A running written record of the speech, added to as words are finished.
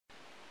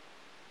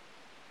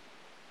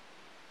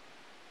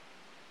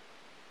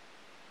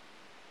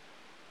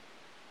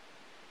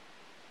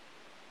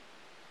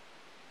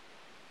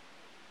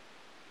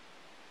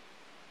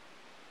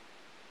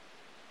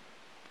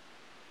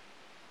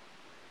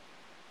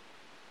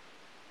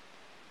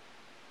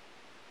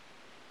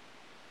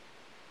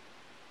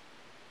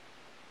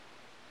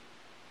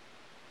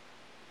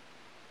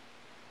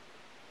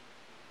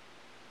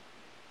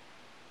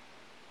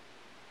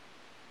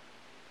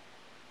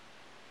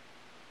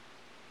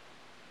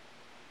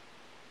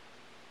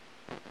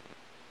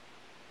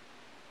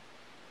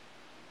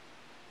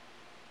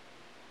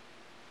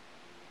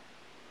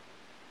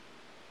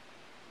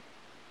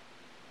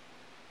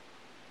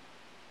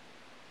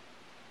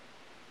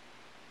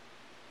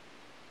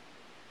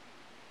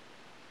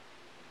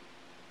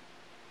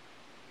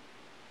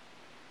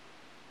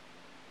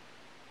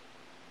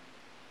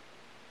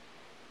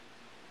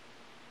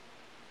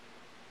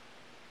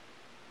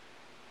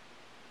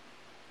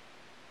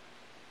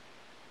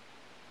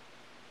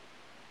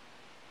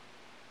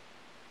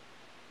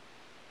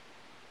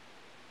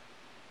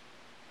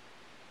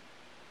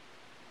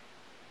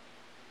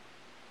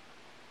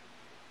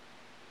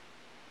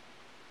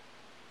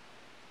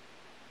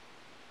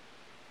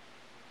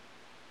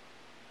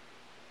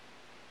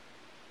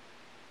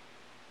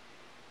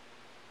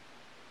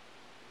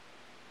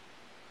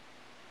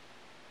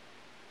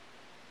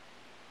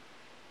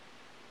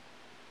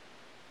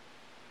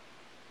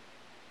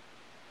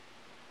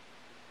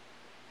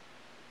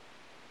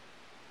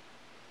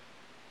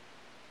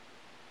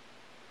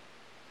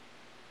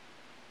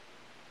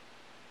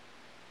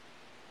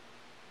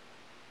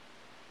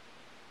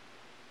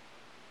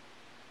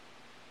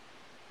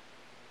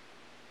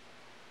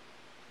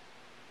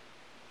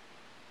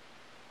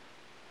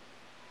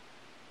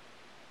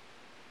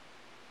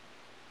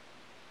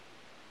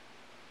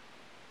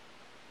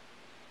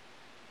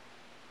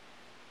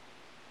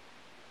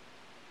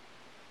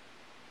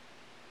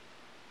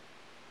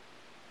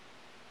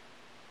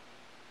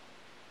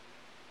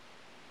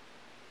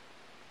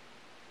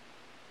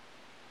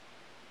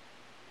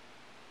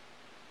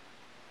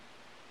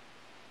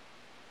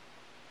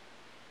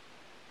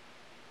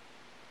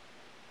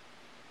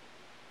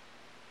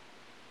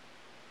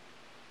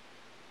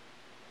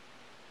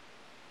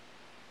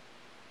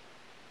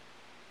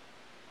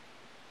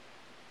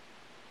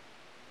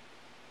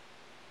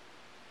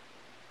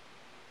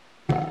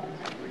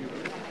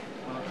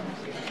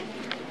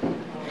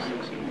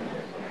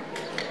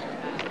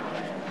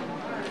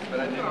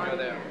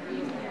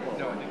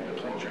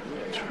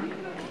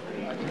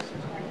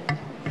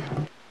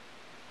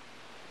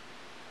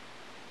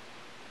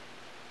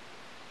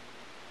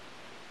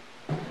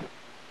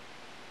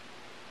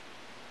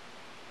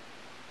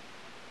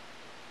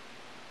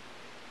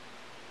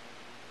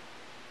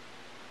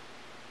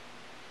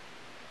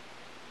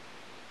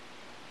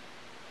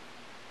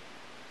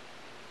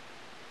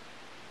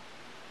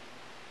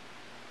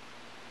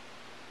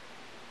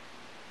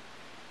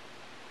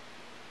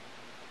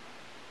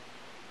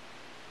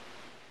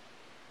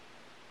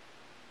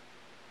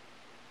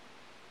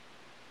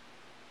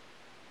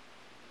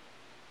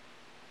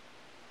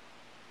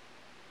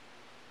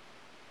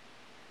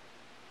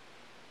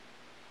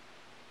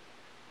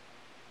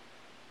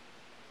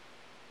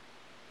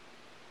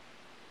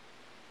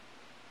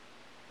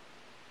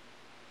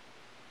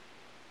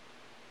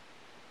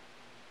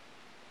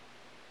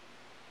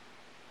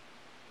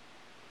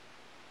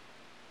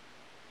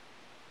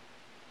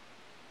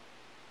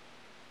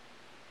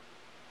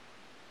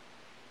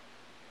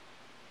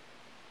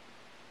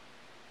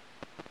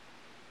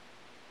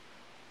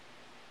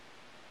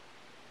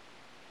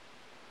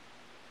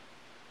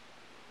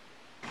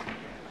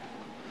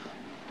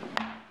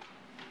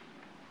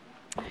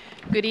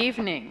Good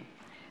evening.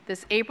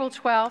 This April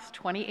 12th,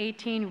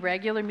 2018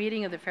 regular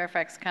meeting of the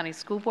Fairfax County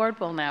School Board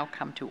will now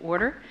come to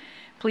order.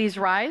 Please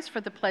rise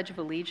for the Pledge of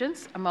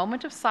Allegiance, a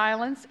moment of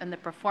silence, and the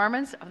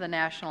performance of the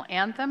national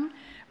anthem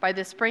by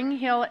the Spring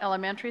Hill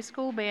Elementary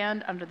School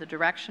Band under the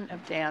direction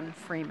of Dan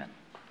Freeman.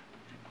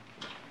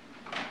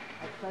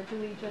 I pledge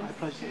allegiance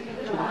to the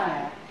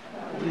flag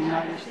of the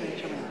United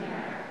States of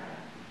America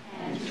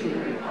and to the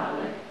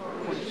republic for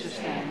which it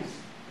stands,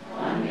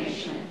 one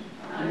nation,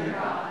 under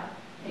God,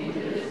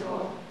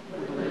 indivisible,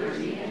 with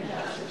liberty and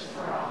justice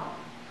for all.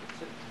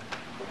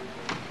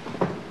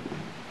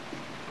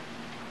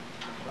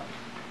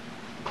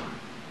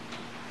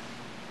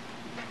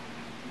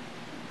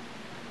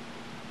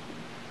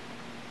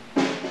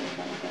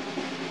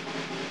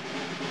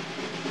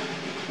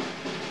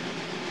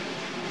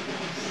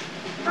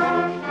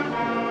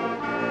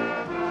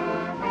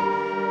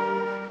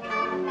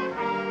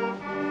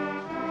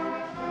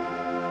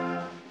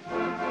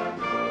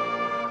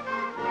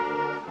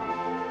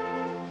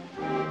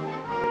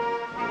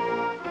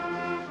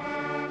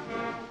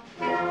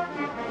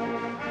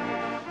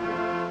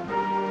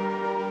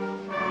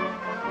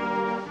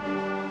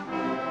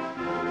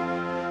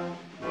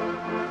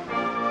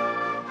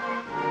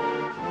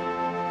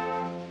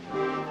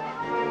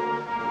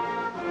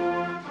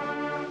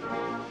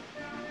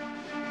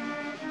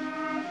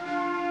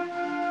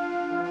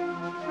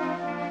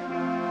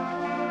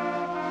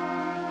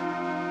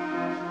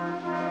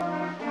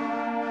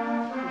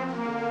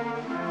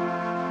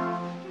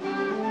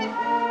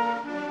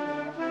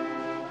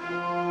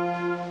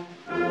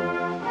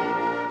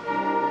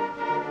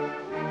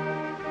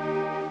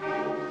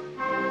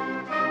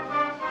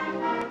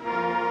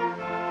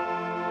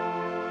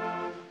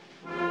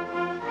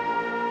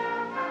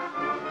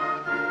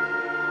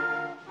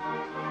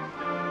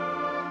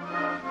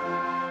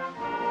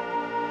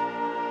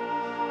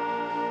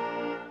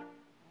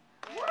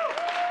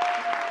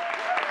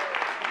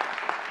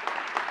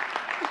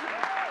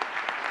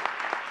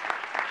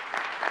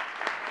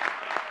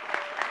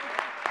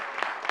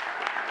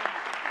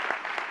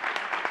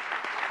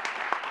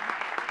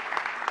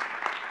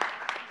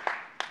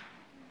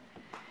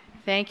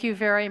 Thank you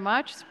very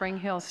much, Spring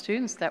Hill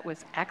students. That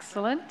was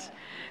excellent.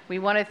 We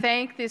want to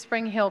thank the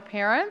Spring Hill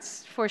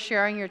parents for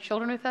sharing your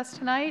children with us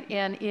tonight.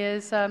 And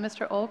is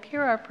Mr. Olk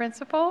here, our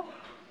principal?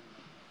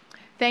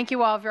 Thank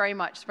you all very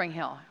much, Spring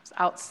Hill. It was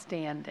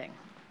outstanding.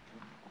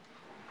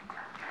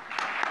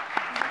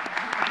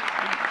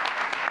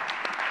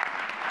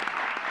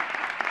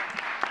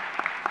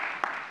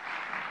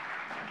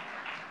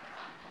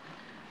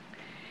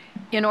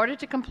 In order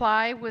to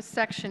comply with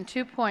Section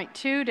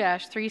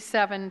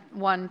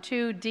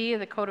 2.2-3712D of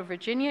the Code of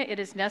Virginia, it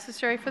is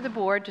necessary for the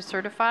Board to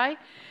certify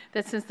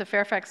that since the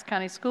Fairfax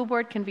County School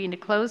Board convened a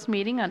closed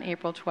meeting on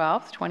April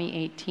 12,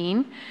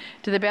 2018,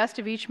 to the best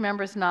of each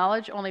member's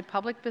knowledge, only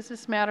public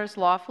business matters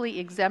lawfully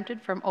exempted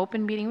from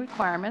open meeting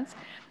requirements,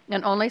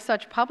 and only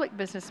such public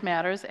business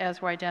matters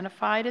as were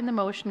identified in the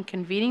motion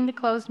convening the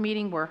closed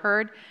meeting were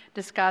heard,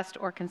 discussed,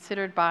 or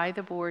considered by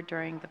the Board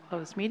during the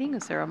closed meeting.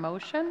 Is there a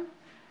motion?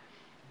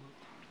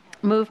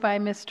 Moved by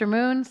Mr.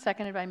 Moon,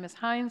 seconded by Ms.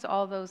 Hines.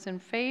 All those in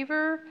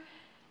favor?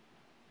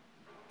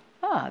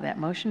 That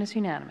motion is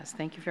unanimous.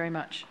 Thank you very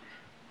much.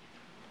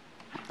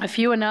 A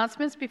few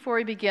announcements before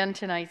we begin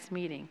tonight's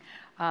meeting.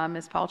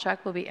 Ms.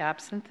 Palchak will be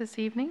absent this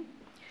evening.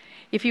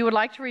 If you would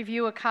like to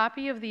review a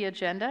copy of the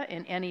agenda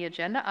and any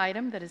agenda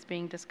item that is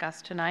being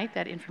discussed tonight,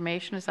 that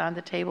information is on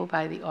the table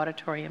by the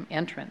auditorium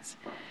entrance.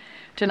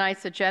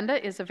 Tonight's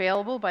agenda is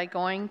available by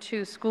going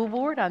to School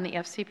Board on the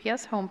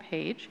FCPS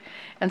homepage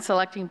and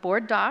selecting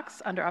Board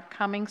Docs under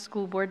upcoming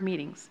school board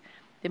meetings.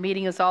 The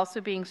meeting is also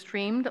being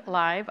streamed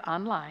live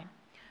online.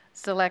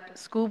 Select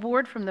School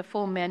Board from the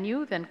full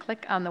menu, then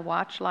click on the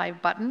Watch Live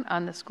button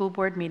on the School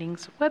Board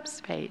Meetings web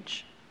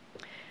page.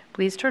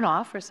 Please turn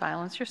off or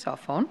silence your cell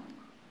phone.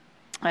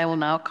 I will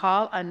now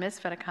call on Ms.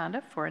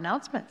 Fedekanda for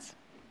announcements.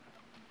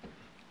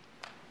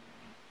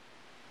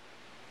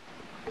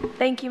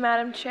 Thank you,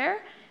 Madam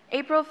Chair.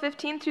 April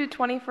 15th through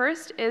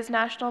 21st is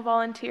National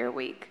Volunteer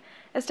Week.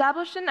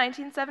 Established in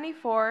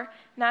 1974,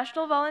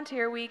 National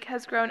Volunteer Week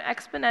has grown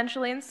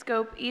exponentially in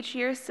scope each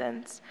year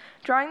since,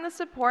 drawing the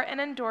support and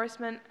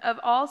endorsement of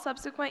all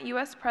subsequent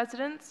U.S.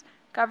 presidents,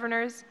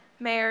 governors,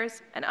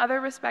 mayors, and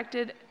other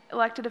respected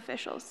elected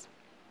officials.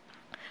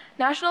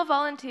 National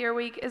Volunteer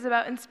Week is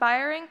about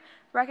inspiring,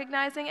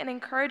 recognizing, and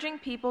encouraging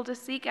people to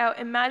seek out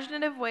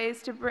imaginative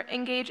ways to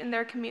engage in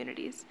their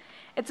communities.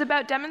 It's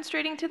about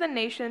demonstrating to the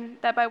nation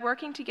that by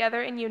working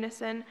together in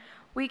unison,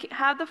 we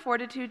have the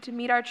fortitude to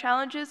meet our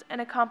challenges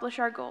and accomplish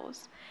our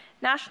goals.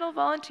 National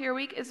Volunteer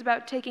Week is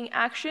about taking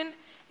action,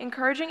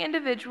 encouraging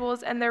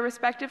individuals and their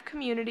respective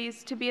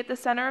communities to be at the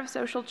center of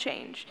social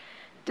change,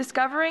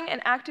 discovering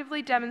and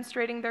actively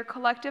demonstrating their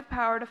collective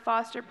power to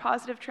foster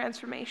positive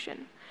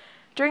transformation.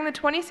 During the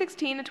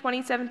 2016 to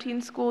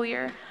 2017 school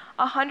year,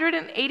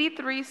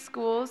 183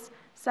 schools,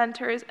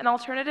 centers, and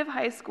alternative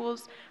high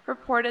schools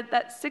reported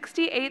that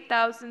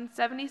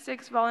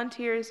 68,076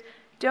 volunteers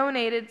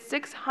donated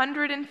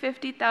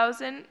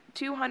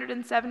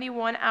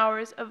 650,271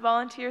 hours of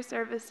volunteer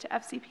service to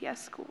FCPS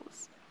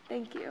schools.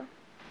 Thank you.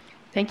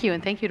 Thank you,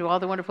 and thank you to all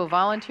the wonderful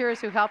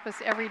volunteers who help us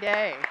every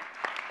day.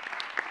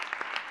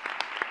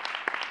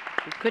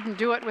 We couldn't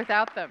do it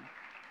without them.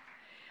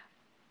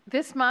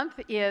 This month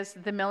is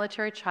the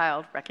Military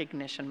Child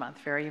Recognition Month,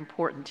 very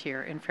important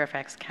here in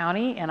Fairfax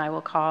County, and I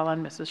will call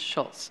on Mrs.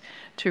 Schultz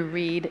to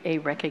read a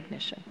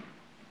recognition.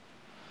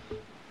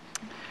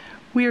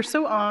 We are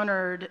so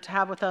honored to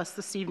have with us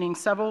this evening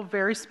several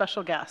very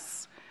special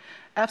guests.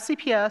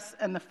 FCPS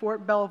and the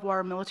Fort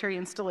Belvoir Military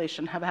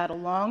Installation have had a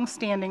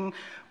long-standing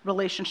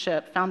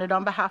relationship founded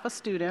on behalf of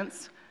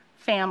students,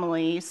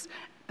 families,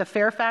 the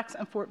Fairfax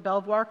and Fort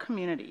Belvoir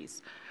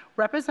communities.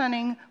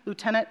 Representing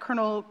Lieutenant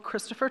Colonel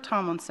Christopher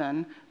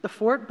Tomlinson, the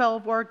Fort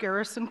Belvoir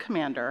Garrison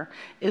Commander,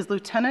 is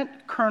Lieutenant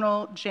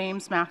Colonel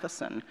James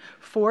Matheson,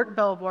 Fort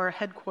Belvoir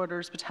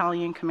Headquarters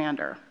Battalion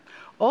Commander.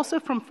 Also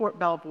from Fort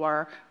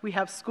Belvoir, we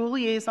have School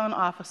Liaison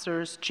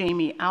Officers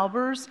Jamie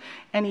Albers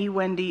and E.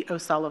 Wendy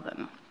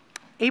O'Sullivan.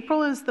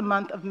 April is the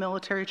month of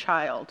Military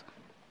Child,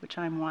 which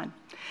I'm one.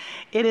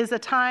 It is a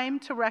time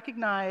to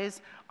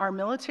recognize our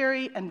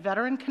military and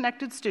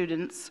veteran-connected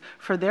students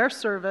for their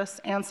service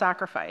and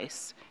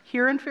sacrifice.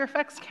 Here in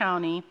Fairfax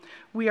County,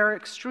 we are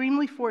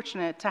extremely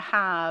fortunate to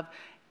have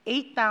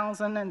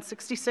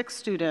 8,066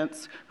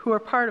 students who are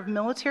part of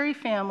military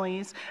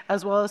families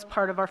as well as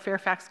part of our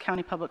Fairfax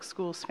County Public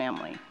Schools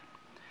family.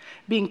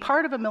 Being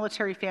part of a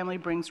military family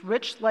brings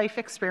rich life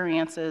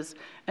experiences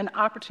and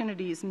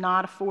opportunities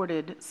not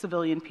afforded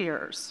civilian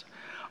peers.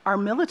 Our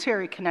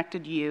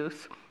military-connected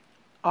youth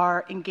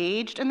are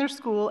engaged in their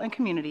school and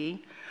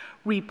community,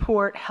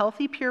 report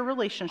healthy peer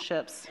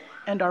relationships,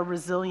 and are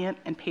resilient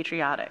and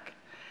patriotic.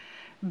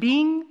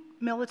 Being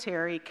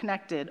military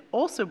connected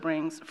also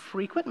brings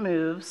frequent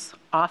moves,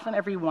 often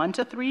every 1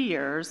 to 3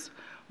 years,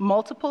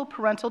 multiple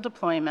parental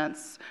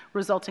deployments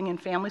resulting in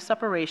family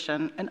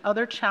separation, and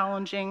other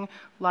challenging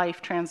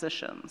life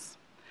transitions.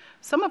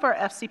 Some of our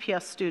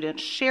FCPS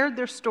students shared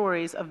their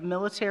stories of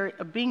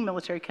being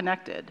military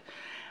connected,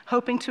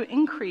 hoping to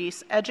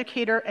increase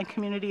educator and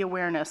community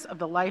awareness of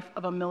the life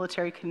of a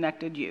military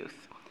connected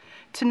youth.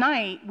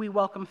 Tonight, we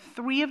welcome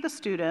 3 of the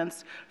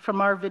students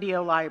from our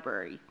video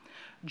library.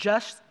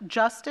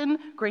 Justin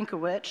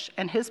Grinkowicz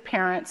and his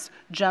parents,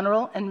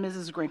 General and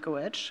Mrs.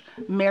 Grinkowicz,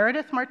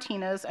 Meredith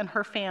Martinez and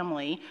her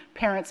family,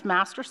 parents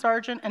Master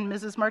Sergeant and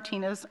Mrs.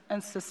 Martinez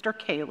and sister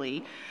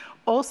Kaylee,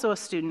 also a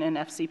student in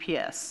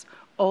FCPS.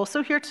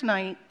 Also here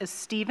tonight is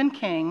Stephen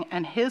King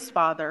and his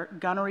father,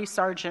 Gunnery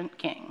Sergeant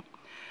King.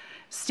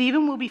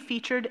 Stephen will be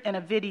featured in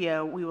a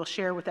video we will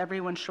share with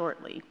everyone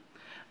shortly.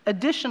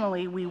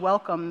 Additionally, we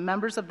welcome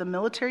members of the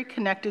Military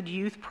Connected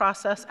Youth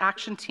Process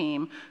Action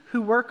Team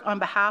who work on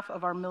behalf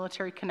of our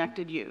military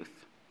connected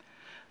youth.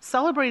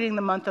 Celebrating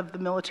the month of the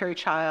military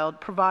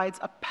child provides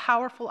a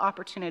powerful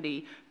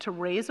opportunity to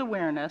raise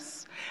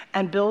awareness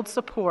and build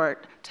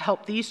support to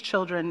help these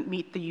children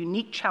meet the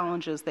unique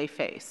challenges they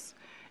face.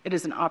 It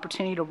is an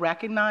opportunity to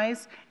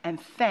recognize and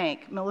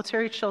thank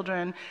military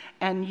children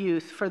and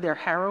youth for their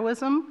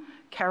heroism,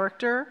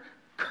 character,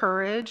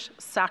 courage,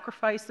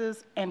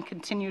 sacrifices, and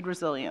continued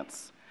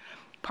resilience.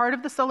 Part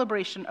of the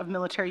celebration of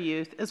military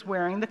youth is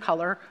wearing the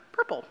color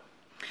purple.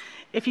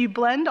 If you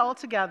blend all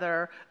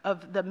together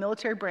of the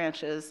military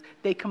branches,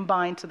 they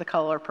combine to the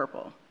color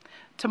purple.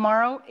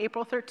 Tomorrow,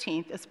 April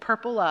 13th, is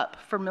Purple Up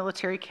for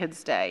Military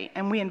Kids Day,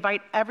 and we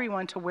invite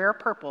everyone to wear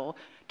purple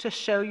to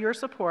show your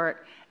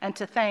support and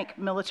to thank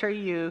military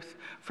youth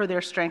for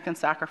their strength and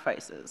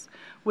sacrifices.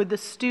 Would the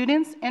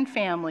students and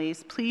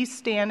families please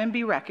stand and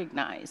be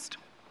recognized?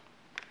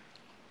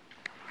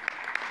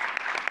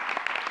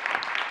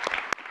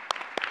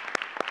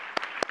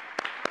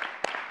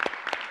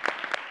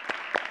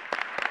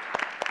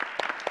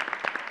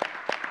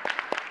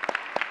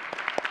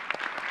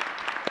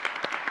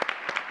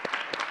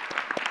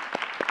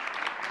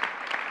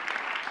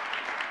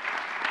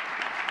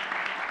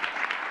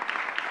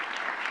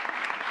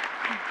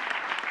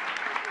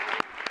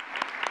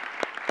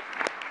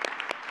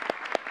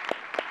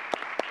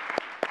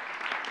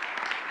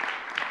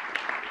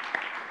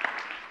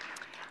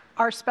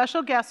 Our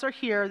special guests are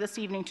here this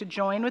evening to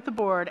join with the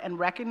board and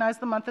recognize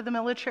the month of the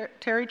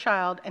military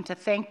child and to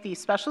thank these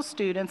special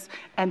students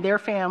and their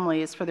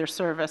families for their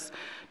service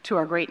to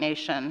our great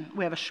nation.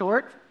 We have a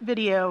short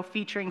video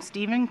featuring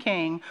Stephen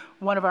King,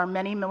 one of our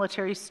many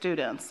military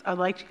students. I'd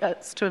like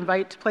us to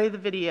invite to play the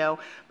video,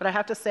 but I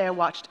have to say I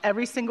watched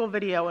every single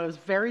video. It was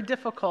very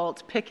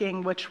difficult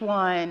picking which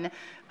one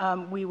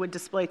we would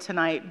display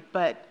tonight,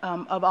 but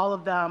of all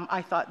of them,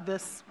 I thought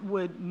this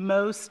would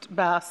most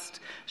best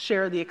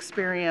share the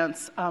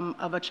experience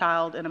of a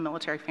child in a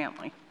military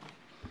family.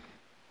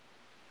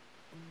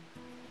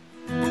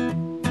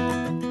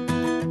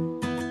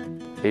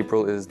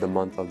 April is the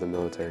month of the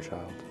military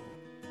child.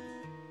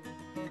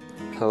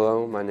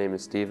 Hello, my name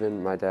is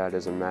Steven. My dad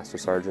is a Master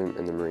Sergeant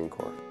in the Marine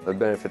Corps. The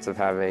benefits of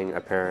having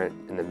a parent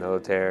in the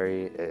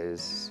military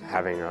is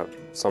having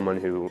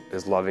someone who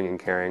is loving and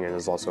caring and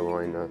is also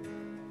willing to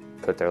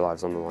put their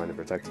lives on the line to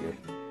protect you.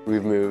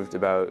 We've moved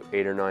about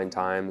 8 or 9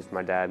 times.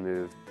 My dad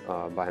moved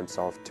by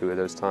himself 2 of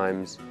those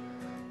times.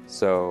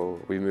 So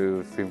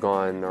we've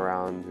gone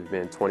around, we've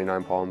been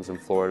 29 palms in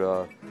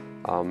Florida.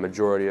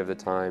 Majority of the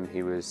time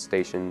he was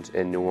stationed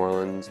in New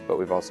Orleans, but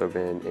we've also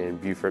been in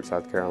Beaufort,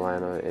 South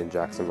Carolina, in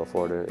Jacksonville,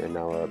 Florida, and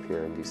now we're up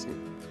here in DC.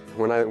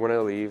 When I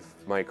leave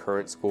my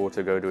current school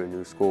to go to a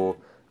new school,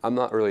 I'm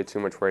not really too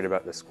much worried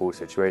about the school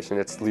situation.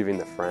 It's leaving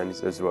the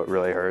friends is what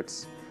really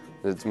hurts.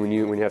 It's when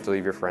you have to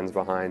leave your friends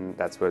behind,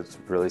 that's what's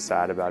really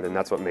sad about it, and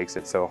that's what makes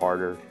it so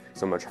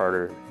much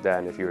harder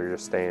than if you were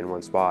just staying in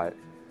one spot.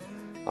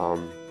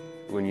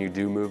 When you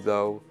do move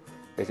though,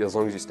 as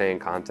long as you stay in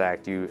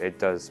contact, it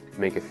does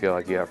make it feel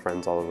like you have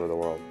friends all over the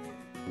world.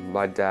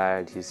 My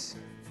dad, he's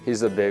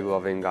a big,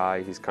 loving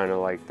guy. He's kind of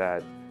like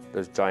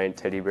those giant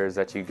teddy bears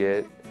that you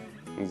get.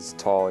 He's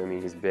tall. I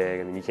mean, he's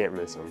big. I mean, you can't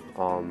miss him.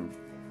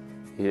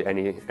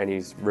 And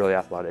he's really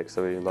athletic,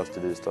 so he loves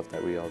to do stuff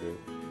that we all do.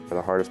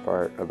 The hardest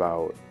part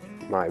about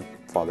my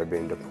father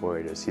being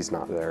deployed is he's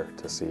not there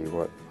to see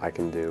what I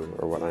can do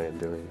or what I am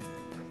doing.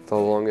 The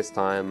longest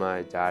time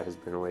my dad has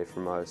been away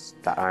from us,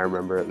 that I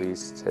remember at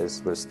least,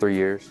 was 3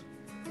 years.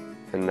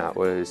 And that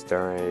was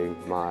during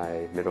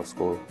my middle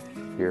school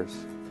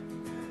years.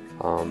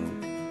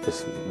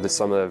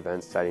 Some of the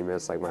events that he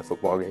missed, like my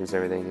football games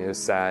and everything, it was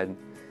sad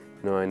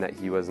knowing that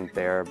he wasn't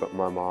there, but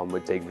my mom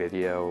would take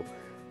video.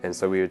 And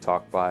so we would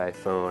talk by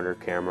phone or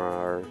camera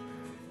or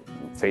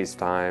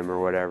FaceTime or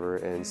whatever.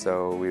 And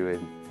so we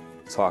would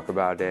talk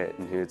about it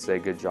and he would say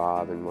good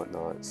job and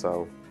whatnot.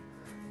 So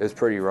it was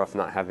pretty rough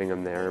not having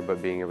him there,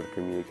 but being able to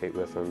communicate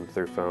with him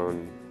through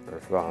phone or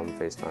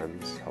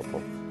FaceTime is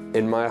helpful.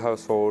 In my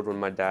household, when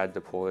my dad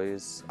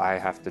deploys, I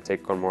have to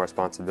take on more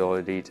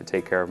responsibility to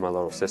take care of my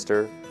little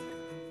sister.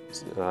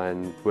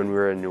 And when we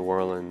were in New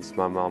Orleans,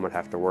 my mom would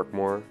have to work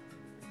more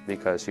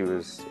because she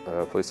was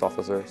a police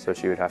officer, so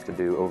she would have to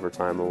do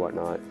overtime or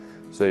whatnot.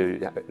 So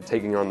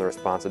taking on the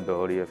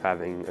responsibility of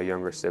having a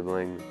younger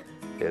sibling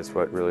is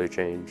what really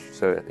changed.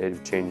 So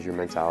it changed your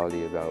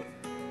mentality about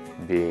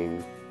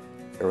being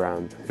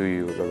around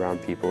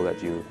people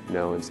that you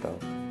know and stuff.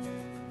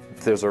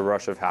 There's a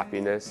rush of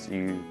happiness.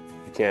 You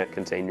can't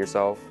contain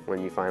yourself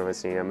when you finally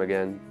see him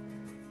again.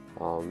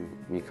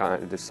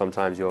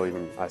 Sometimes I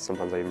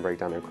even break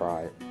down and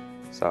cry.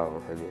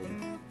 So I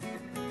mean,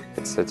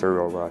 it's a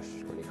real rush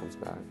when he comes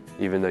back,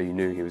 even though you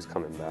knew he was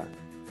coming back.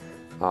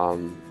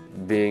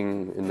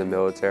 Being in the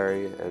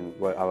military, and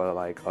what I would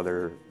like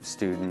other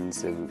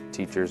students and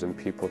teachers and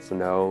people to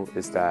know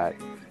is that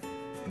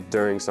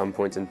during some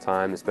points in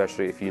time,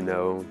 especially if you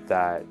know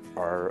that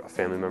a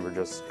family member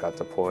just got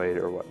deployed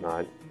or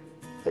whatnot,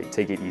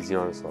 take it easy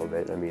on us a little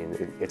bit. I mean,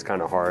 it's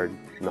kind of hard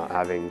not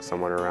having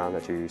someone around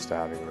that you're used to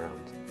having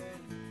around.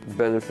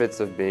 Benefits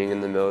of being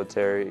in the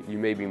military, you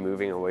may be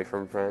moving away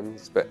from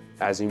friends, but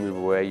as you move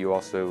away, you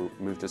also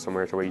move to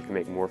somewhere where you can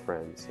make more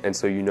friends. And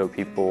so you know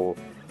people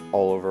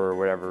all over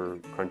whatever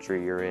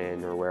country you're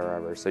in or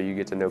wherever. So you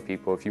get to know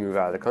people. If you move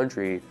out of the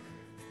country,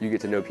 you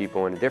get to know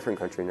people in a different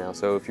country now.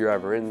 So if you're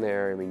ever in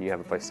there, I mean, you have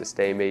a place to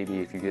stay maybe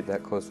if you get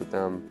that close with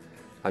them.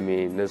 I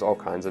mean, there's all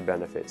kinds of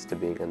benefits to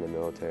being in the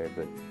military,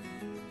 but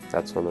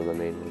that's one of the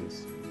main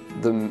ones.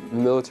 The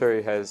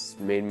military has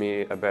made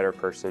me a better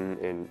person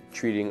in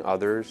treating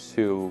others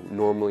who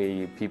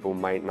normally people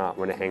might not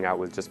want to hang out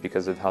with just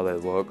because of how they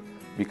look,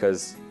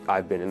 because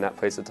I've been in that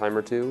place a time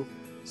or two.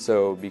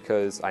 So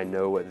because I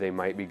know what they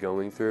might be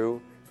going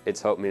through,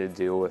 it's helped me to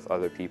deal with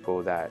other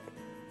people that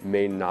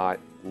may not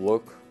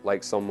look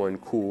like someone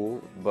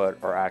cool, but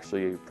are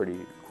actually pretty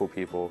cool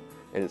people,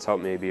 and it's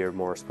helped me be a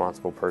more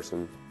responsible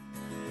person.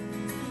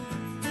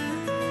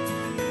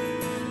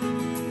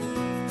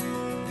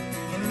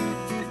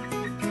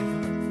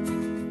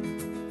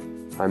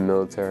 I'm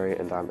military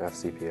and I'm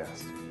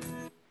FCPS.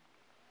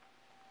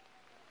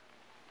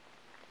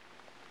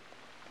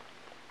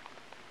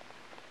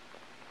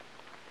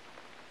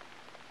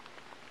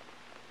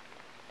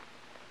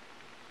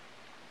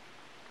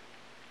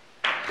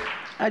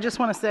 I just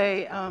want to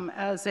say,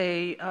 as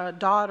a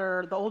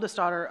daughter, the oldest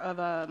daughter of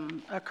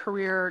a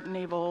career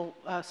naval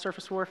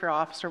surface warfare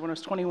officer, when I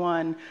was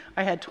 21,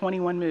 I had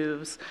 21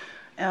 moves.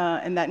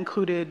 and that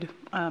included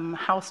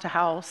house to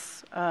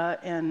house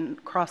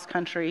and cross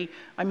country.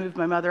 I moved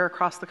my mother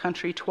across the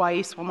country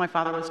twice while my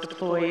father was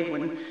deployed,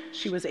 when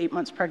she was 8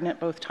 months pregnant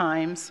both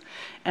times.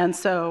 And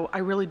so I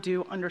really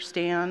do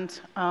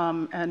understand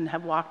and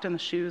have walked in the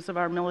shoes of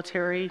our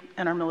military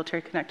and our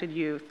military-connected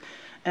youth.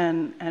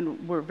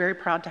 And we're very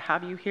proud to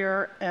have you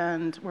here,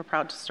 and we're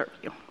proud to serve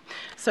you.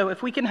 So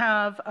if we can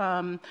have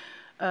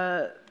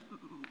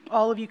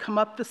all of you come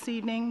up this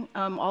evening,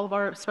 all of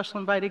our special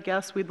invited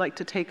guests, we'd like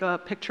to take a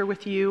picture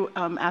with you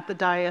at the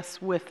dais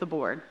with the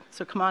board.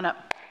 So come on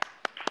up.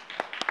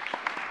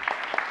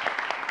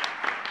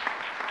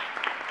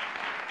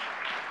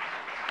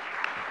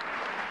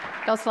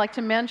 I'd also like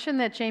to mention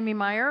that Jamie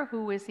Meyer,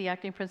 who is the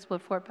acting principal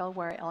at Fort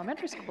Belvoir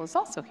Elementary School, is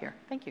also here.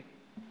 Thank you.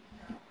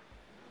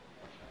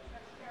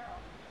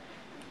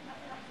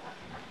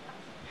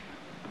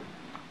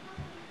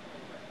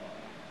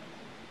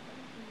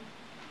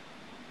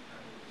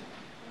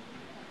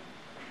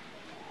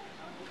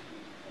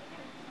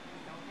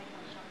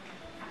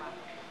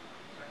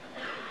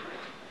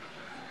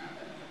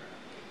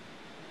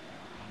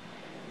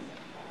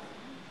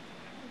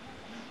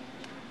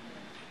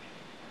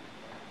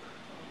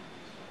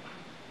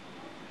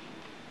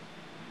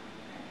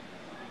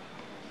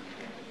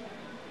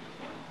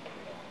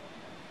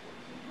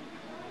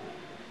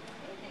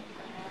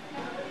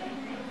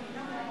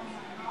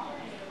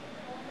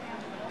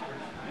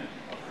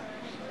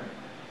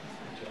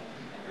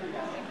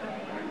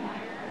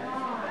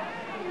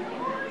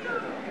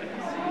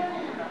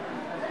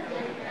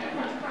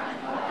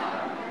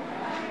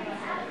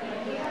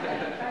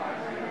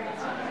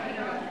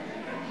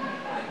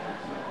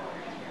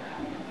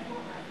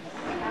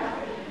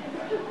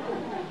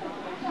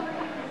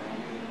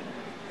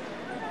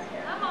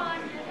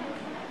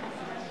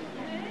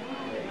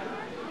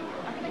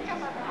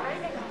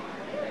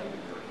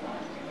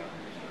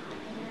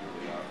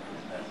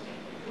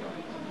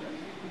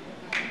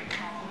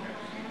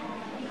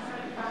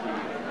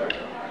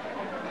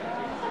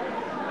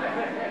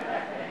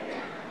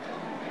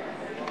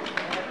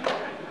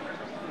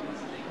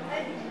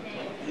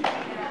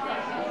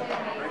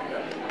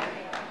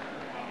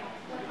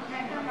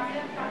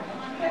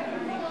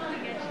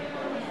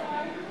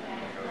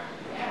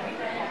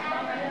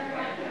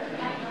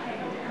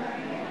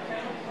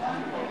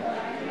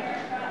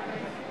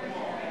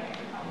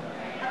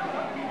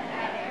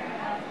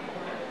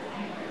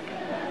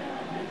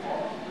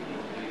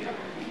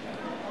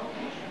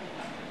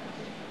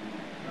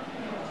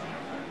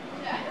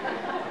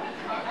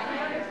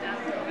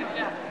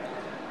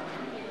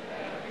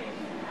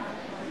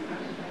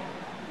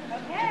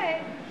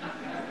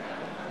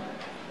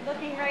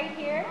 Right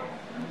here.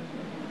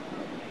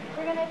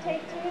 We're going to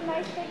take 2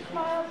 nice big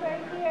smiles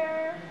right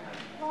here.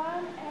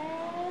 1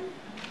 and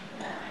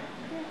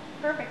 2.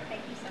 Perfect.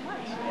 Thank you so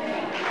much.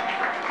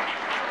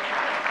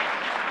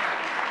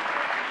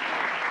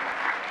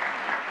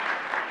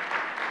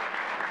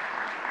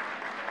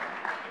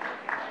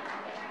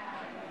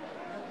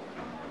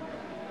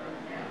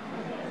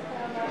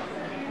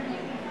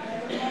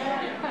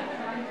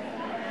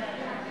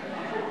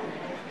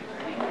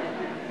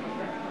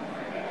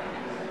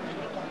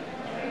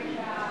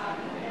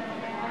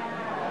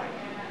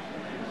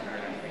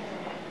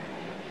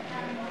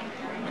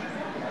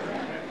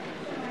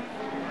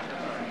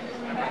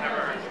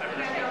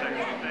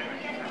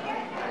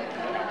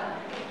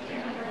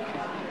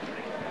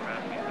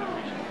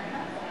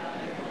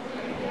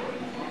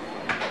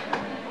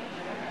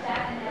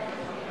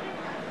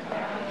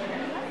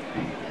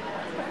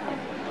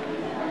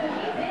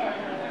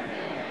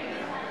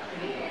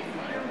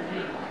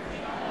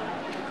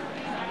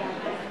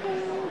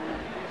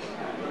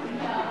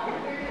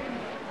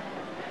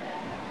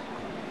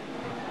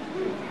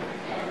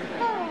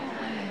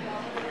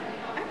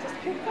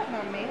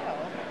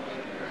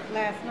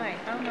 Last night.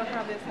 I don't know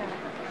how this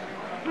happened.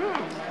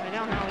 I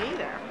don't know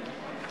either.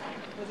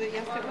 Was it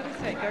yesterday? What did it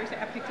say? Thursday?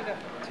 I picked it up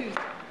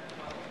Tuesday.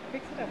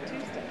 Picked it up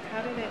Tuesday.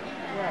 How did it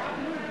work?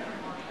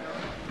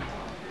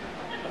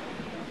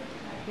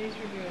 Please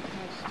review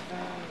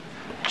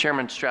attached.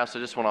 Chairman Strauss, I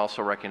just want to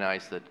also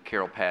recognize that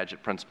Carol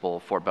Padgett, principal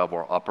of Fort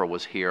Belvoir Upper,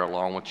 was here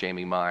along with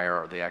Jamie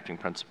Meyer, the acting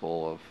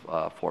principal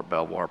of Fort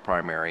Belvoir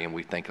Primary, and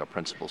we thank our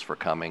principals for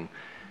coming.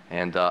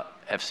 And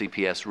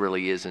FCPS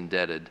really is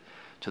indebted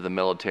to the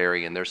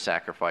military and their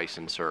sacrifice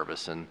and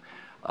service. And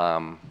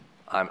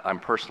I'm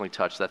personally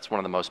touched. That's one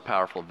of the most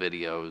powerful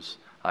videos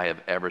I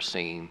have ever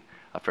seen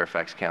a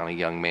Fairfax County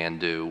young man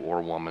do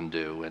or woman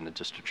do, and it's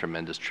just a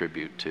tremendous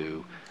tribute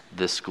to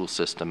this school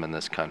system in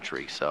this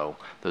country. So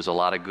there's a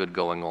lot of good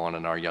going on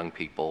in our young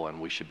people, and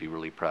we should be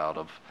really proud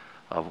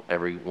of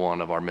every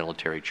one of our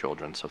military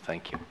children. So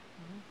thank you.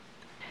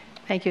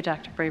 Thank you,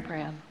 Dr.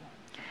 Brabrand.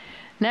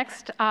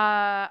 Next,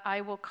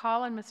 I will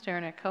call on Ms.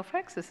 Darren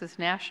Koufax. This is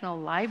National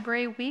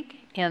Library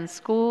Week and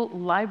School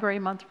Library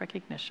Month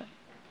recognition.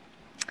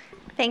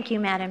 Thank you,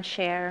 Madam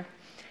Chair.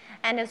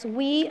 And as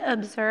we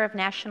observe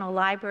National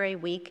Library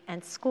Week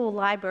and School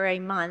Library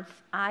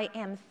Month, I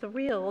am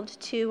thrilled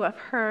to have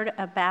heard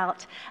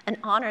about an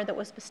honor that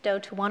was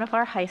bestowed to one of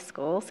our high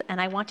schools, and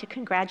I want to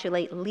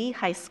congratulate Lee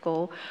High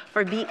School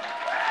for being...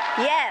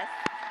 Yes.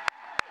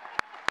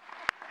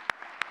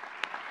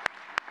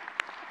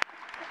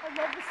 I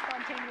love the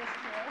spontaneous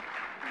joy.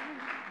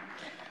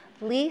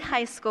 Lee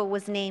High School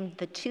was named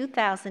the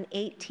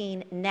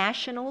 2018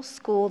 National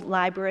School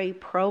Library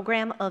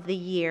Program of the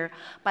Year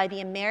by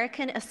the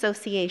American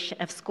Association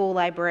of School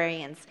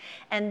Librarians.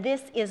 And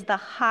this is the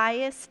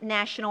highest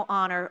national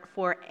honor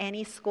for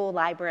any school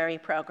library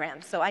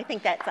program. So I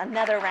think that's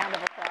another round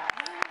of applause.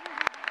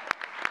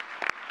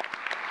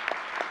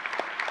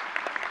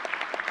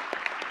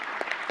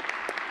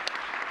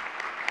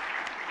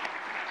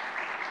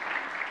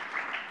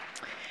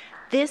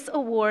 This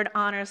award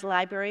honors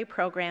library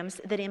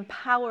programs that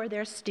empower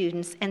their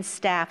students and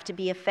staff to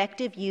be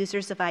effective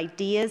users of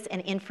ideas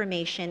and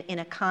information in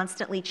a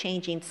constantly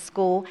changing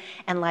school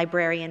and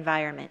library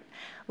environment.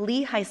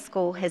 Lee High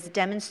School has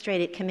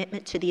demonstrated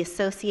commitment to the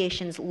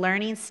association's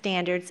learning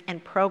standards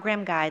and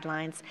program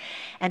guidelines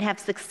and have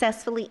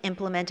successfully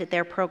implemented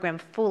their program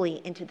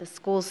fully into the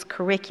school's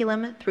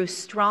curriculum through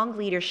strong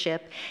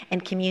leadership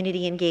and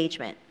community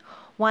engagement.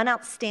 One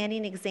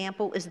outstanding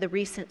example is the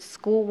recent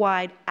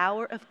school-wide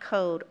Hour of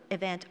Code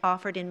event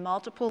offered in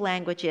multiple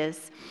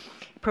languages,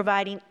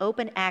 providing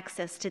open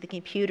access to the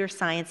computer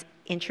science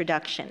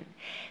introduction.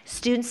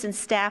 Students and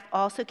staff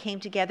also came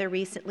together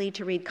recently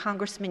to read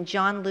Congressman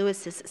John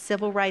Lewis's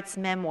civil rights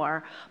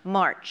memoir,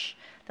 March.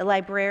 The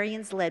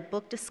librarians led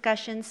book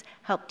discussions,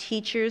 helped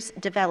teachers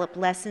develop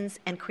lessons,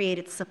 and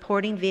created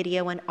supporting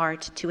video and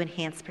art to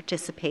enhance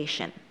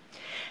participation.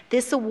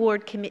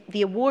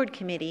 The award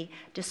committee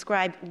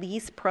described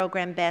Lee's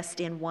program best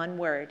in one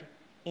word: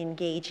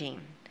 engaging.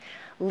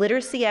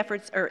 Literacy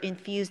efforts are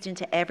infused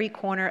into every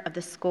corner of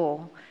the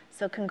school.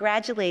 So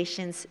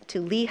congratulations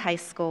to Lee High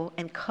School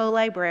and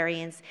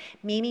co-librarians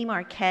Mimi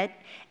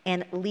Marquette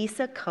and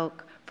Lisa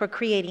Koch for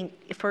creating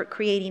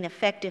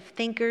effective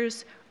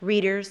thinkers,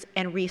 readers,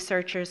 and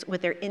researchers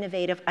with their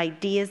innovative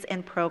ideas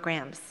and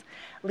programs.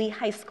 Lee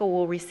High School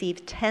will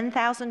receive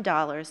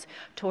 $10,000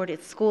 toward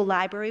its school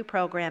library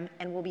program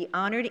and will be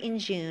honored in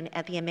June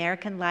at the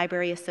American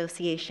Library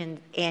Association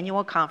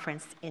annual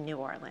conference in New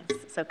Orleans.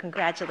 So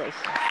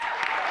congratulations.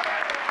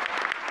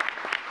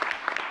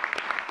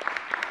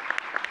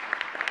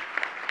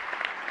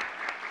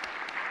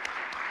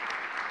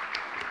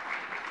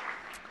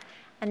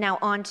 And now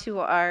on to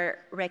our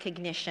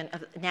recognition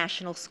of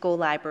National School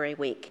Library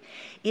Week.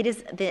 It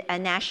is a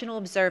national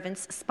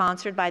observance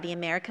sponsored by the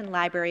American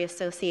Library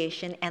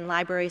Association and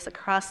libraries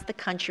across the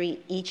country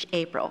each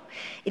April.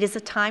 It is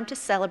a time to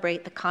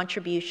celebrate the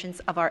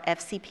contributions of our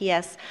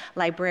FCPS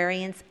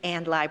librarians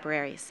and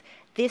libraries.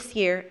 This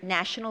year,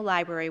 National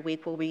Library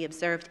Week will be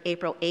observed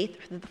April 8th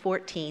through the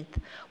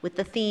 14th with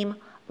the theme,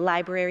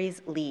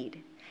 Libraries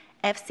Lead.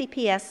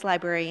 FCPS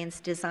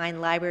librarians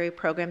design library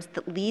programs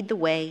that lead the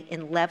way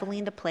in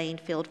leveling the playing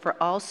field for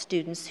all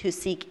students who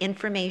seek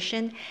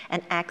information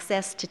and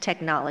access to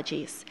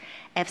technologies.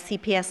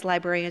 FCPS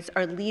librarians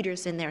are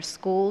leaders in their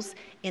schools,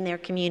 in their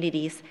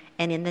communities,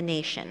 and in the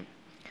nation.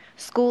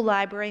 School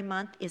Library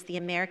Month is the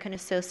American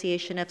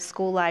Association of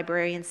School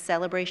Librarians'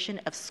 celebration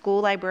of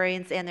school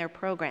librarians and their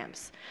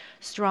programs.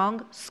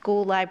 Strong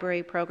school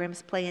library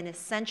programs play an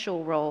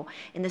essential role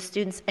in the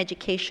student's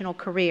educational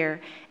career,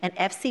 and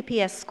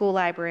FCPS school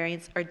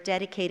librarians are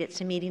dedicated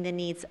to meeting the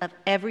needs of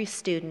every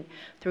student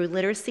through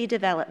literacy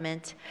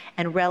development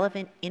and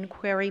relevant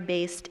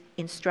inquiry-based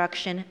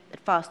instruction that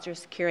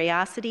fosters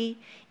curiosity,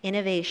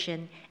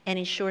 innovation, and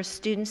ensures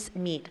students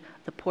meet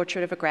the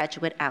portrait of a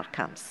graduate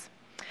outcomes.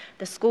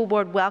 The school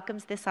board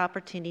welcomes this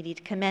opportunity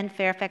to commend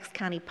Fairfax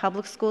County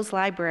Public Schools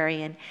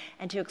librarian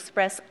and to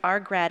express our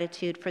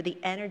gratitude for the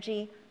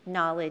energy,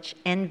 knowledge,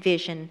 and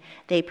vision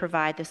they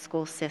provide the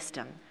school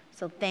system.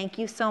 So thank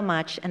you so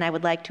much, and I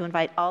would like to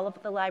invite all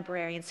of the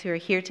librarians who are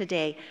here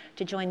today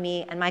to join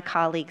me and my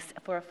colleagues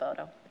for a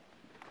photo.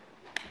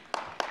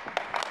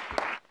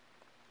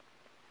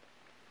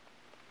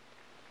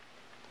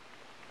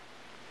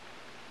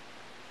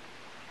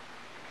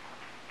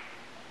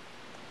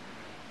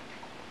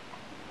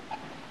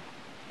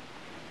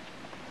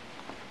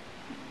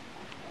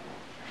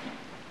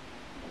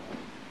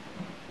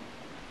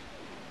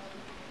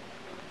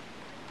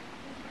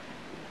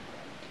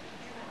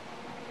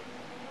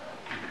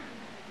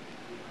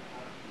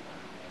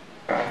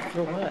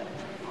 For what?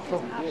 For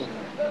you.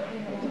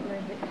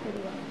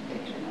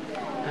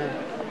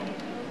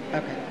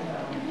 Okay.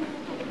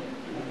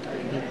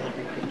 Need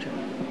every picture.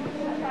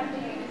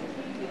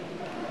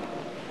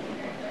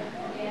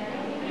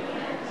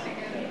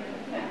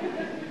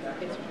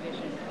 It's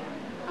tradition.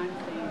 I'm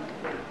saying.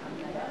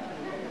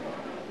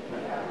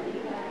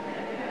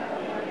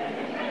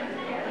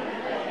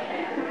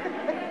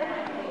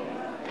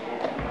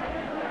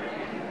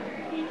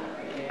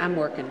 I'm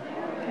working.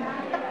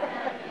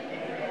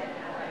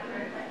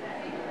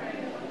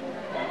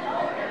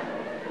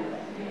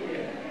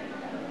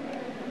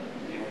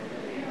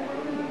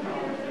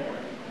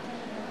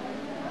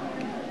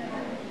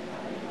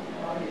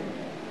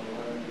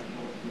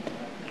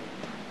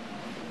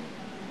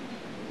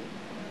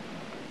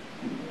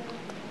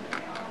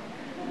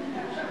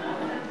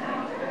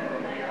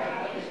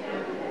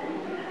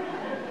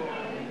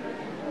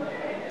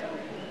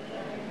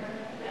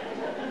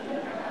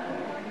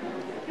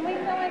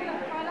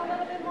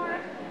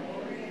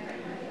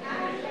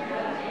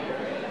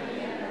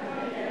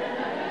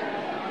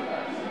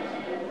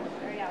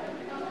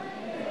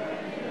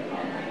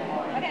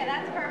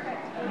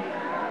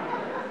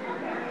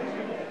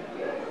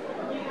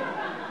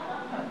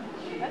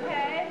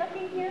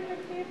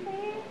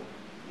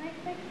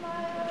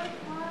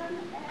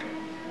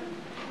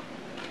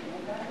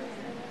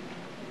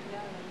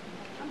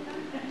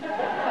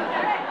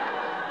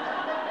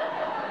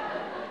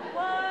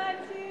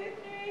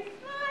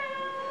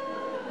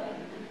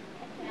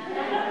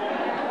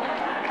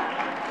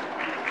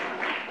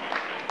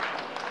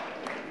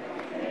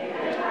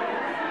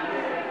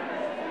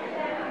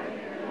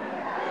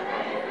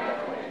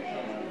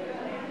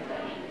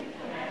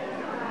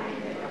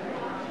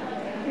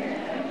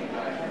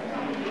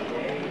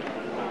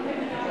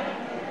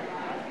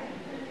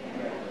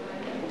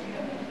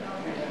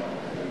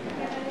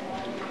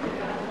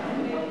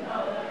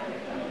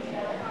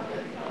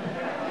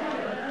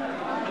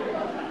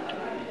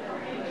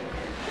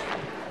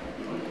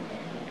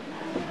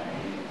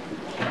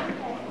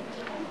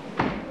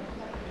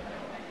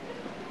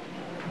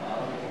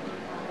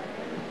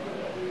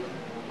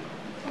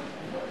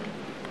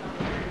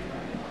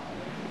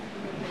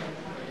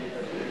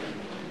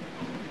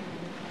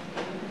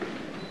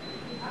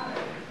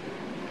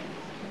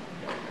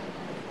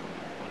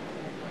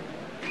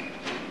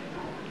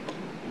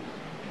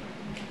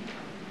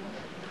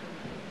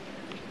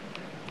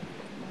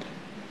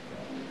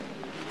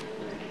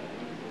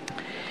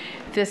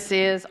 This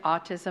is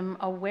Autism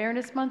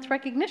Awareness Month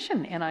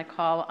recognition, and I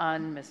call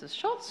on Mrs.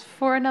 Schultz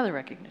for another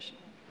recognition.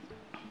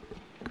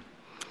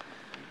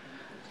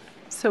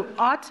 So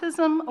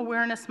Autism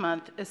Awareness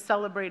Month is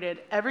celebrated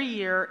every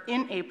year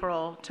in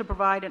April to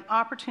provide an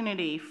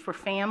opportunity for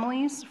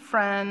families,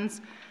 friends,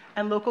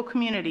 and local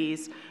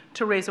communities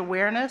to raise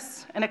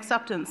awareness and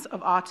acceptance of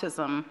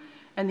autism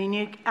and the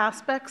unique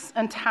aspects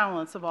and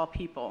talents of all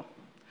people.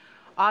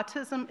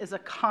 Autism is a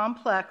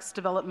complex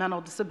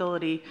developmental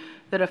disability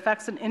that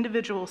affects an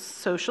individual's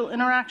social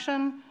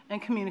interaction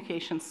and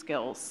communication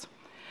skills.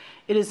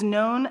 It is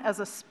known as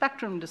a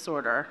spectrum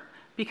disorder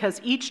because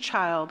each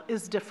child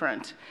is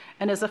different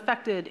and is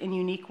affected in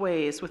unique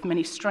ways with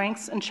many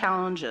strengths and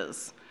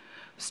challenges.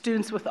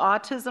 Students with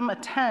autism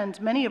attend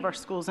many of our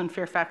schools in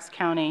Fairfax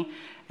County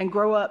and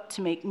grow up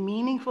to make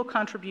meaningful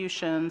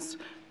contributions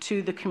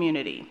to the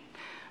community.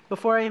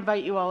 Before I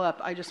invite you all up,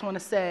 I just want to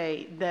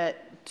say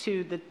that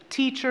to the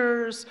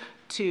teachers,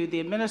 to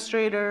the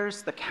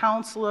administrators, the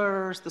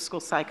counselors, the school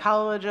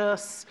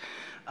psychologists,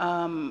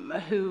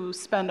 who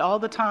spend all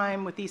the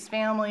time with these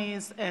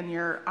families and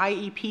your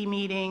IEP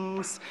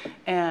meetings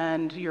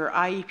and your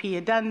IEP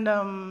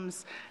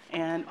addendums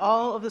and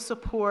all of the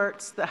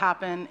supports that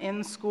happen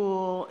in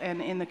school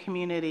and in the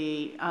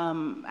community.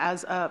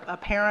 As a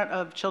parent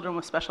of children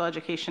with special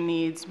education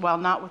needs, while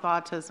not with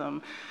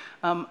autism,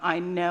 I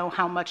know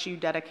how much you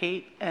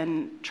dedicate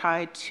and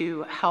try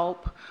to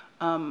help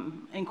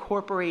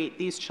incorporate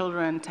these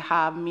children to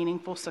have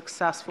meaningful,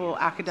 successful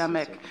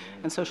academic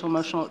and social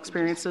emotional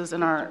experiences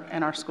in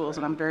our schools,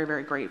 and I'm very,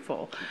 very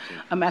grateful.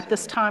 At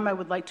this time, I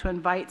would like to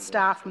invite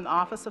staff from the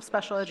Office of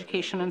Special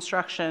Education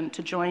Instruction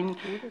to join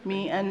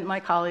me and my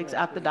colleagues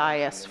at the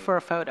dais for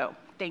a photo.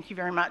 Thank you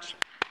very much.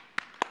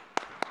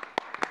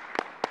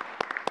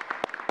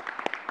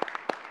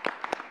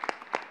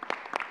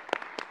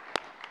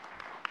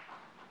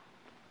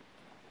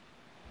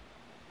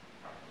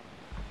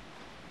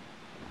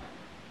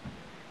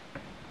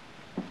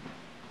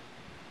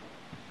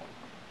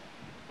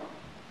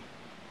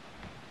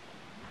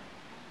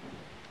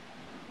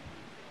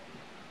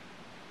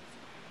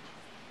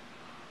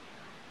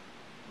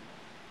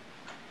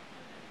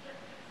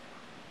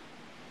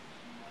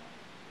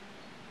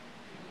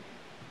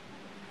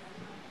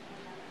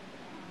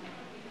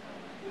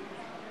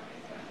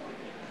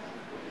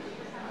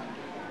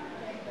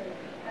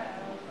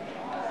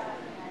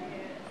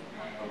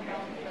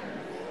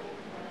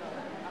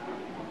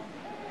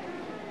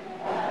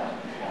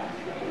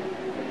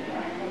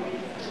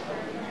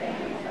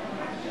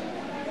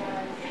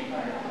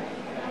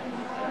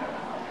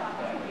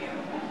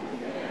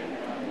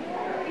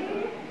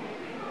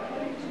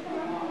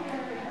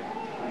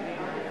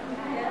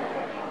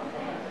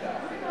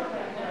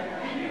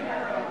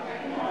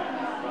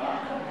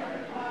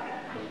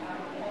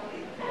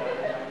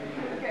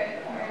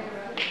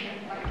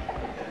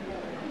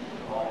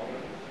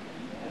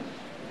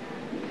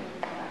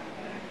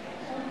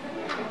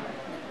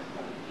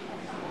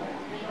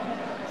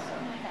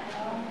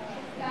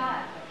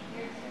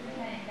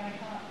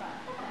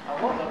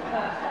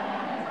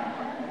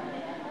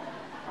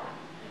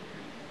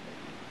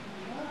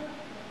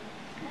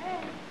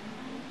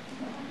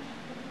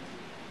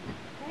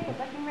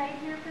 Looking right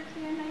here for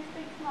two nice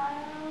big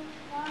smiles.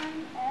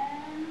 One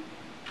and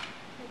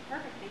okay,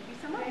 perfect. Thank you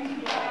so much. Thank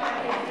you.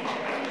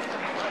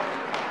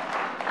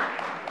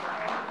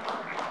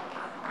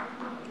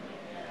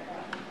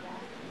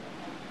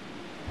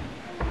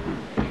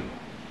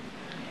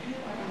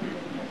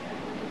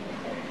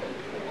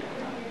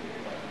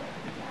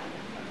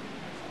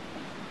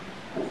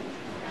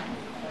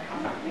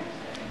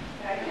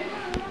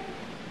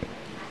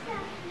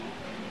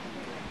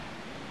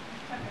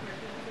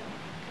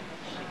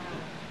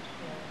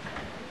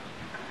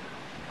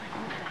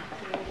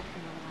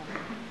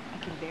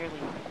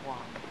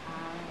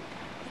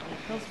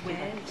 Those were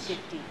like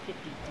 50 dips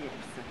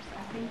or something.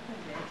 I think the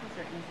wedges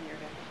are easier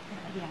to...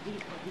 Yeah, these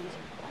are...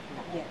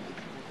 Yeah,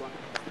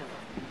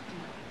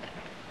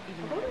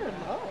 Those are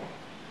low.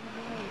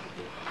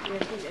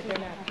 They're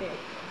not big.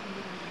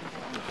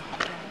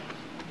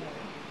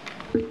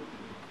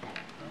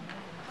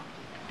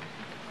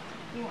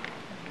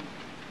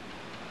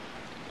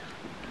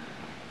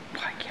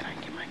 Why can't I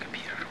get my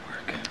computer to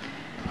work?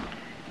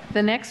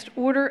 The next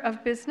order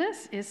of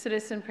business is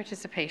citizen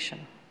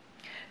participation.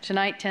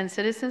 Tonight, 10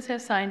 citizens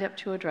have signed up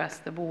to address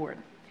the board.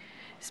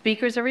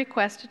 Speakers are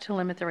requested to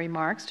limit their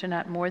remarks to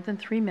not more than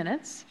 3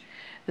 minutes.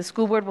 The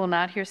school board will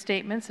not hear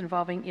statements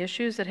involving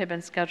issues that have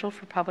been scheduled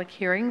for public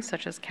hearings,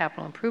 such as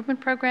capital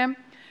improvement program,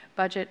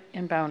 budget,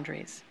 and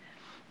boundaries.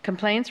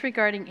 Complaints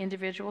regarding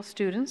individual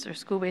students or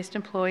school-based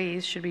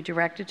employees should be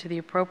directed to the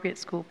appropriate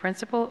school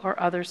principal or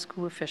other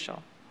school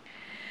official.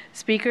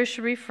 Speakers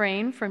should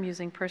refrain from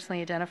using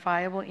personally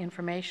identifiable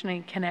information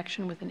in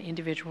connection with an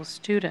individual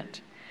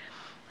student.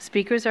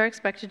 Speakers are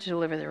expected to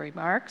deliver their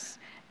remarks,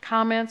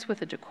 comments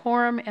with a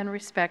decorum and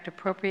respect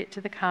appropriate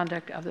to the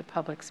conduct of the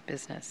public's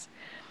business.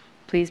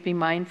 Please be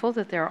mindful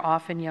that there are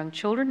often young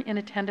children in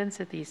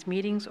attendance at these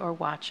meetings or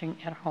watching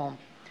at home.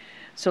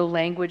 so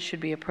language should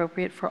be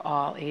appropriate for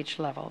all age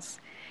levels.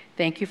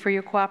 Thank you for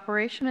your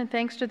cooperation, and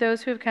thanks to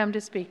those who have come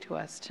to speak to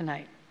us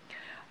tonight.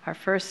 Our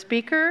first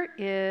speaker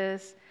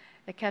is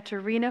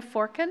Ekaterina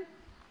Forkin.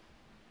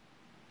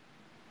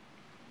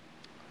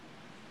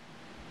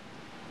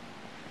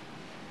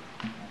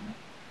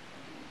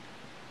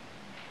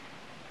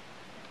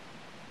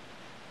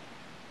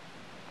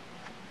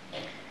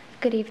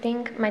 Good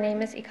evening. My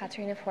name is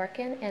Ekaterina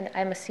Forkin, and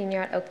I'm a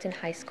senior at Oakton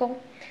High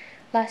School.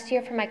 Last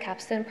year for my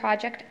capstone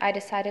project, I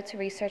decided to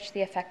research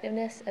the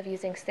effectiveness of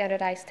using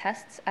standardized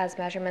tests as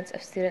measurements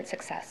of student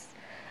success.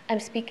 I'm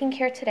speaking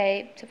here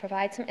today to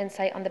provide some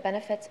insight on the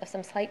benefits of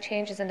some slight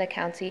changes in the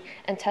county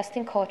and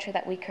testing culture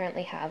that we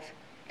currently have.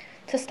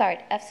 To start,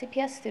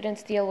 FCPS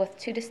students deal with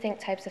two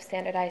distinct types of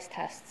standardized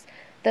tests,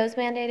 those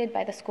mandated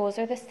by the schools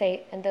or the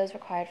state and those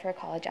required for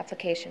college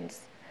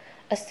applications.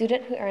 A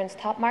student who earns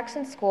top marks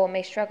in school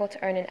may struggle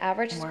to earn an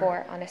average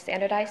score on a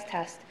standardized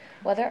test,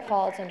 whether it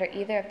falls under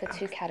either of the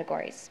two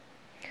categories.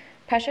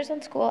 Pressures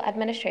on school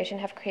administration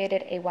have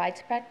created a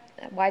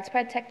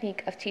widespread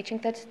technique of teaching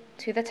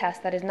to the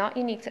test that is not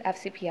unique to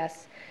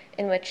FCPS,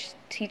 in which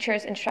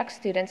teachers instruct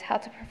students how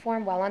to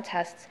perform well on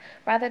tests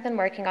rather than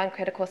working on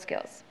critical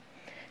skills.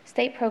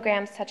 State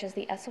programs such as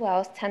the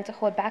SOLs tend to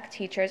hold back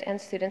teachers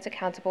and students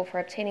accountable for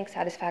obtaining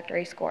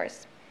satisfactory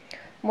scores.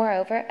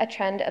 Moreover, a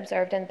trend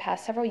observed in the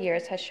past several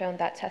years has shown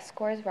that test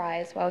scores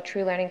rise while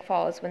true learning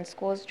falls when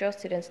schools drill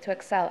students to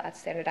excel at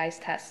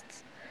standardized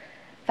tests.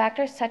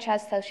 Factors such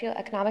as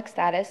socioeconomic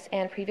status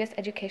and previous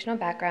educational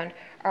background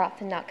are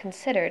often not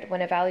considered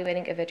when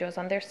evaluating individuals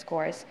on their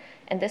scores,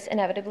 and this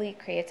inevitably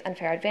creates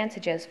unfair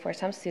advantages for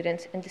some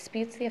students and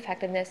disputes the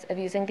effectiveness of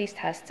using these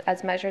tests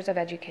as measures of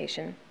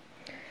education.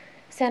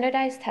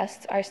 Standardized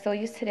tests are still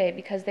used today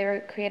because they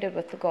were created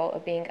with the goal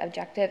of being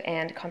objective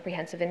and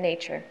comprehensive in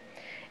nature.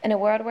 In a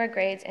world where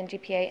grades and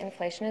GPA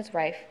inflation is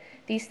rife,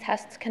 these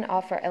tests can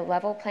offer a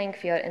level playing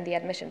field in the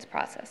admissions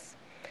process.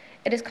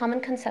 It is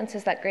common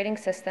consensus that grading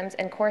systems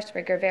and course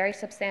rigor vary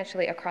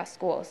substantially across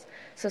schools,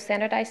 so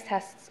standardized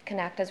tests can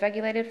act as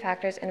regulated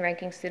factors in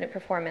ranking student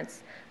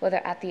performance,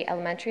 whether at the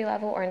elementary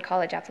level or in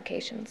college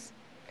applications.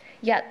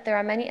 Yet, there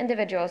are many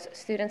individuals,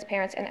 students,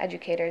 parents, and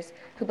educators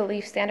who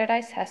believe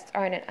standardized tests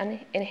are an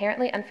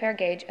inherently unfair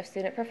gauge of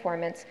student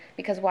performance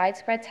because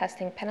widespread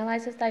testing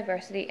penalizes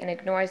diversity and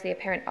ignores the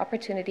apparent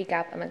opportunity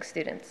gap among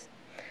students.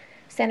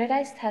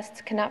 Standardized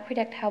tests cannot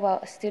predict how well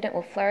a student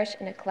will flourish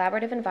in a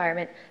collaborative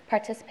environment,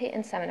 participate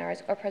in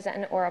seminars, or present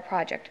an oral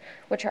project,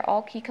 which are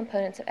all key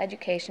components of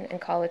education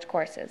and college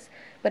courses.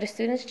 But a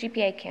student's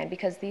GPA can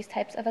because these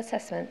types of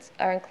assessments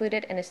are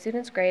included in a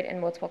student's grade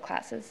in multiple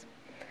classes.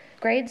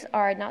 Grades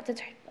are not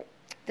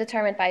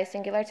determined by a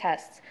singular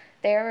test.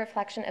 They are a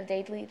reflection of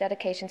daily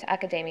dedication to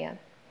academia.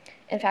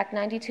 In fact,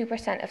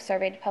 92% of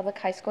surveyed public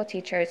high school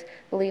teachers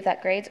believe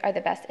that grades are the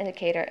best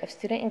indicator of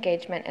student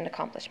engagement and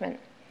accomplishment.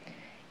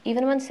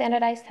 Even when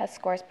standardized test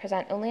scores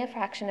present only a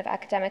fraction of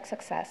academic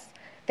success,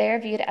 they are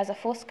viewed as a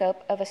full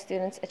scope of a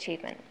student's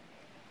achievement.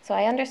 So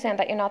I understand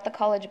that you're not the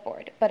College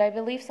Board, but I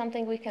believe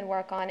something we can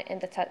work on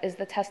is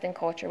the testing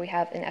culture we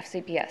have in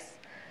FCPS.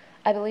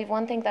 I believe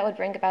one thing that would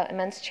bring about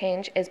immense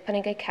change is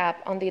putting a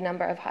cap on the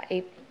number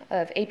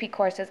of AP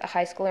courses a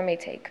high schooler may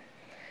take.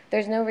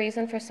 There's no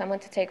reason for someone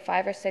to take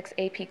 5 or 6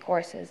 AP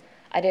courses.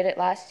 I did it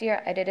last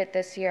year, I did it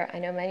this year, I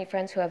know many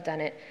friends who have done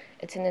it.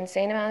 It's an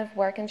insane amount of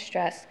work and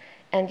stress,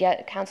 and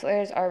yet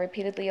counselors are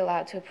repeatedly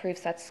allowed to approve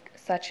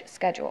such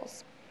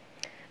schedules.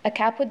 A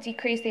cap would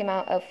decrease the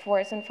amount of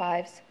 4s and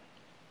 5s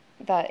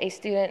that a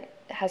student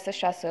has to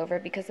stress over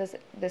because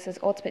this is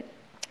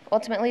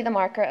ultimately the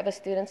marker of a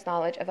student's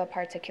knowledge of a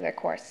particular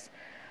course.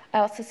 I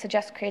also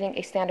suggest creating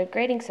a standard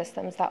grading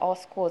system that all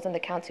schools in the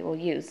county will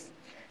use.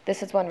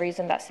 This is one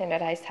reason that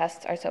standardized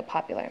tests are so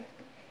popular.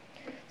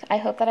 So I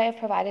hope that I have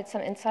provided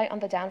some insight on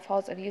the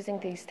downfalls of using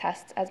these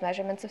tests as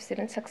measurements of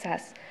student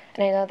success,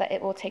 and I know that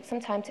it will take some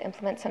time to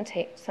implement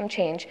some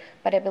change,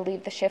 but I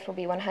believe the shift will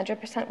be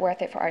 100%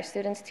 worth it for our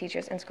students,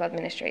 teachers, and school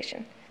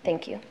administration.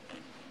 Thank you.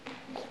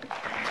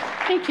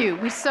 Thank you.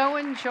 We so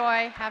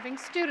enjoy having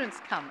students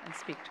come and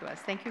speak to us.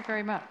 Thank you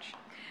very much.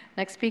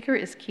 Next speaker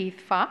is Keith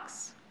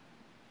Fox.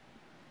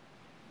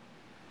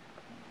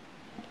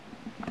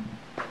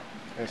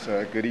 Yes,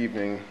 good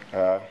evening.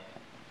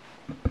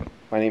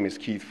 My name is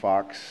Keith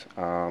Fox.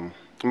 I'm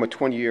a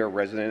 20-year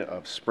resident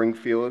of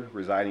Springfield,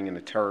 residing in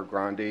the Terra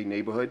Grande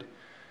neighborhood.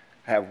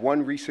 I have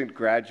one recent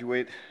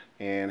graduate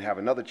and have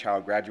another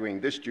child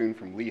graduating this June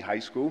from Lee High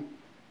School,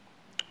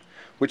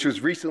 which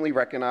was recently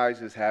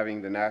recognized as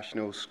having the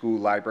National School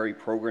Library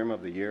Program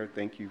of the Year.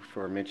 Thank you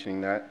for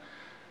mentioning that.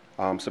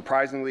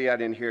 Surprisingly, I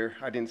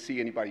didn't see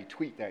anybody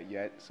tweet that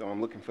yet, so I'm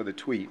looking for the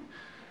tweet.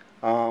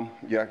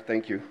 Yeah,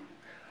 thank you.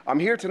 I'm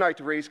here tonight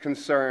to raise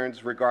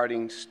concerns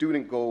regarding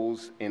student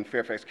goals in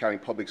Fairfax County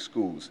Public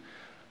Schools.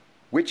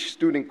 Which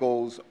student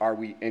goals are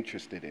we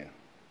interested in?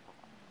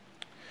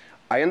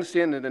 I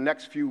understand in the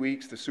next few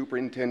weeks, the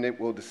superintendent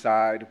will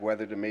decide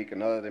whether to make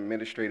another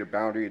administrative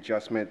boundary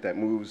adjustment that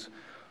moves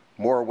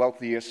more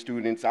wealthier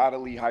students out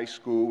of Lee High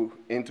School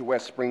into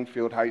West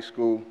Springfield High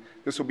School.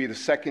 This will be the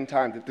second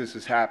time that this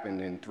has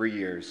happened in 3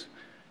 years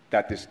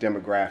that this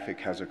demographic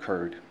has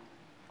occurred.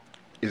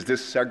 Is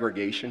this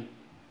segregation?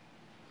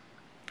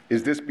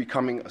 Is this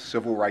becoming a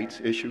civil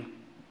rights issue?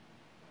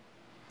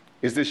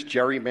 Is this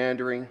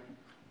gerrymandering?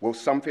 Will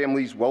some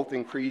families' wealth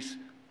increase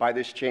by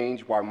this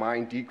change while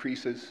mine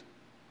decreases?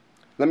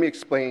 Let me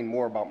explain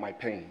more about my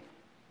pain.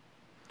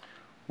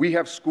 We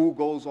have school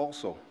goals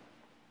also.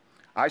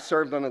 I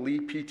served on the Lee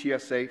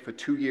PTSA for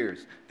 2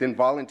 years, then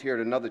volunteered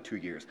another 2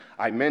 years.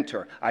 I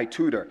mentor, I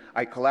tutor,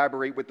 I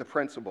collaborate with the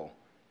principal.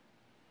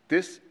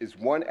 This is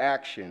one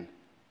action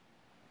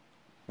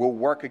will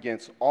work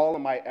against all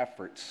of my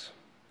efforts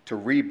to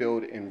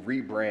rebuild and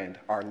rebrand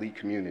our Lee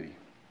community.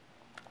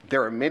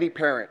 There are many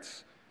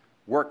parents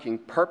working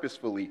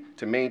purposefully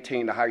to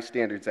maintain the high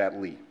standards at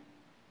Lee.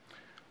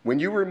 When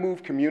you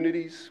remove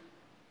communities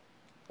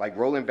like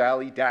Rolling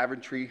Valley,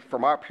 Daventry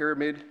from our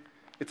pyramid,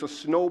 it's a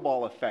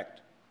snowball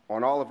effect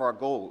on all of our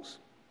goals.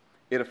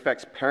 It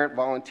affects parent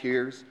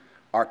volunteers,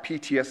 our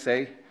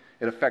PTSA,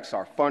 it affects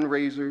our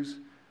fundraisers,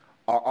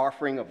 our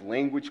offering of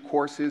language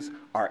courses,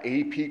 our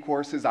AP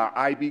courses, our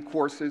IB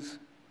courses.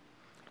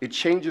 It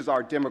changes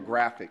our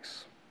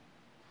demographics.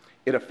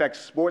 It affects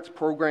sports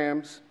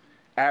programs,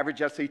 average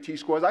SAT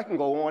scores. I can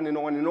go on and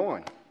on and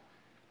on.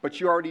 But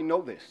you already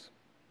know this.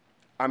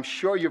 I'm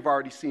sure you've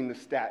already seen the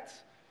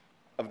stats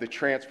of the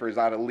transfers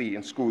out of Lee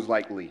in schools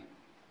like Lee.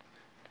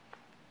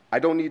 I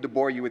don't need to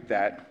bore you with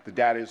that. The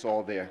data is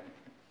all there.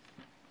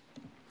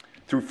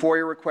 Through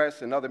FOIA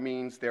requests and other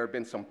means, there have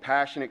been some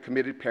passionate,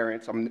 committed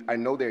parents, I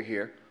know they're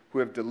here, who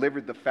have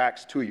delivered the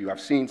facts to you.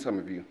 I've seen some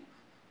of you.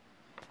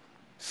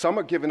 Some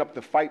are giving up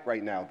the fight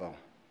right now, though.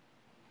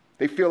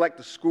 They feel like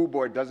the school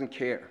board doesn't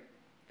care.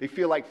 They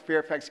feel like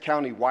Fairfax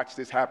County watched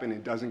this happen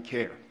and doesn't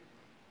care.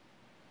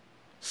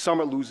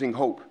 Some are losing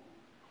hope.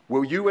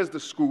 Will you, as the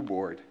school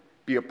board,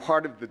 be a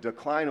part of the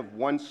decline of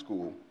one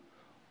school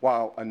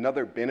while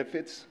another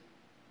benefits?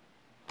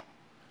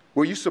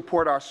 Will you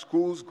support our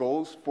school's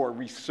goals for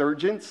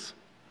resurgence?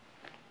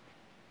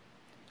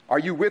 Are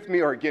you with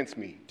me or against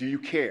me? Do you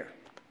care?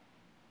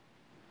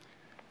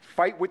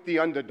 Fight with the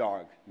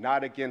underdog,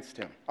 not against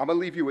him. I'm going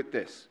to leave you with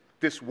this.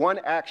 This one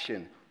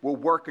action will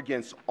work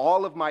against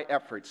all of my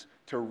efforts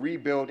to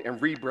rebuild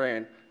and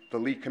rebrand the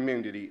Lee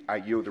community. I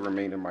yield the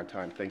remainder of my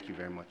time. Thank you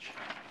very much.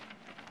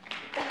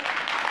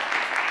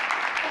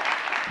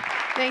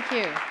 Thank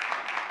you.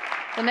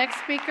 The next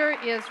speaker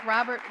is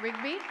Robert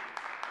Rigby.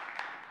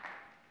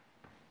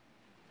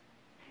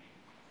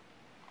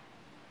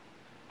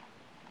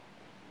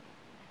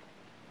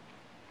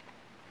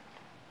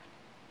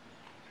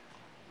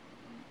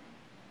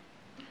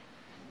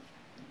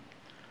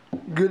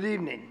 Good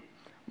evening.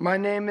 My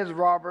name is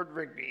Robert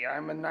Rigby.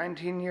 I'm a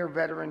 19-year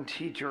veteran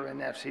teacher in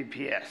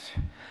FCPS.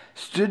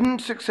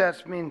 Student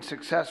success means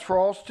success for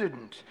all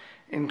students,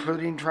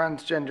 including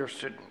transgender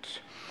students.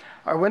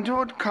 I went to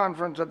a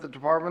conference at the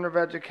Department of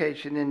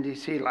Education in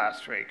DC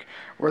last week,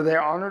 where they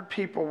honored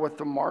people with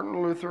the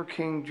Martin Luther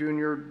King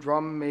Jr.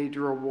 Drum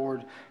Major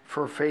Award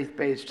for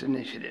faith-based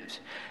initiatives.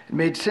 It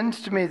made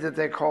sense to me that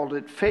they called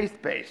it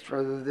faith-based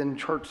rather than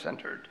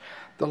church-centered.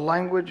 The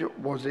language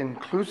was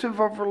inclusive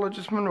of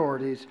religious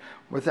minorities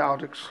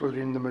without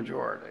excluding the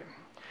majority.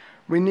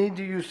 We need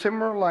to use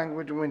similar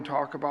language when we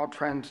talk about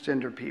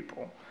transgender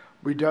people.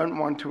 We don't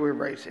want to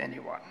erase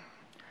anyone.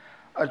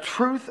 A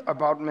truth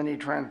about many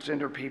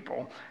transgender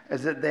people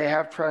is that they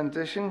have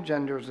transitioned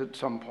genders at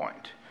some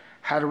point.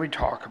 How do we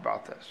talk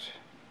about this?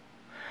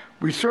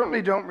 We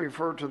certainly don't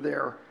refer to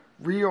their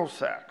real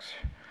sex.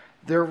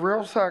 Their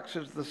real sex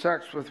is the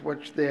sex with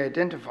which they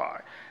identify,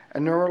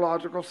 and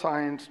neurological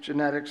science,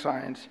 genetic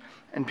science,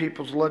 and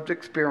people's lived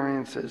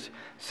experiences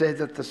say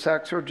that the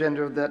sex or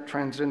gender that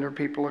transgender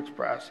people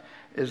express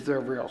is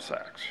their real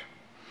sex.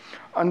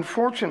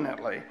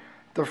 Unfortunately,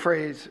 the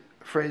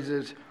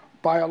phrases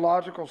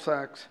biological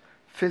sex,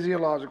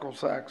 physiological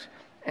sex,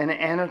 and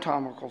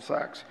anatomical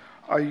sex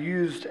are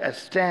used as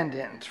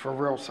stand-ins for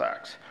real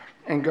sex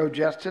and go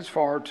just as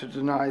far to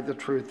deny the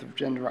truth of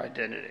gender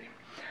identity.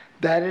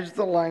 That is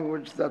the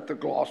language that the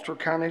Gloucester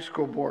County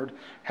School Board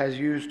has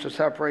used to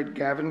separate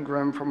Gavin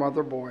Grimm from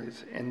other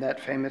boys in that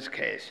famous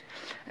case,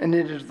 and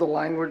it is the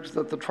language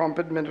that the Trump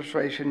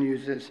administration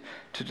uses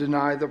to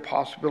deny the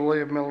possibility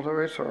of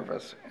military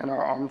service in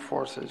our armed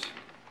forces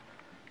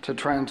to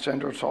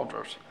transgender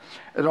soldiers.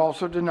 It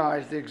also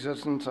denies the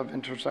existence of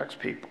intersex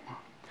people.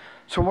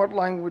 So what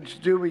language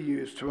do we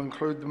use to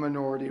include the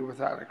minority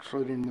without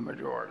excluding the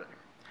majority?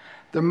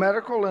 The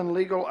medical and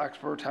legal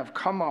experts have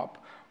come up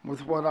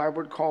with what I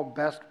would call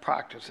best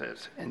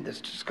practices in this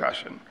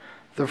discussion,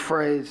 the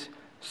phrase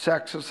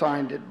sex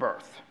assigned at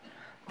birth.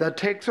 That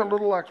takes a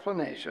little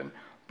explanation,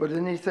 but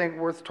anything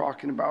worth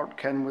talking about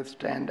can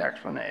withstand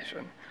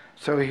explanation.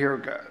 So here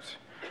goes.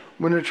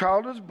 When a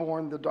child is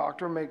born, the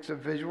doctor makes a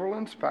visual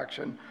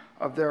inspection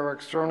of their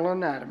external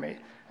anatomy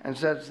and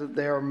says that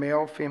they are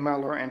male,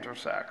 female, or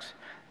intersex.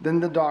 Then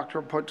the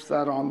doctor puts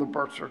that on the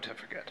birth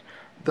certificate.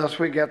 Thus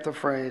we get the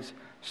phrase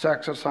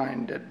sex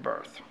assigned at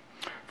birth.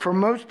 For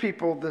most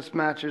people, this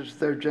matches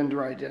their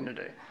gender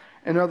identity.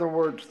 In other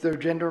words, their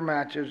gender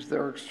matches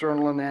their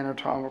external and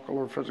anatomical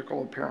or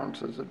physical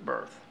appearances at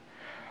birth.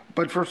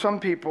 But for some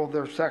people,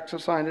 their sex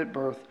assigned at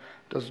birth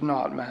does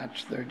not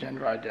match their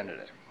gender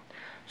identity.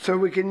 So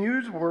we can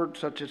use words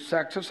such as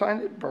sex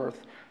assigned at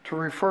birth to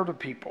refer to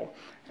people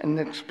and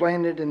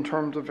explain it in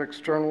terms of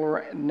external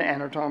or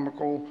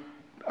anatomical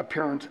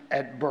appearance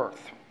at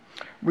birth.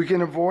 We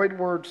can avoid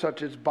words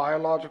such as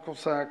biological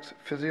sex,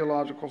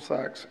 physiological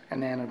sex,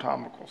 and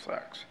anatomical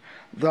sex.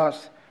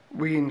 Thus,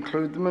 we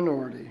include the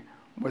minority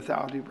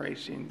without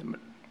erasing the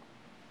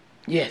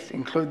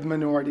include the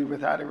minority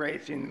without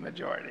erasing the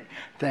majority.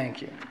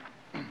 Thank you.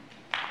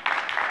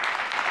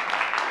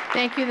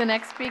 Thank you. The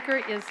next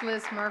speaker is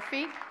Liz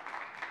Murphy.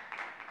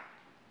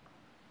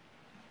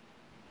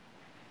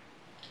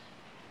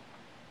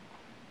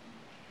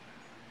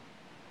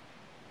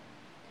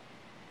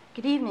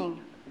 Good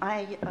evening.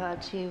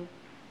 To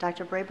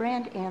Dr.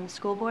 Brabrand and the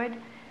school board.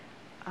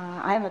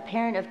 I am a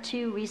parent of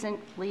 2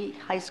 recently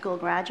high school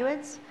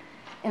graduates,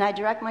 and I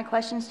direct my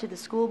questions to the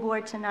school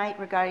board tonight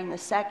regarding the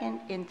second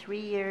in 3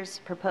 years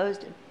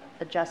proposed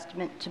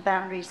adjustment to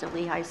boundaries of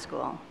Lee High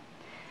School.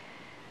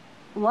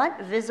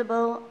 What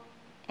visible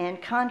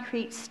and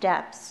concrete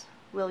steps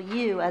will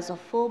you as a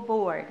full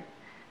board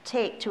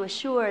take to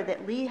assure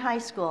that Lee High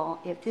School,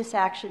 if this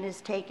action is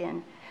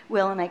taken,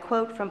 will, and I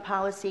quote from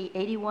policy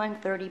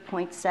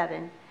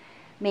 8130.7,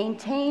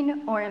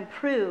 maintain or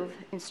improve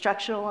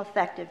instructional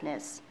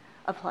effectiveness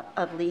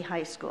of Lee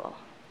High School?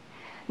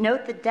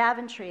 Note that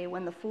Daventry,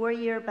 when the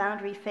 4-year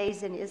boundary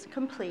phase-in is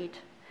complete,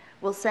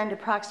 will send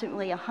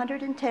approximately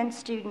 110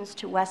 students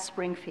to West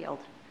Springfield.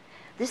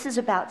 This is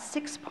about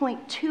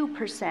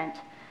 6.2%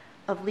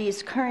 of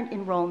Lee's current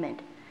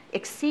enrollment,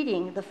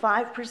 exceeding the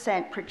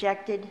 5%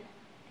 projected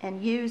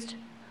and used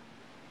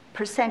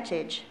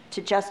percentage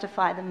to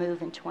justify the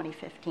move in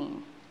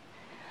 2015.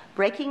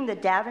 Breaking the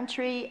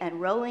Daventry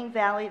and Rolling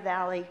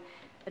Valley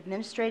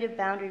administrative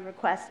boundary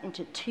requests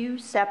into 2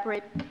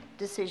 separate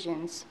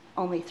decisions,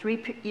 only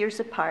 3 years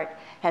apart,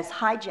 has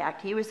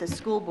hijacked you as the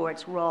school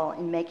board's role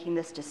in making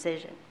this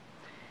decision.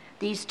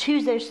 These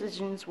 2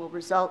 decisions will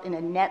result in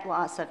a net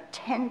loss of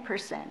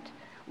 10%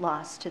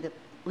 loss to the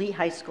Lee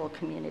High School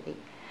community.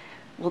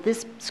 Will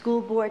this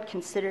school board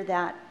consider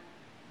that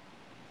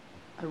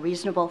a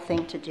reasonable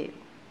thing to do?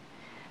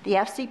 The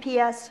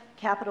FCPS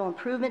Capital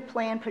Improvement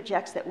Plan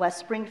projects that West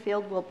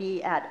Springfield will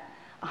be at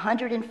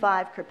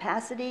 105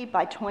 capacity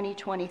by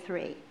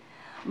 2023.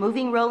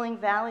 Moving Rolling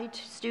Valley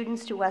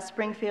students to West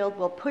Springfield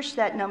will push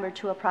that number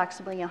to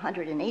approximately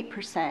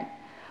 108%,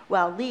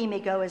 while Lee may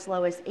go as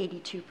low as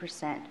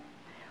 82%.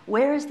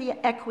 Where is the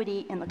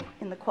equity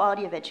in the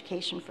quality of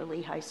education for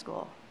Lee High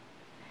School?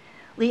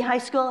 Lee High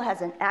School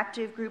has an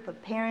active group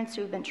of parents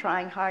who have been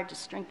trying hard to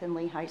strengthen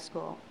Lee High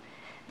School.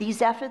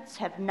 These efforts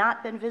have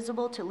not been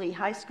visible to Lee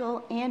High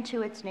School and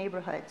to its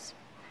neighborhoods.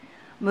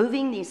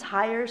 Moving these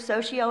higher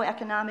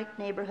socioeconomic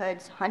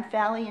neighborhoods, Hunt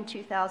Valley in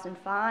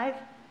 2005,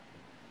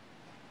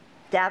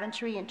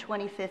 Daventry in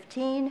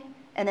 2015,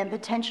 and then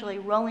potentially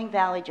Rolling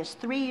Valley just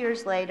 3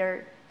 years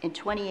later in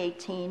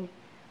 2018,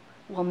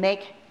 will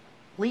make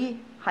Lee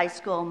High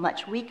School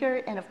much weaker,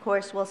 and of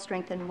course will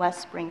strengthen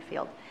West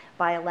Springfield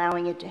by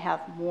allowing it to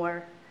have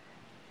more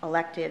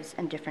electives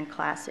and different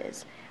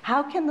classes.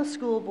 How can the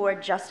school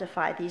board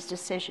justify these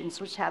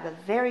decisions, which have a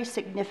very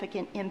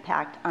significant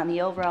impact on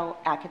the overall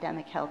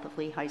academic health of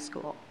Lee High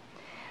School?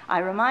 I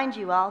remind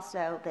you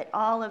also that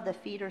all of the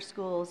feeder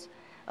schools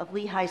of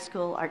Lee High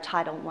School are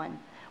Title I,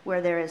 where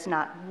there is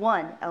not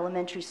one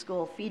elementary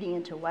school feeding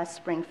into West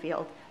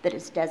Springfield that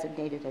is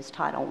designated as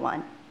Title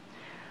I.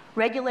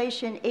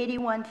 Regulation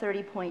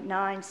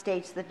 8130.9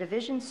 states the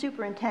division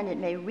superintendent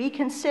may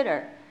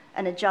reconsider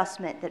an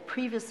adjustment that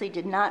previously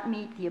did not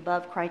meet the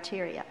above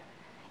criteria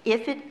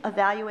if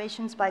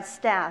evaluations by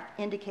staff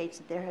indicates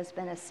that there has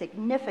been a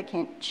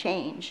significant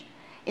change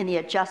in the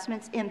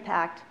adjustment's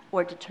impact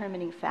or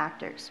determining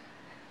factors.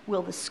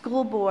 Will the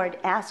school board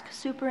ask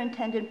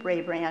Superintendent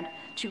Brabrand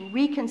to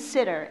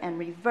reconsider and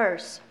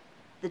reverse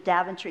the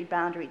Daventry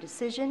boundary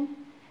decision?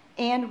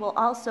 And will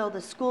also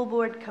the school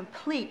board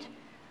complete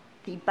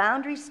the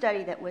boundary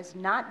study that was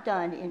not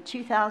done in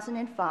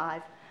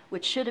 2005,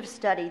 which should have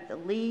studied the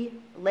Lee,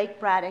 Lake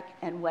Braddock,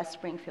 and West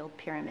Springfield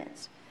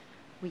pyramids?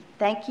 We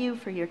thank you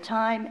for your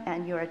time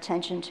and your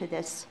attention to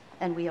this,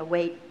 and we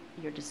await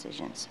your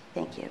decisions.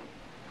 Thank you.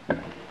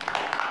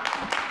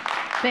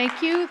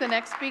 Thank you. The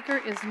next speaker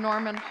is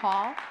Norman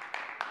Hall.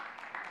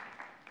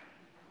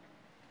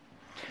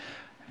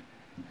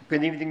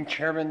 Good evening,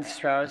 Chairman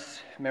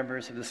Strauss,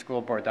 members of the school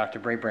board, Dr.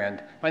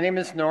 Brabrand. My name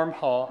is Norm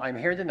Hall. I'm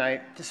here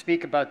tonight to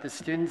speak about the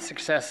student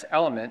success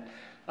element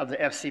of the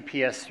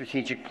FCPS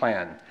strategic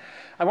plan.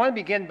 I want to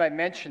begin by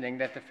mentioning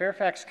that the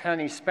Fairfax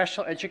County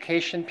Special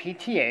Education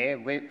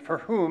PTA, for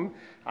whom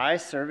I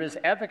serve as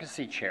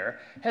advocacy chair,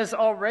 has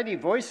already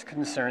voiced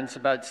concerns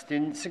about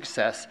student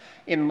success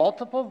in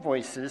multiple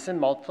voices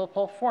and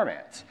multiple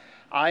formats.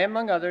 I,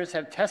 among others,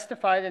 have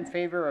testified in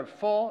favor of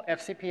full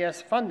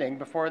FCPS funding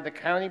before the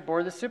County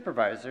Board of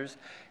Supervisors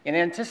in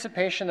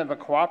anticipation of a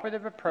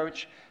cooperative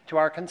approach to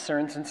our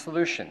concerns and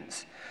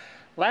solutions.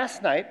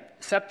 Last night,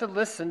 SEPTA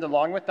listened,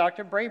 along with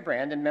Dr.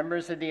 Braybrand and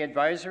members of the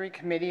Advisory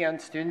Committee on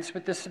Students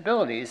with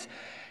Disabilities,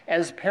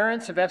 as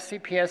parents of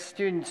FCPS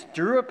students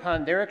drew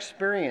upon their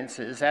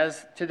experiences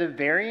as to the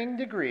varying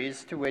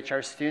degrees to which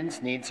our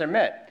students' needs are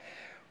met.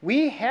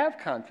 We have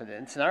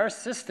confidence in our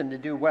system to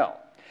do well.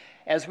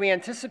 As we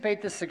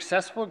anticipate the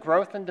successful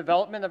growth and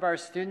development of our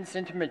students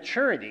into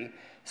maturity,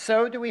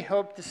 so do we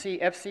hope to see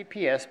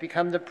FCPS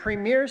become the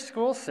premier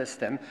school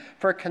system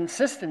for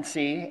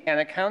consistency and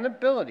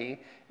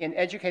accountability in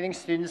educating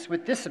students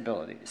with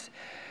disabilities.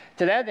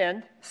 To that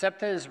end,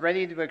 SEPTA is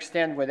ready to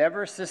extend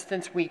whatever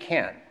assistance we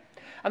can.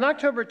 On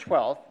October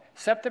 12th,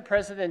 SEPTA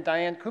President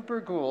Diane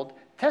Cooper Gould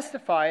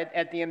testified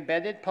at the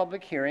embedded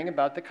public hearing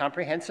about the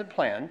comprehensive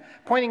plan,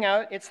 pointing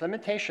out its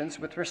limitations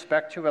with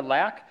respect to a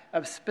lack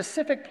of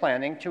specific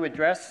planning to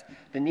address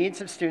the needs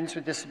of students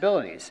with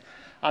disabilities.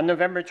 On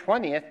November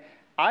 20th,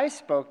 I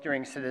spoke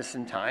during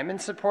citizen time in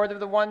support of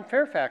the One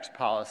Fairfax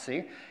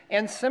policy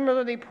and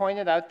similarly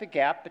pointed out the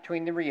gap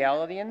between the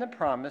reality and the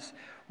promise,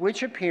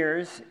 which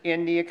appears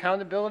in the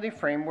accountability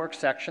framework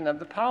section of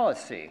the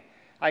policy.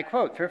 I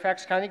quote,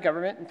 Fairfax County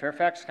government and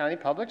Fairfax County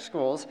public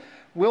schools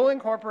will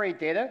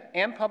incorporate data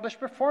and publish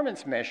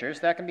performance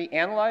measures that can be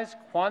analyzed,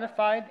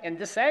 quantified, and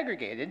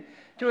disaggregated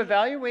to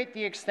evaluate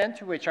the extent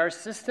to which our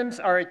systems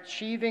are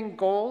achieving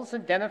goals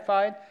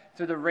identified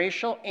through the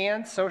Racial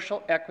and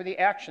Social Equity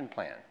Action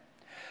Plan.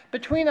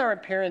 Between our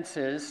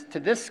appearances to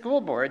this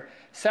school board,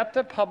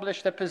 SEPTA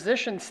published a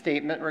position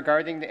statement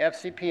regarding the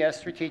FCPS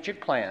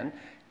strategic plan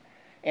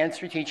and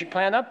strategic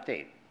plan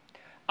update.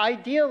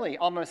 Ideally,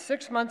 almost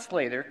 6 months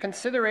later,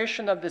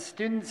 consideration of the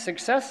student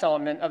success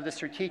element of the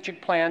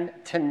strategic plan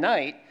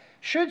tonight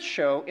should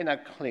show in a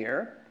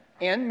clear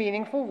and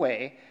meaningful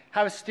way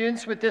how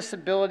students with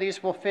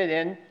disabilities will fit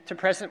in to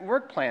present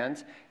work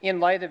plans in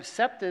light of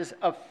SEPTA's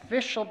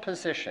official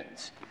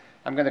positions.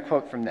 I'm going to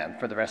quote from them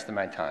for the rest of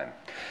my time.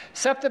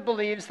 SEPTA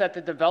believes that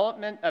the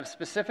development of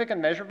specific and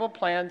measurable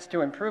plans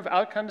to improve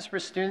outcomes for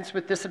students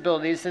with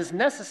disabilities is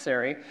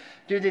necessary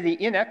due to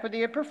the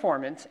inequity of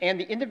performance and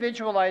the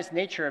individualized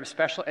nature of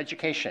special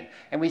education,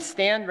 and we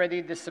stand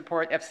ready to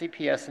support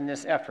FCPS in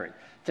this effort.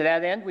 To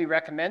that end, we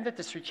recommend that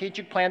the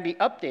strategic plan be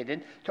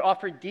updated to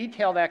offer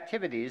detailed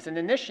activities and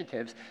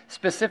initiatives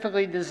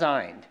specifically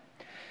designed.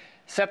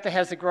 SEPTA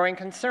has a growing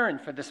concern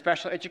for the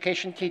special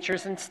education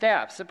teachers and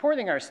staff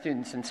supporting our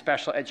students in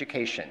special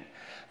education.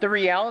 The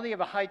reality of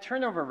a high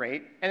turnover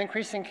rate and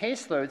increasing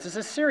caseloads is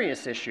a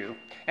serious issue,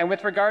 and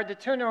with regard to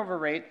turnover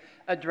rate,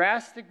 a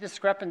drastic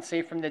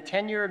discrepancy from the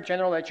tenure of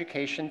general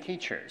education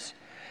teachers.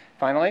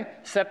 Finally,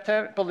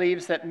 SEPTA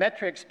believes that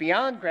metrics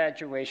beyond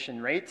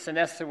graduation rates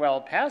and SOL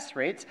pass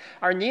rates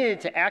are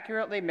needed to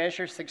accurately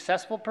measure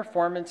successful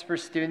performance for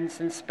students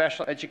in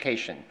special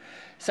education.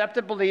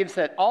 SEPTA believes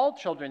that all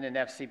children in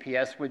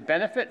FCPS would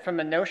benefit from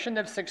a notion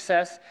of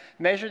success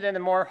measured in a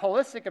more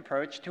holistic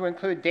approach to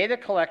include data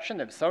collection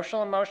of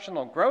social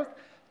emotional growth,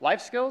 life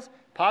skills,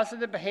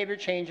 positive behavior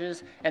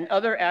changes, and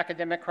other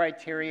academic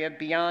criteria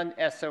beyond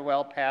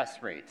SOL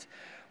pass rates.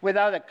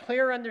 Without a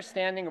clear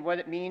understanding of what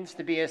it means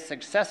to be a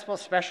successful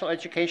special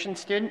education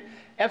student,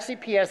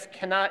 FCPS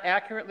cannot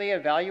accurately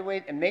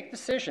evaluate and make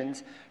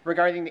decisions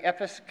regarding the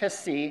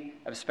efficacy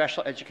of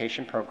special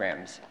education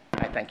programs.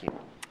 I thank you.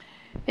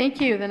 Thank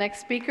you. The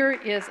next speaker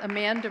is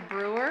Amanda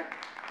Brewer.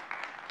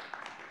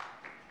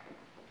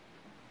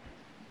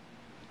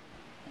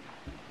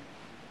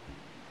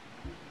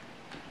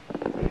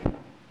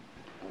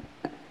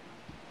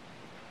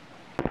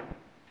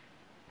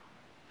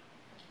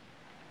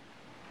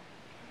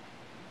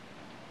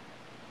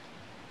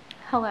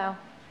 Hello,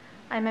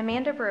 I'm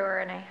Amanda Brewer,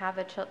 and I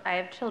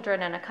have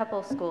children in a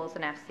couple schools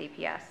in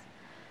FCPS.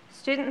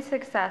 Student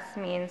success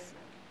means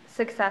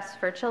success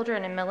for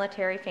children in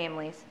military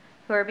families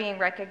who are being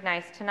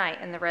recognized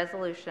tonight in the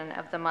resolution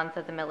of the Month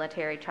of the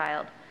Military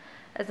Child.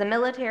 As a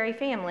military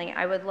family,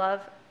 I would love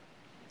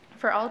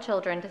for all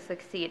children to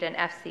succeed in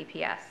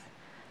FCPS.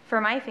 For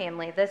my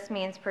family, this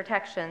means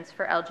protections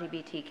for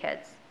LGBT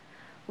kids.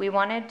 We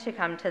wanted to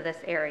come to this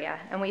area,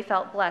 and we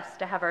felt blessed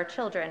to have our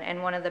children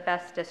in one of the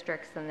best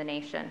districts in the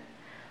nation.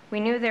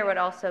 We knew there would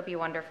also be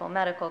wonderful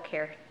medical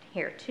care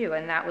here too,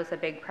 and that was a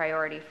big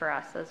priority for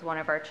us as one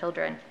of our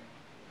children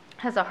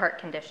has a heart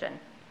condition.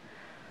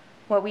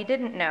 What we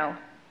didn't know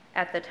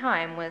at the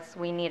time was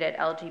we needed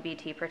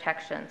LGBT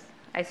protections.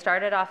 I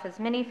started off as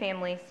many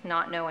families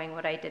not knowing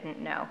what I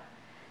didn't know,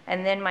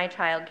 and then my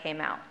child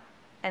came out,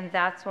 and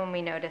that's when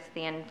we noticed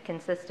the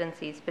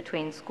inconsistencies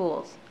between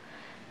schools.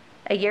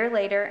 A year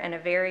later, in a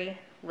very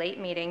late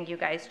meeting, you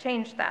guys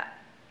changed that.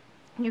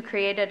 You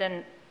created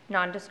a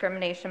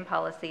non-discrimination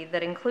policy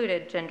that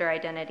included gender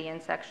identity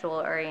and sexual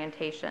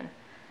orientation.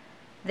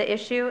 The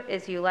issue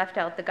is you left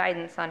out the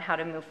guidance on how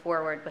to move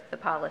forward with the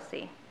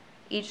policy.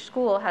 Each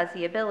school has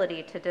the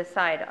ability to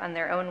decide on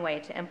their own way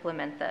to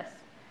implement this.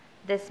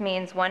 This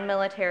means one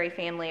military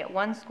family at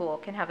one school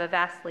can have a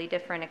vastly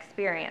different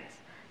experience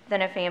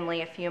than a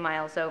family a few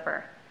miles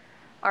over.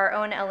 Our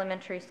own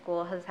elementary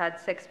school has had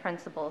 6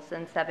 principals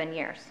in 7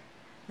 years.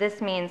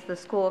 This means the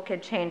school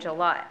could change a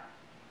lot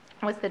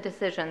with the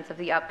decisions of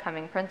the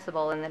upcoming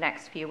principal in the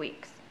next few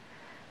weeks.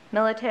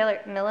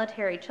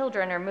 Military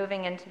children are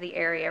moving into the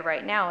area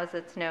right now as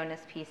it's known as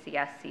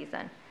PCS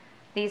season.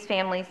 These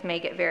families may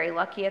get very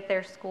lucky at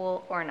their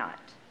school or not.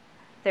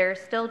 There are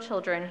still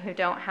children who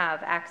don't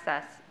have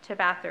access to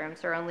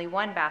bathrooms or only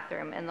one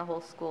bathroom in the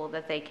whole school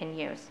that they can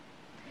use.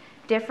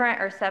 Different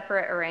or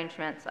separate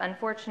arrangements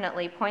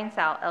unfortunately points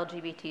out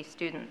LGBT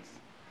students.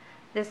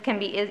 This can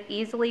be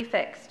easily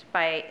fixed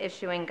by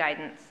issuing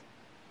guidance.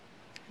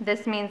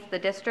 This means the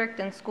district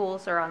and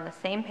schools are on the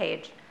same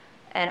page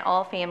and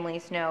all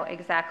families know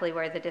exactly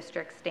where the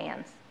district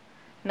stands.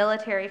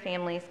 Military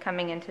families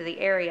coming into the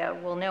area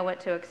will know what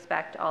to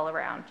expect all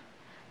around.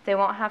 They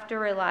won't have to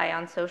rely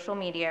on social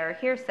media or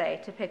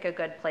hearsay to pick a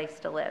good place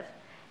to live.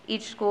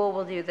 Each school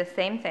will do the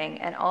same thing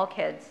and all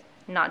kids,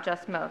 not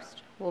just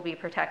most, will be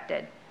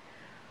protected.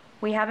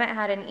 We haven't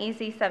had an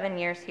easy 7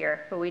 years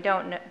here, but we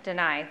don't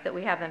deny that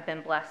we haven't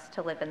been blessed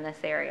to live in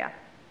this area.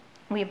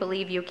 We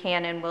believe you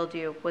can and will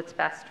do what's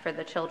best for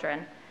the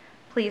children.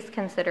 Please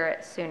consider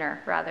it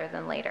sooner rather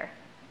than later.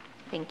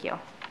 Thank you.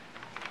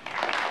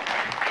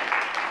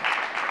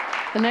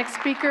 The next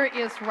speaker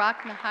is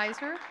Rachna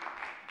Heiser.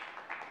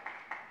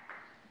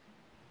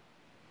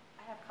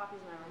 I have copies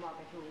in my remark.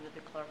 I can leave with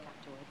the clerk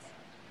afterwards.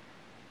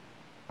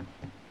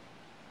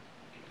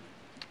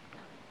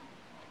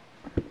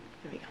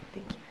 There we go.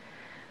 Thank you.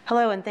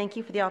 Hello, and thank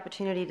you for the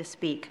opportunity to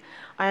speak.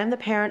 I am the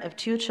parent of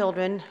 2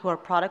 children who are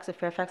products of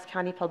Fairfax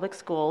County Public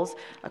Schools,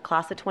 a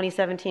class of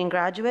 2017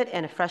 graduate,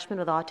 and a freshman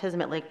with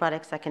autism at Lake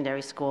Braddock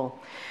Secondary School.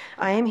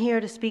 I am here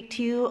to speak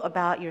to you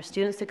about your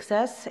student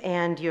success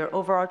and your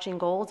overarching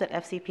goals that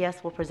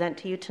FCPS will present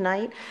to you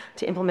tonight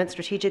to implement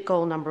strategic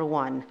goal number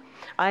 1.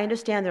 I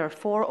understand there are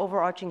 4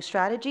 overarching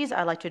strategies.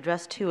 I'd like to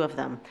address 2 of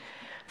them.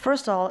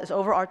 First of all is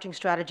overarching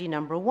strategy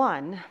number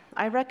 1.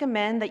 I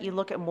recommend that you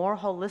look at more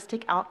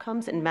holistic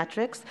outcomes and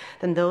metrics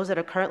than those that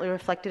are currently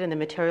reflected in the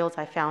materials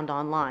I found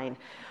online.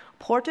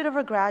 Portrait of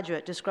a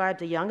Graduate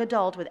describes a young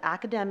adult with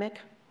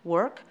academic,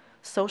 work,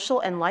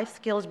 social, and life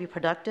skills to be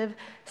productive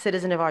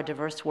citizen of our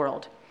diverse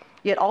world.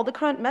 Yet all the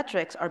current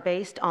metrics are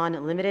based on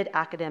limited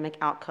academic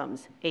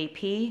outcomes: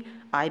 AP,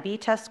 IB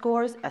test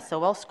scores,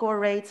 SOL score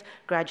rates,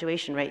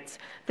 graduation rates.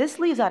 This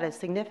leaves out a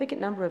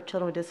significant number of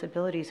children with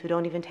disabilities who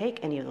don't even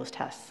take any of those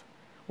tests.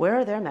 Where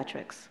are their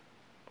metrics?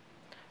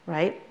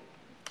 Right?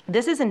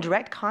 This is in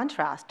direct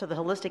contrast to the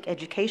holistic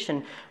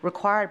education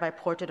required by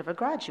Portrait of a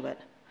Graduate.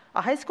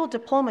 A high school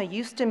diploma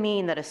used to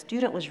mean that a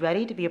student was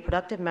ready to be a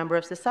productive member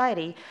of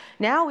society.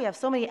 Now we have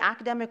so many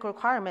academic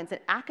requirements and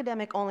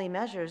academic-only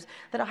measures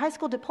that a high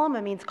school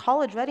diploma means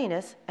college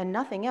readiness and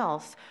nothing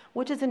else,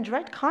 which is in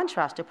direct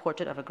contrast to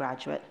Portrait of a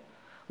Graduate.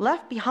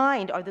 Left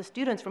behind are the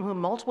students from whom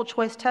multiple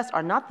choice tests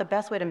are not the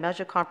best way to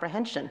measure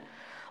comprehension.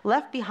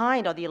 Left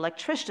behind are the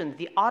electricians,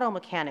 the auto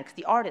mechanics,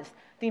 the artists,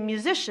 the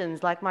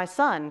musicians like my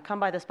son. Come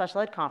by the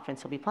special ed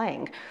conference, he'll be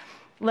playing.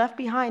 Left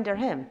behind are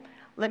him.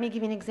 Let me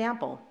give you an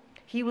example.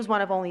 He was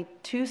one of only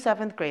 2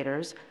 7th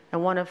graders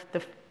and one of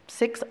the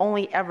 6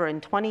 only ever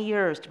in 20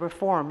 years to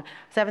perform,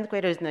 7th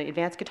graders in the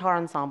advanced guitar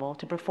ensemble,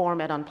 to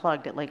perform at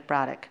Unplugged at Lake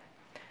Braddock.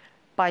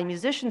 By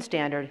musician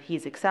standard,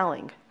 he's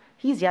excelling.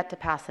 He's yet to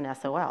pass an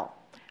SOL.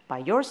 By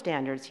your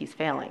standards, he's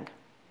failing.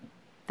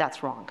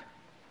 That's wrong.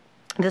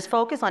 This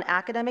focus on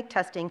academic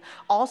testing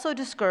also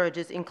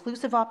discourages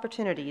inclusive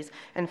opportunities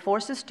and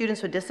forces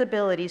students with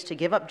disabilities to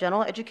give up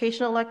general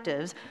education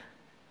electives,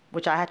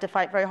 which I had to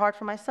fight very hard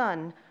for my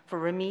son, for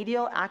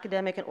remedial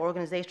academic and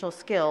organizational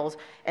skills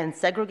and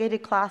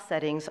segregated class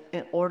settings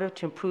in order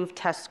to improve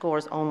test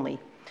scores only.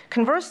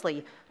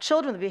 Conversely,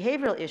 children with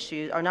behavioral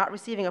issues are not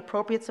receiving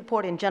appropriate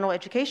support in general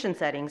education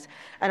settings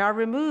and are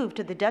removed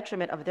to the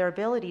detriment of their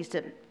abilities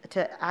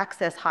to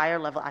access higher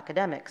level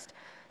academics.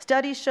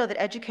 Studies show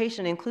that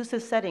education in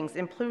inclusive settings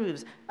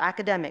improves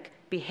academic,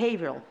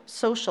 behavioral,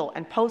 social,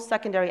 and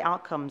post-secondary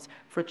outcomes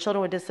for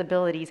children with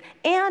disabilities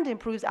and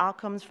improves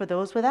outcomes for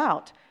those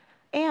without.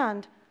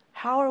 And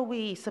how are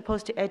we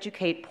supposed to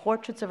educate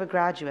portraits of a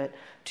graduate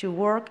to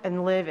work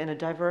and live in a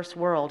diverse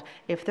world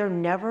if they're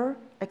never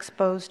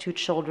exposed to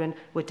children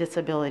with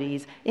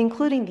disabilities,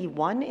 including the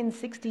 1 in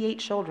 68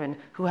 children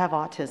who have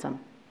autism?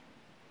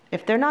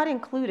 If they're not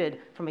included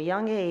from a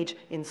young age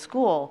in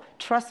school,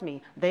 trust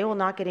me, they will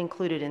not get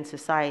included in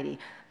society.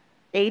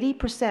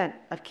 80%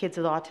 of kids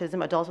with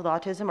autism, adults with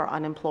autism, are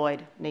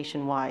unemployed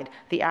nationwide.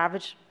 The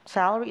average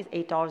salary is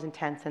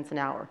 $8.10 an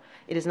hour.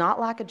 It is not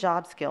lack of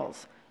job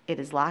skills. It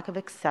is lack of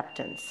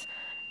acceptance.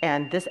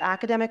 And this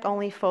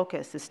academic-only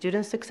focus, the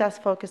student success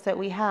focus that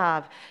we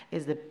have,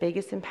 is the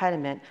biggest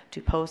impediment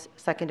to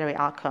post-secondary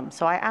outcomes.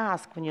 So I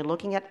ask, when you're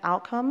looking at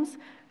outcomes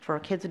for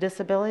kids with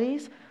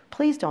disabilities,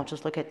 please don't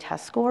just look at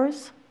test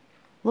scores.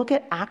 Look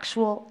at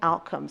actual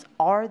outcomes.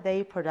 Are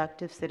they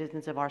productive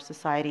citizens of our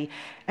society?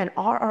 And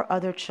are our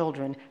other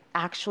children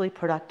actually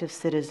productive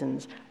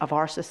citizens of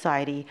our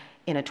society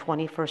in a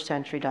 21st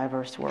century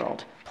diverse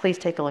world? Please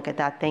take a look at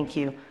that. Thank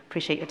you.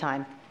 Appreciate your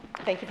time.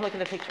 Thank you for looking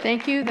at the picture.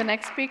 Thank you. The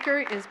next speaker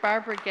is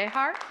Barbara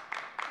Gehart.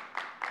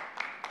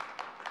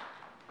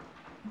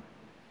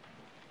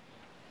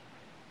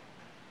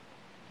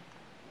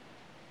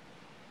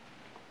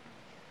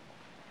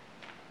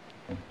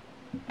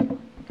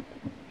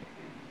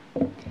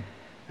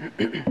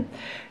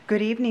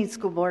 Good evening,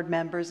 school board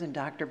members and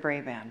Dr.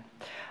 Braban.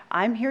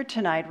 I'm here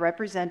tonight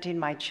representing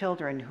my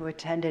children who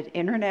attended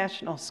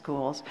international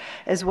schools,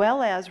 as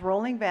well as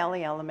Rolling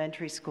Valley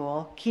Elementary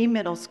School, Key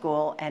Middle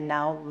School, and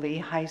now Lee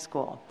High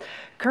School.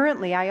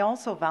 Currently, I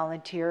also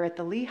volunteer at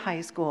the Lee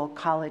High School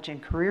College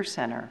and Career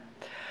Center.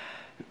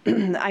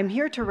 I'm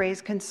here to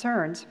raise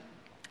concerns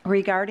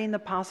regarding the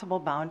possible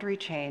boundary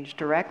change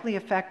directly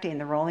affecting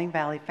the Rolling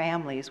Valley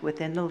families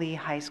within the Lee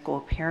High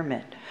School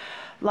pyramid.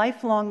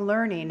 Lifelong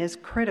learning is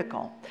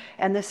critical,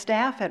 and the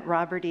staff at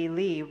Robert E.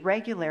 Lee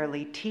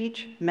regularly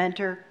teach,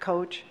 mentor,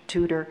 coach,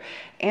 tutor,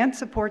 and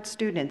support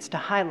students to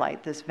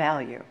highlight this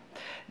value.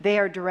 They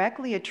are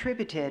directly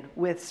attributed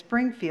with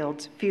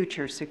Springfield's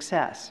future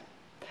success.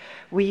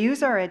 We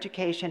use our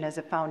education as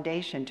a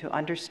foundation to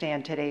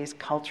understand today's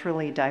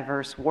culturally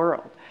diverse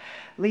world.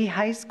 Lee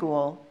High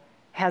School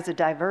has a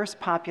diverse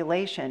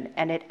population,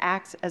 and it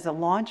acts as a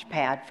launch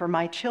pad for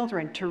my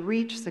children to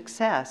reach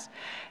success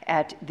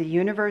at the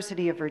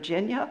University of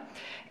Virginia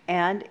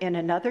and, in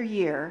another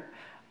year,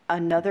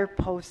 another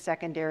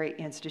post-secondary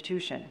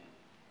institution.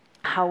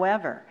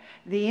 However,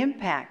 the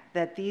impact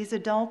that these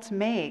adults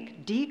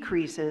make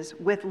decreases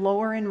with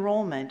lower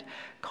enrollment,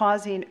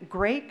 causing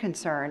great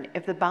concern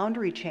if the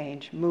boundary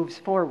change moves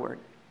forward.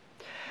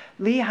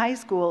 Lee High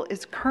School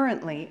is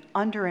currently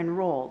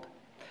under-enrolled.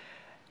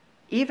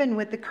 Even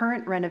with the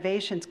current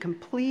renovations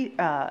complete,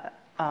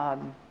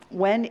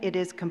 when it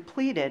is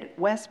completed,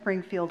 West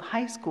Springfield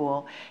High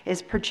School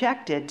is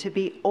projected to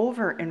be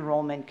over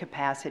enrollment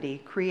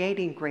capacity,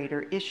 creating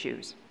greater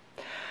issues.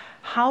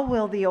 How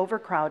will the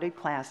overcrowded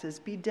classes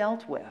be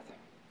dealt with?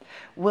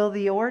 Will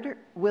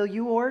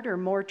you order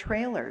more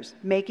trailers,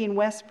 making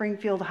West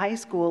Springfield High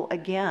School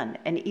again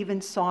an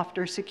even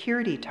softer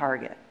security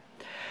target?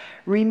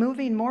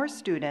 Removing more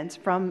students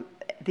from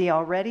the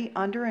already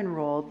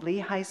under-enrolled Lee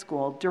High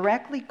School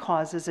directly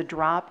causes a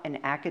drop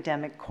in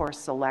academic course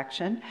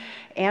selection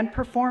and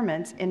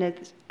performance in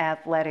its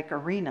athletic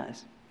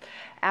arenas.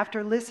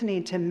 After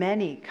listening to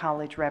many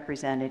college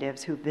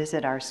representatives who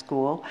visit our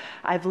school,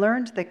 I've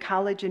learned that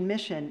college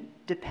admission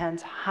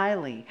depends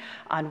highly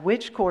on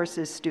which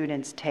courses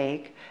students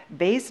take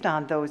based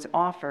on those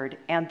offered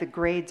and the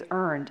grades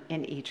earned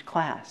in each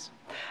class.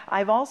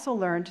 I've also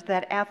learned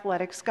that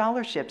athletic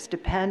scholarships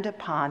depend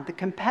upon the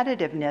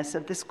competitiveness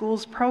of the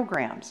school's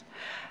programs.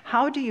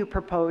 How do you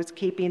propose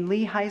keeping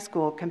Lee High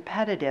School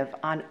competitive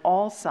on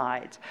all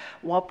sides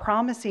while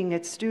promising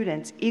its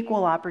students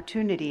equal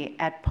opportunity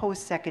at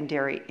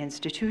post-secondary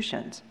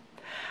institutions?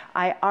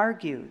 I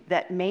argue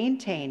that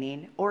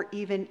maintaining or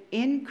even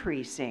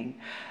increasing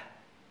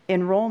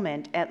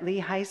enrollment at Lee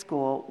High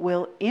School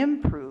will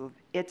improve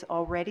its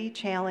already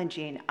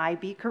challenging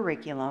IB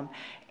curriculum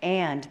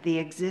and the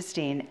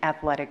existing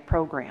athletic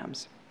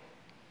programs.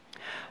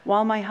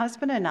 While my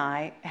husband and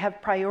I have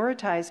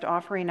prioritized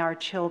offering our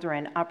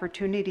children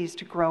opportunities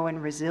to grow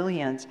in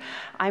resilience,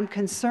 I'm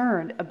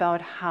concerned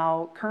about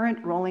how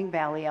current Rolling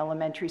Valley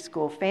Elementary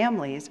School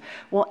families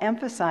will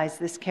emphasize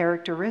this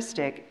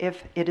characteristic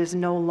if it is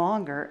no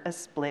longer a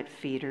split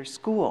feeder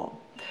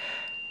school.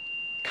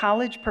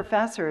 College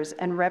professors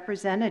and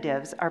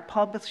representatives are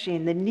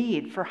publishing the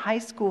need for high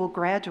school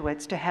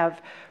graduates to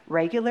have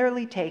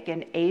regularly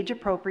taken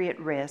age-appropriate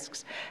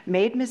risks,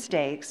 made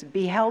mistakes,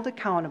 be held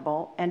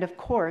accountable, and of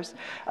course,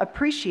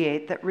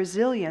 appreciate that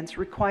resilience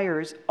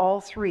requires all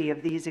three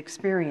of these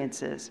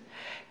experiences.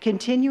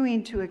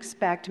 Continuing to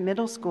expect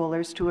middle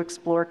schoolers to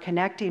explore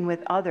connecting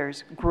with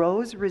others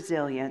grows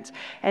resilience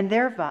and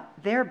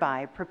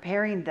thereby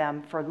preparing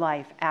them for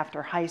life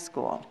after high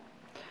school.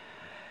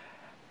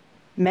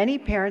 Many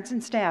parents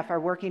and staff are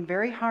working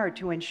very hard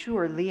to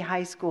ensure Lee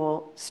High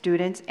School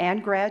students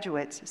and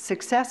graduates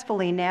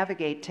successfully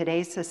navigate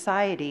today's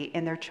society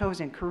in their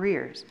chosen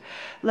careers.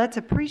 Let's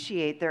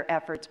appreciate their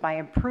efforts by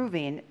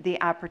improving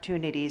the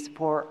opportunities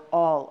for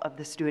all of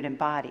the student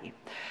body.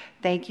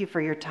 Thank you for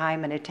your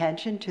time and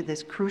attention to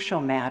this crucial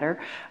matter.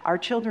 Our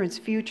children's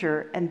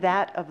future and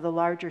that of the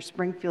larger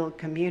Springfield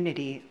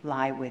community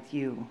lie with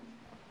you.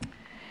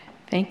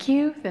 Thank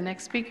you. The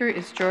next speaker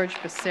is George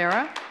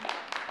Becerra.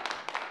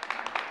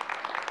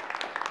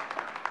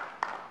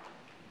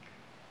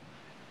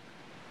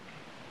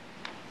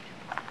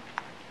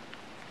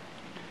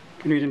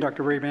 Good evening,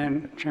 Dr.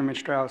 Braban, Chairman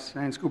Strauss,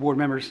 and school board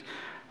members.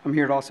 I'm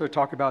here to also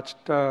talk about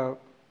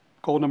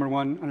goal number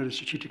 1 under the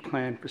strategic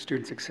plan for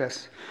student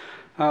success.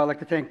 I'd like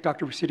to thank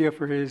Dr. Presidio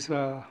for his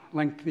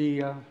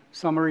lengthy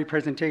summary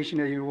presentation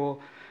that you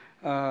will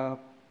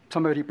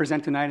somebody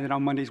present tonight, and then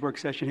on Monday's work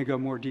session he'll go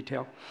more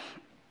detail.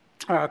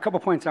 A couple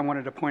points I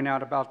wanted to point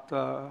out about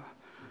the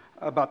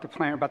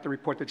plan, about the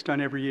report that's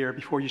done every year.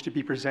 Before it used to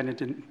be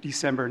presented in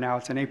December, now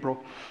it's in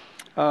April.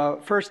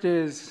 First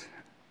is,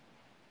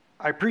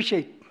 I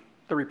appreciate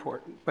the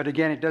report, but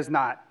again, it does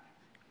not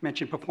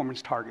mention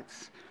performance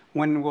targets.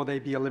 When will they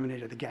be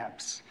eliminated, the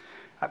gaps?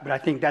 But I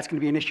think that's going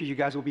to be an issue you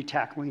guys will be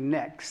tackling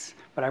next.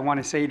 But I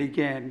want to say it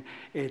again,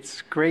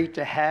 it's great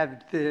to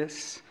have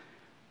this,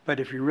 but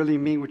if you really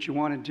mean what you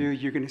want to do,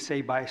 you're going to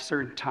say by a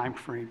certain time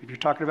frame. If you're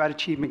talking about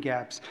achievement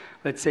gaps,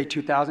 let's say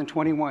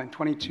 2021,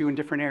 22 in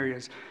different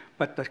areas,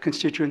 but the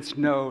constituents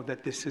know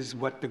that this is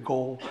what the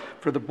goal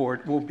for the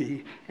board will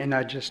be and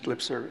not just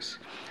lip service.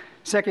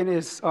 Second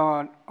is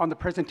on the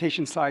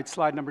presentation slide,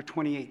 slide number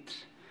 28.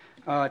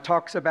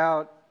 Talks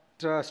about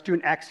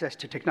student access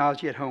to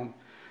technology at home.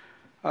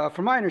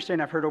 From my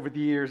understanding, I've heard over the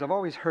years, I've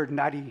always heard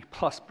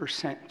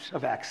 90+%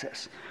 of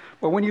access.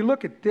 But when you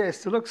look at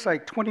this, it looks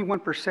like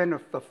 21%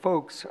 of the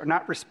folks are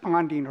not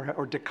responding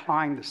or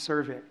decline the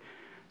survey.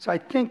 So I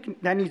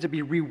think that needs to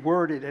be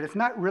reworded, and it's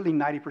not really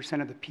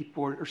 90% of the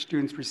people or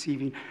students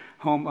receiving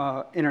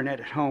home internet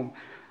at home.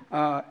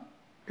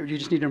 You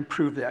just need to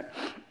improve that.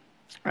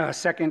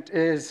 Second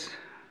is,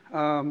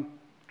 or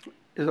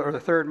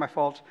the third, my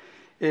fault,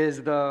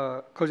 is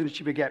the closing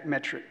achievement gap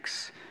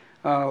metrics.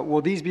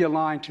 Will these be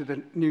aligned to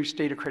the new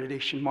state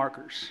accreditation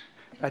markers?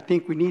 I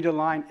think we need to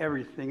align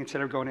everything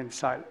instead of going in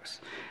silos.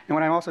 And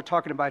when I'm also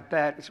talking about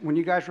that, is when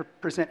you guys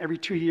present every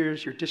 2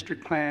 years your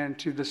district plan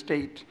to the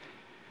state,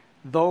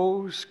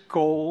 those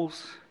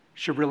goals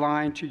should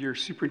rely to your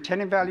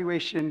superintendent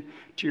evaluation,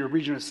 to your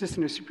regional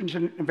assistant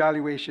superintendent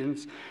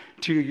evaluations,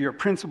 to your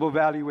principal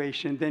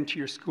evaluation, then to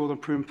your school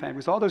improvement plan.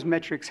 Because all those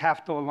metrics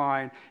have to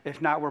align.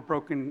 If not, we're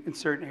broken in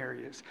certain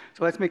areas.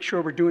 So let's make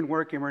sure we're doing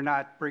work and we're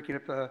not breaking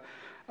up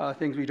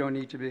things we don't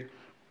need to be.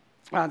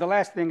 The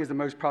last thing is the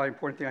most probably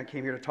important thing I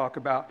came here to talk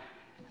about.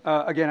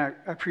 Again,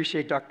 I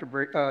appreciate Dr.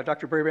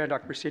 Braband,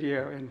 Dr.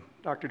 Presidio, and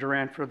Dr.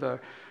 Duran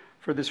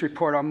for this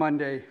report on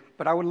Monday,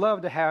 but I would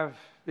love to have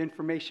the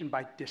information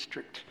by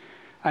district.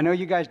 I know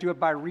you guys do it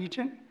by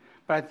region,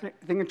 but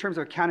I think in terms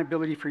of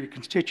accountability for your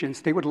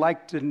constituents, they would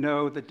like to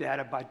know the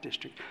data by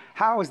district.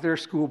 How is their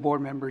school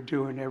board member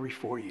doing every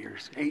 4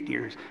 years, 8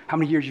 years, how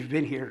many years you've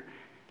been here?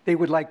 They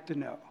would like to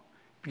know.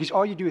 Because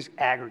all you do is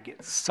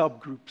aggregates,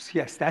 subgroups.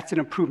 Yes, that's an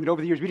improvement.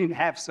 Over the years, we didn't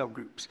have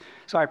subgroups.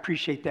 So I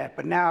appreciate that.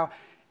 But now,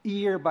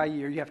 year by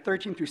year, you have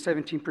 13 through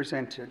 17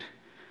 presented.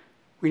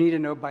 We need to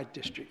know by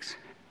districts.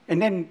 And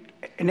then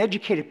an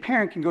educated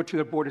parent can go to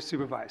their board of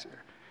supervisor.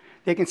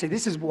 They can say,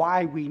 this is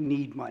why we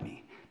need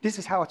money. This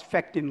is how it's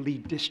affecting Lee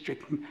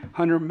District,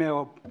 Hunter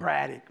Mill,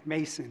 Braddock,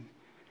 Mason.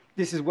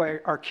 This is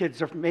where our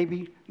kids are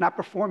maybe not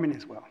performing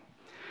as well.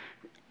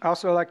 I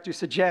also like to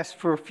suggest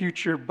for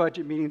future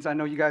budget meetings, I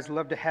know you guys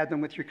love to have them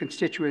with your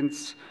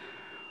constituents,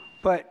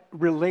 but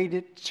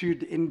related to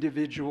the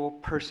individual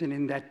person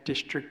in that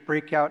district,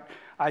 break out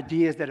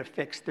ideas that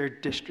affects their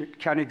district.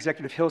 County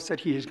Executive Hill said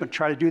he is going to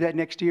try to do that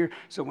next year,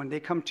 so when they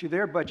come to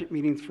their budget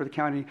meetings for the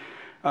county,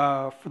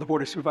 for the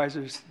Board of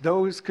Supervisors,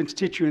 those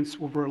constituents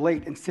will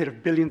relate instead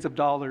of billions of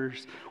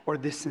dollars or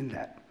this and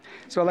that.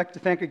 So I'd like to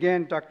thank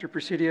again Dr.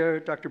 Presidio,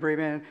 Dr.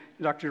 Braband,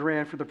 and Dr.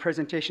 Duran for the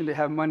presentation they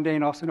have Monday,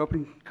 and also an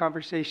open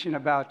conversation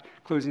about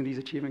closing these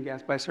achievement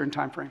gaps by a certain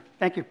time frame.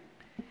 Thank you.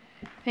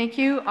 Thank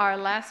you. Our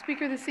last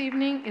speaker this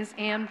evening is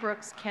Ann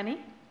Brooks Kenny.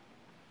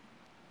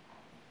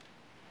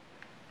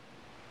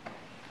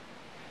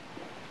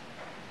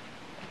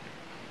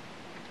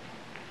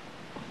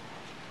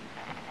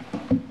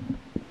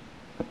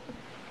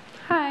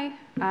 Hi,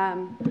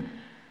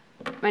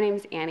 my name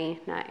is Annie,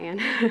 not Ann.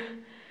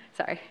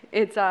 Sorry.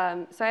 So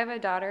I have a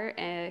daughter,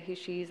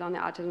 she's on the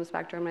autism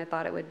spectrum, and I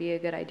thought it would be a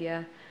good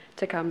idea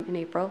to come in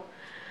April.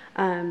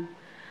 I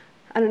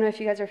don't know if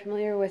you guys are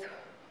familiar with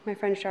my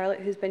friend Charlotte,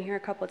 who's been here a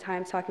couple of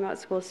times talking about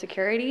school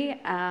security.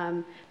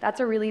 That's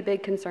a really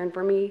big concern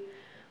for me.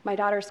 My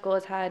daughter's school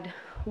has had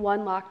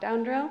one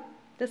lockdown drill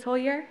this whole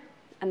year,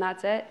 and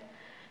that's it.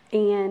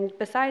 And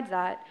besides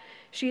that,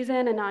 she's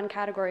in a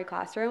non-category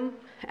classroom,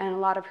 and a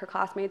lot of her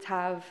classmates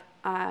have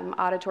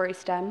auditory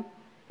STEM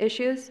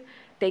issues.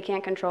 They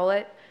can't control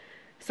it.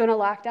 So in a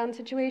lockdown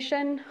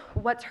situation,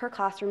 what's her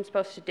classroom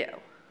supposed to do?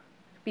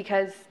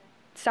 Because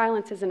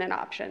silence isn't an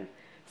option.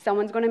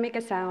 Someone's going to make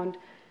a sound,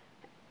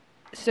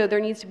 so there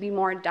needs to be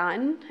more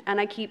done.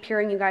 And I keep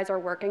hearing you guys are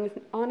working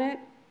on it,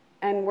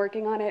 and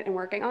working on it, and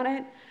working on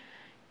it.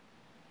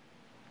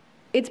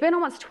 It's been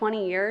almost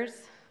 20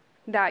 years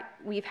that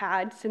we've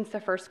had since the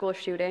first school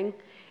shooting.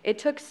 It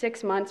took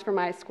 6 months for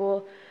my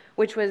school,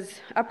 which was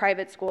a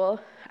private school,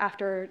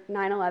 after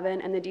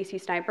 9/11 and the DC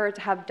sniper,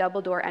 to have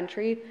double door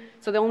entry.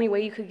 So the only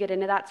way you could get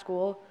into that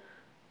school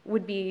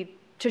would be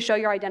to show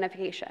your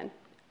identification,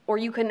 or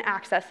you couldn't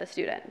access the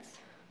students.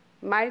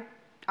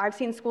 I've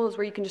seen schools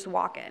where you can just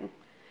walk in.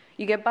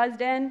 You get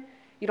buzzed in,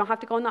 you don't have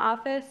to go in the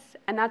office,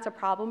 and that's a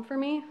problem for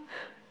me,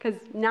 because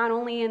not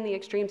only in the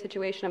extreme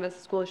situation of a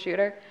school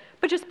shooter,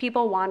 but just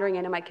people wandering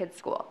into my kid's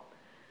school.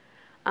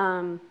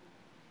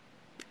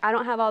 I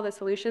don't have all the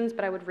solutions,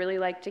 but I would really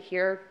like to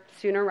hear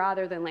sooner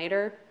rather than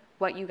later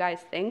what you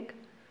guys think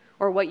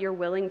or what you're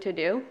willing to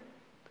do.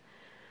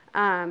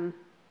 And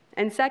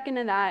second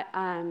to that,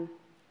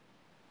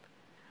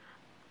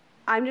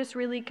 I'm just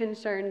really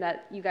concerned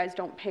that you guys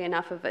don't pay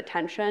enough of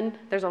attention.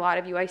 There's a lot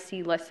of you I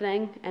see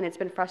listening, and it's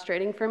been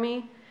frustrating for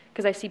me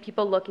because I see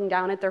people looking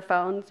down at their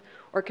phones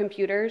or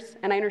computers,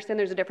 and I understand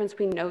there's a difference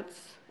between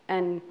notes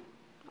and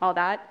all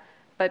that,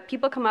 but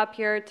people come up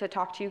here to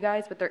talk to you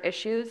guys with their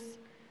issues,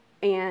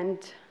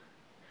 and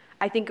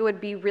I think it would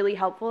be really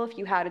helpful if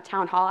you had a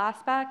town hall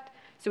aspect,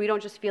 so we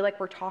don't just feel like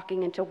we're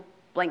talking into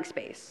blank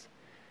space,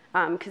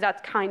 because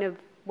that's kind of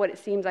what it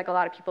seems like a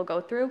lot of people go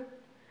through.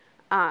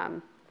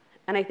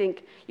 And I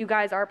think you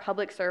guys are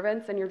public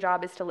servants, and your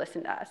job is to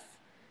listen to us.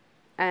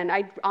 And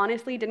I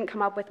honestly didn't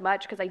come up with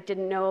much because I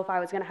didn't know if I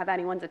was going to have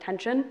anyone's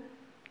attention,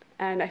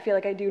 and I feel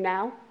like I do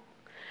now.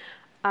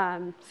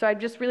 So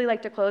I'd just really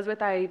like to close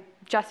with, I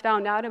just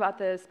found out about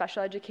the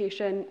special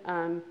education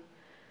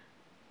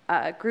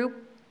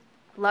group.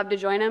 Love to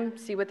join them,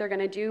 see what they're going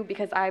to do,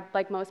 because I,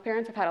 like most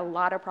parents, have had a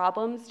lot of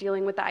problems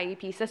dealing with the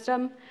IEP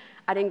system.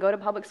 I didn't go to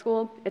public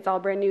school. It's all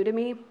brand new to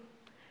me.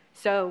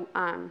 So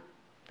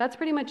that's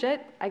pretty much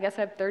it. I guess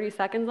I have 30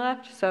 seconds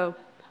left. So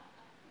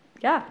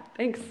yeah,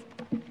 thanks.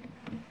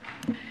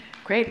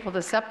 Great. Well,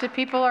 the SEPTA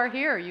people are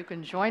here. You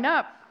can join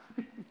up.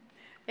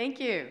 Thank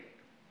you.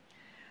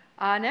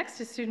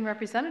 Next is Student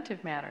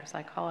Representative Matters.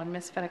 I call on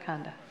Ms.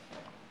 Fedekanda.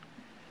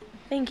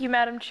 Thank you,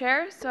 Madam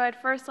Chair. So I'd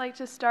first like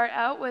to start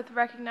out with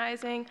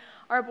recognizing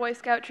our Boy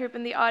Scout troop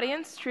in the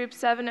audience, Troop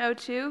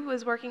 702, who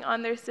is working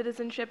on their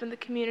Citizenship in the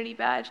Community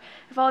badge.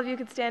 If all of you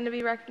could stand to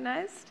be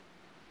recognized.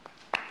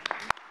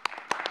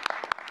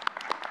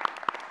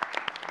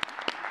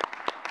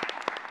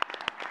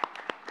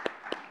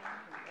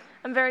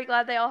 I'm very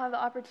glad they all have the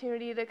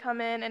opportunity to come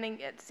in and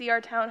see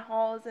our town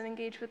halls and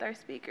engage with our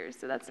speakers.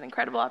 So that's an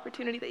incredible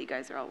opportunity that you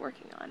guys are all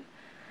working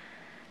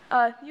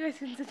on. You guys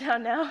can sit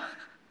down now.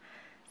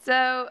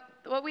 So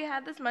what we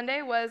had this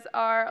Monday was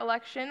our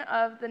election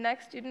of the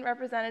next student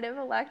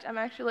representative-elect. I'm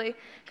actually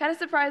kind of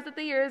surprised that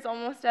the year is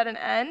almost at an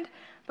end,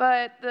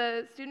 but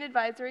the Student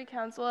Advisory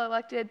Council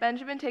elected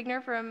Benjamin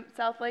Tigner from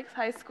South Lakes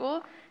High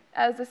School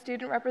as the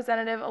student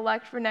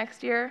representative-elect for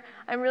next year.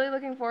 I'm really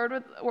looking forward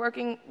with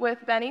working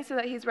with Benny so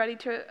that he's ready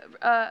to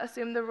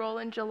assume the role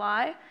in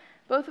July.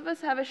 Both of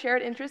us have a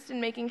shared interest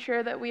in making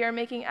sure that we are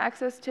making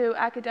access to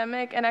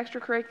academic and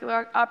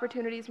extracurricular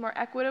opportunities more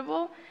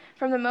equitable,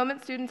 from the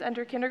moment students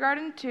enter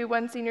kindergarten to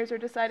when seniors are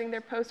deciding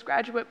their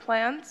postgraduate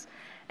plans,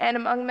 and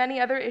among many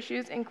other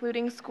issues,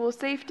 including school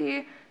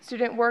safety,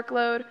 student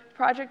workload,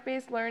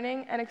 project-based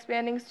learning, and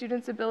expanding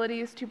students'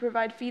 abilities to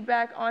provide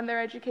feedback on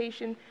their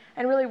education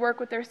and really work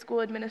with their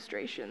school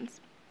administrations.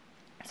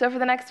 So for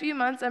the next few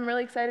months, I'm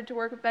really excited to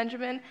work with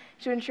Benjamin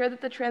to ensure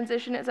that the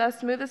transition is as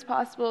smooth as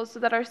possible so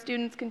that our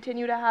students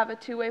continue to have a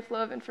two-way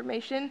flow of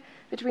information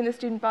between the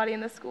student body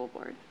and the school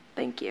board.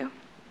 Thank you.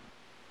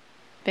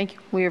 Thank you.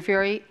 We are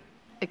very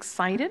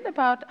excited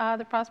about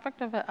the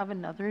prospect of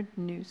another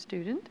new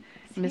student,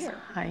 Ms.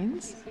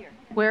 Hines.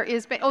 Where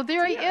is Ben? Oh,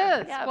 there he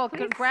is. Yeah, well, please.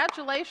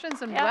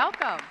 Congratulations and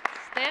welcome.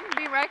 Stand to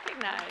be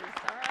recognized.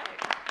 All right.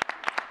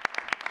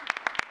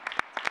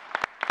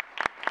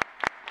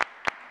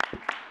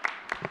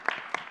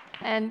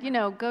 And, you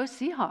know, go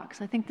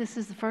Seahawks. I think this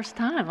is the first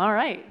time. All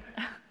right.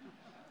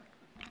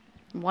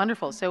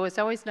 Wonderful. So it's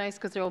always nice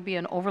because there will be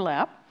an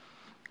overlap.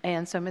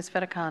 And so Ms.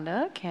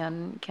 Fedekanda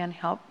can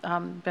help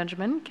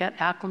Benjamin get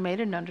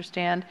acclimated and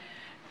understand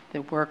the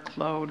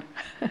workload.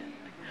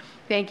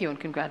 Thank you and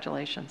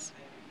congratulations.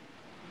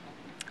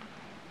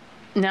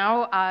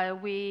 Now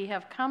we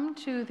have come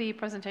to the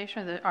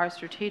presentation of our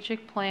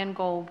strategic plan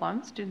goal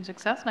 1, student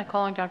success, and I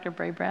call on Dr.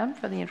 Brabrand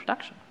for the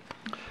introduction.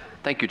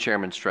 Thank you,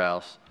 Chairman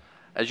Strauss.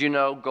 As you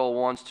know, Goal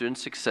 1, Student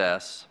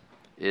Success,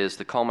 is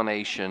the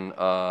culmination,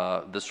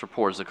 this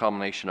report is the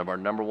culmination of our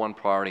 #1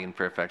 priority in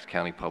Fairfax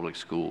County Public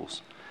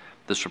Schools.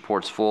 This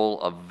report's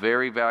full of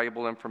very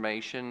valuable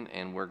information,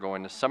 and we're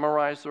going to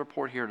summarize the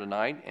report here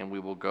tonight, and we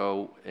will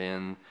go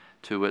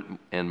into it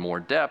in more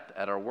depth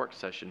at our work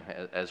session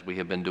as we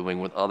have been doing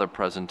with other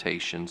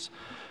presentations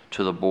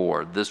to the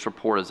board. This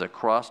report is a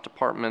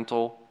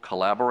cross-departmental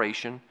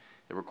collaboration.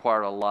 It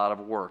required a lot of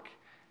work.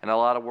 And a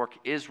lot of work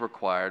is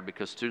required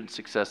because student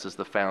success is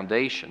the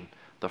foundation,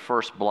 the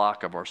first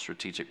block of our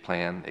strategic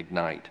plan,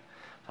 Ignite.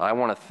 So I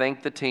want to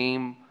thank the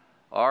team,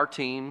 our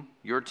team,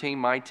 your team,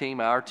 my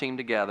team, our team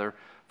together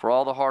for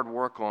all the hard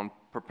work on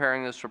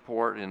preparing this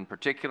report. In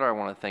particular, I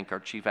want to thank our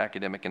Chief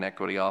Academic and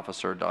Equity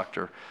Officer,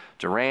 Dr.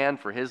 Duran,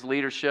 for his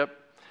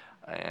leadership.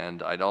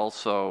 And I'd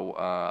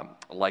also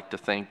like to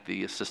thank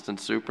the Assistant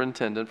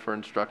Superintendent for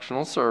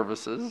Instructional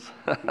Services,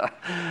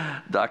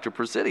 Dr.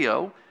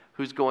 Presidio,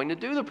 who's going to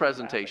do the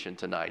presentation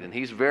tonight. And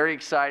he's very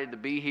excited to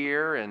be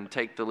here and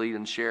take the lead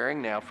in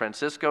sharing. Now,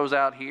 Francisco's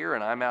out here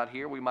and I'm out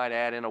here. We might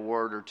add in a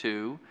word or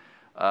two.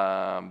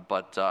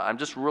 But I'm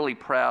just really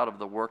proud of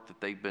the work that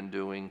they've been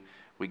doing.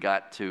 We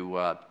got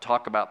to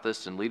talk about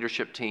this in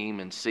leadership team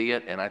and see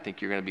it, and I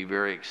think you're going to be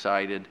very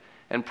excited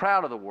and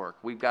proud of the work.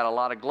 We've got a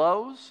lot of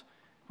glows.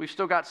 We've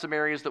still got some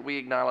areas that we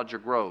acknowledge are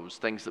grows,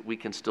 things that we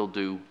can still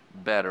do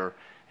better.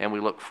 And we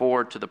look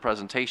forward to the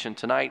presentation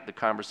tonight, the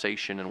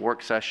conversation and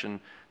work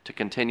session to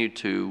continue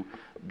to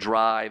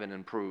drive and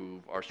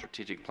improve our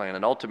strategic plan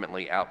and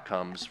ultimately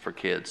outcomes for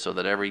kids so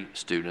that every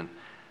student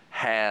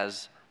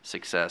has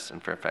success in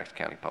Fairfax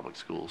County Public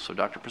Schools. So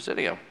Dr.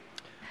 Presidio.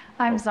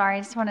 I'm sorry, I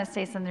just want to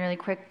say something really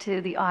quick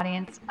to the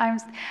audience.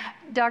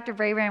 Dr.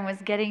 Brabrand was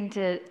getting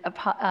to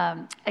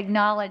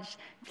acknowledge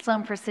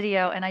Sloan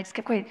Presidio, and I just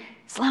kept going,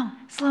 Sloan,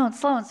 Sloan,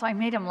 Sloan, so I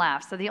made him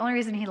laugh. So the only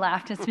reason he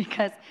laughed is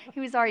because he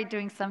was already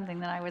doing something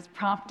that I was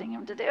prompting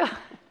him to do.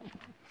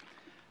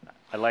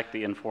 I like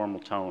the informal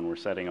tone we're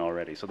setting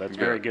already, so that's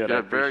very good. I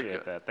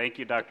appreciate that. Thank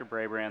you, Dr.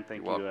 Brabrand.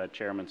 Thank you,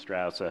 Chairman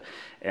Strauss,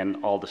 and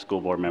all the school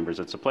board members.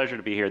 It's a pleasure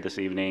to be here this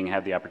evening,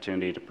 have the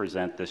opportunity to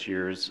present this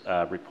year's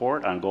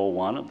report on Goal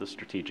 1 of the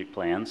strategic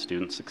plan,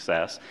 student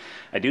success.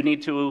 I do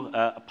need to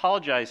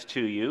apologize to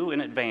you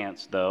in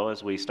advance, though,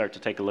 as we start to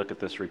take a look at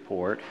this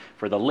report,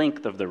 for the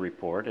length of the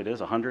report. It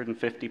is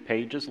 150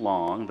 pages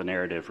long, the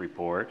narrative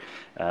report.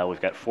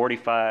 We've got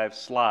 45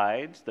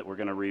 slides that we're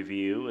going to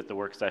review at the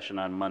work session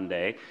on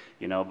Monday.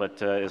 You know,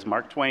 but as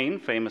Mark Twain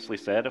famously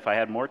said, if I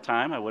had more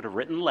time, I would have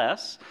written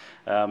less.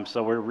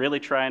 So we're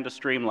really trying to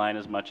streamline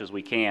as much as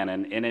we can.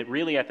 And it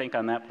really, I think,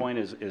 on that point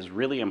is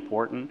really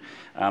important,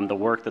 the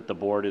work that the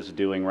board is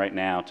doing right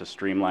now to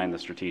streamline the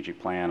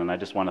strategic plan. And I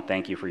just want to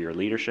thank you for your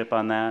leadership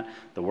on that.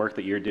 The work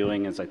that you're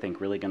doing is, I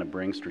think, really going to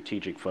bring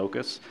strategic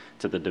focus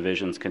to the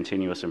division's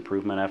continuous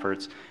improvement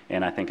efforts.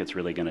 And I think it's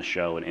really going to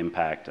show an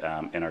impact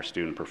in our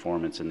student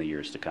performance in the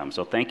years to come.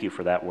 So thank you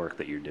for that work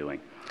that you're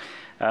doing.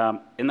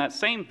 In that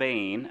same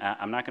vein,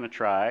 I'm not going to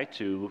try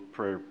to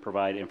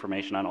provide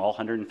information on all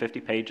 150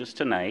 pages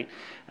tonight.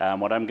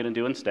 What I'm going to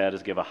do instead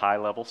is give a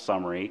high-level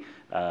summary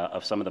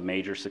of some of the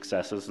major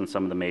successes and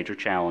some of the major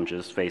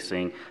challenges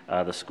facing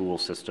the school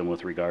system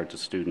with regard to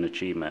student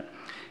achievement.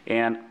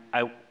 And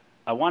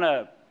I want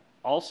to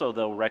also,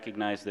 though,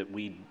 recognize that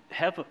we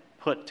have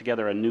put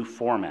together a new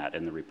format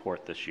in the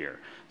report this year.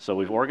 So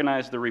we've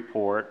organized the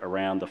report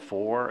around the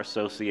 4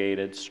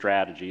 associated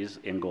strategies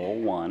in Goal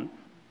 1.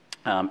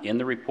 In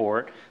the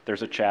report,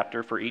 there's a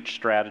chapter for each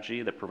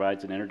strategy that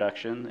provides an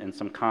introduction and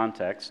some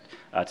context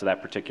to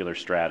that particular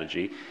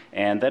strategy.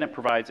 And then it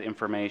provides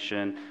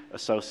information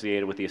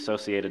associated with the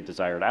associated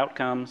desired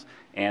outcomes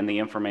and the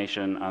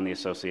information on the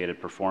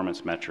associated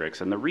performance metrics.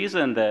 And the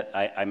reason that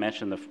I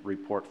mentioned the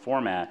report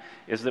format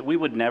is that we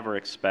would never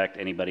expect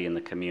anybody in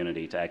the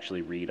community to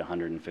actually read a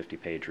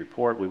 150-page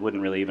report. We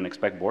wouldn't really even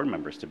expect board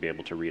members to be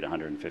able to read a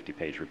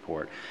 150-page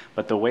report.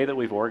 But the way that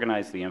we've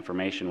organized the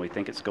information, we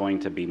think it's going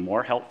to be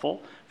more helpful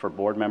for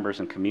board members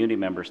and community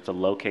members to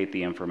locate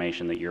the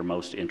information that you're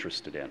most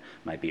interested in. It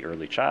might be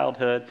early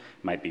childhood,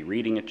 might be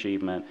reading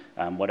achievement,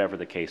 whatever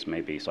the case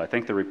may be. So I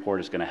think the report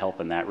is going to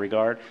help in that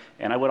regard.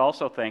 And I would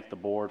also thank the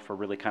board for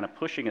really kind of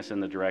pushing us in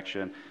the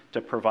direction to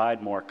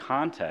provide more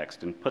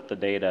context and put the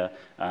data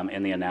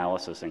and the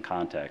analysis in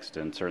context.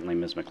 And certainly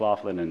Ms.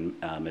 McLaughlin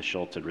and Ms.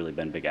 Schultz had really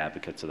been big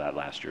advocates of that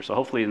last year. So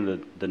hopefully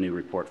in the new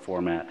report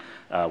format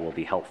will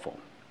be helpful.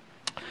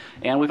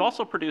 And we've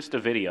also produced a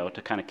video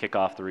to kind of kick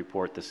off the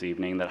report this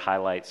evening that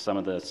highlights some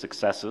of the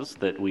successes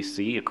that we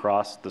see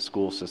across the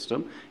school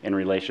system in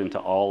relation to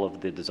all of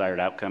the desired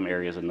outcome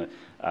areas in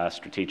the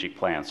strategic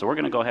plan. So we're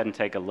going to go ahead and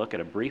take a look at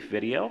a brief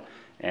video,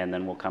 and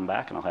then we'll come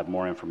back and I'll have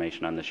more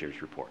information on this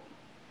year's report.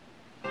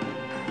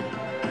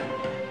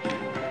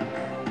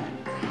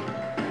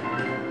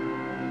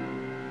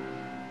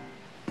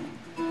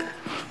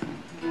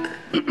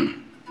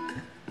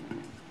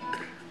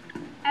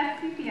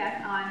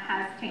 FCPS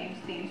has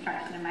changed the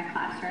instruction in my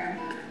classroom.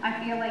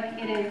 I feel like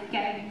it is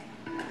getting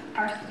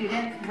our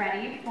students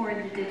ready for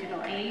the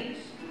digital age.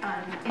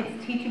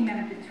 It's teaching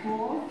them the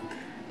tools.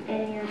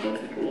 And you're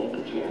basically a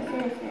digital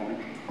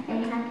citizen.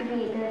 And you have to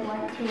be a good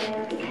one too,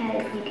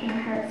 because you can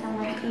hurt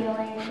someone's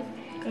feelings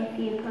if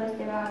you post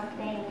the wrong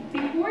thing.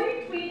 Before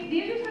you tweet,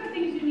 these are some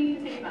things you need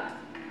to think about.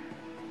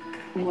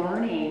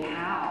 Learning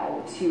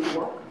how to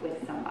work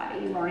with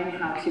somebody, learning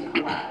how to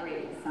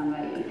collaborate with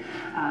somebody,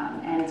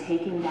 and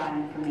taking that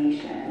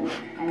information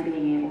and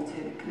being able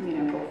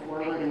to, go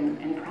forward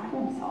and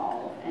problem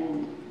solve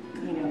and,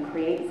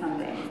 create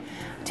something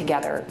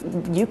together.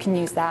 You can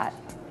use that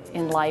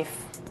in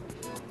life,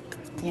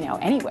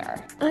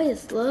 anywhere. I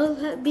just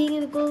love being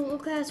in a global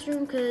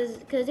classroom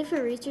because if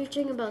you're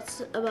researching about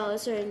a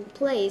certain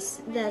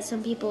place that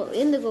some people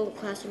in the global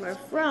classroom are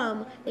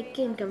from, they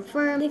can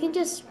confirm, they can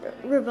just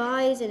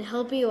revise and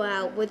help you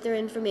out with their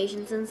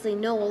information since they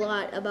know a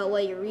lot about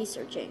what you're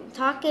researching.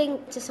 Talking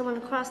to someone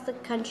across the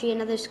country,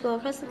 another school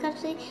across the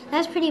country,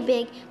 that's pretty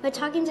big, but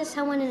talking to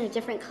someone in a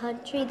different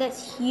country,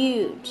 that's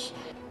huge.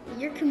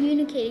 You're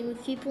communicating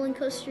with people in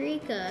Costa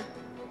Rica,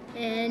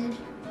 and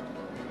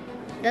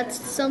that's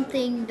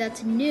something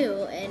that's new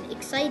and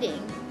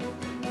exciting.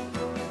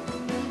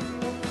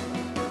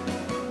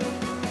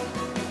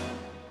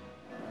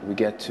 We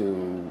get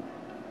to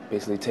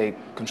basically take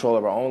control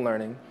of our own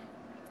learning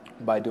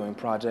by doing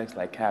projects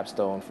like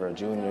capstone for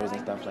juniors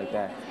and stuff like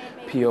that.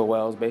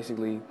 POLs,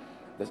 basically,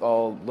 it's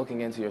all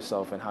looking into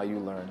yourself and how you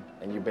learn.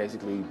 And you're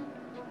basically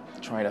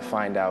trying to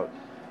find out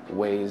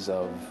ways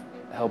of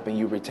helping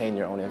you retain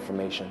your own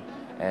information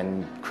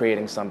and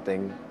creating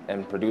something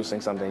and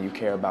producing something you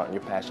care about and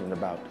you're passionate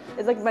about.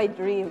 It's like my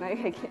dream.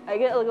 I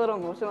get a little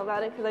emotional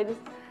about it because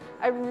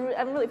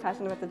I'm really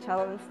passionate about the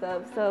cello and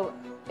stuff, so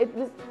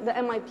the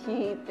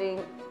MIP thing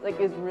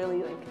is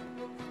really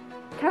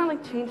kind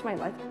of changed my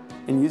life.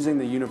 In using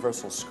the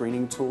universal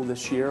screening tool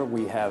this year,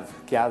 we have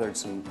gathered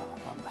some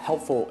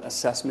helpful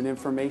assessment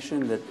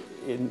information that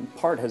in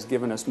part has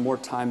given us more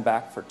time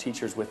back for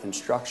teachers with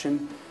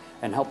instruction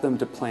and helped them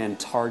to plan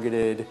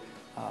targeted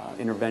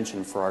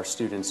intervention for our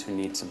students who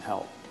need some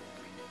help.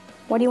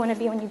 What do you want to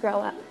be when you grow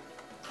up?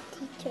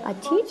 Teacher. A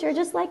teacher,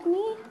 just like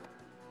me?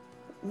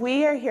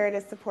 We are here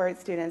to support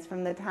students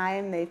from the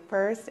time they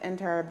first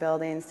enter our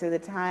buildings to the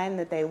time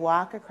that they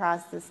walk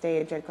across the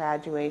stage at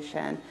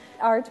graduation.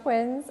 Our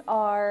twins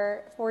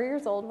are 4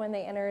 years old when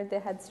they entered the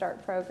Head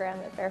Start program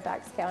at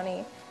Fairfax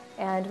County.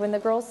 And when the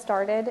girls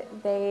started,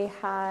 they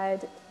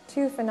had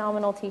 2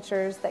 phenomenal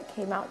teachers that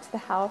came out to the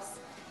house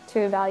to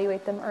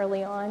evaluate them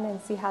early on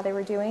and see how they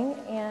were doing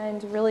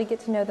and really get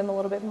to know them a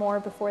little bit more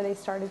before they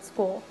started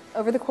school.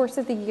 Over the course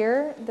of the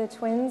year, the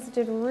twins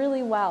did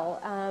really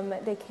well.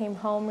 They came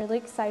home really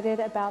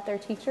excited about their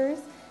teachers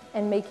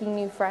and making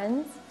new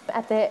friends.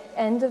 At the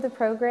end of the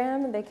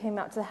program, they came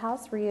out to the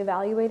house,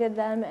 reevaluated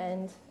them,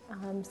 and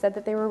said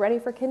that they were ready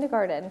for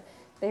kindergarten.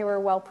 They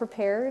were well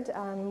prepared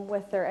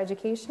with their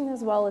education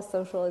as well as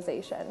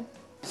socialization.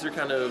 These are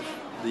kind of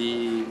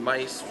the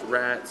mice,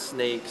 rats,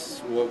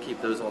 snakes. We'll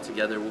keep those all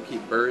together. We'll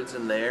keep birds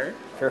in there.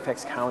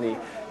 Fairfax County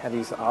have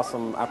these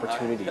awesome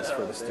opportunities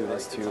for the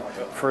students to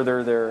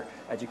further their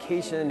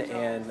education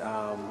and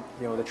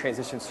the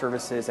transition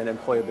services and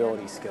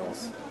employability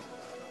skills.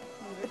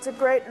 It's a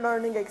great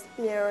learning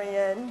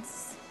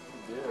experience.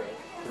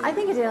 I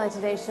think a day like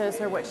today shows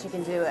her what she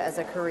can do as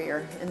a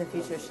career in the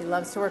future. She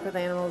loves to work with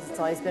animals. It's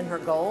always been her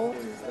goal,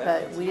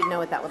 but we didn't know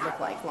what that would look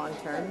like long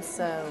term.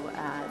 So,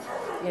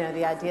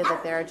 the idea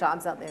that there are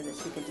jobs out there that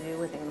she could do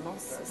with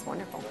animals is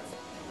wonderful.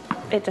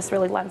 It just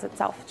really lends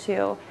itself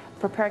to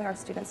preparing our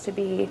students to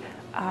be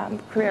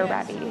career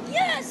ready.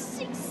 Yes,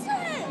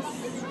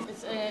 success!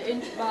 It's an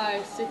inch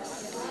by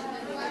 6.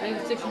 I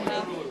think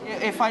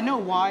 6.5. If I know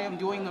why I'm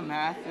doing the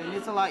math, then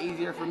it's a lot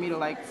easier for me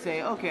to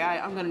say, okay,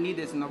 I'm gonna need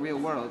this in the real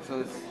world.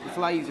 So it's a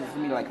lot easier for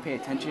me to pay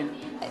attention.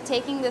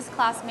 Taking this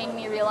class made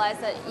me realize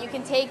that you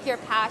can take your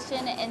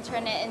passion and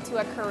turn it into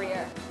a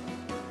career.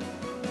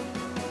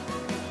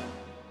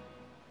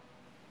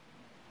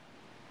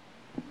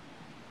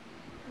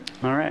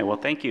 All right, well,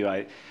 thank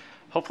you.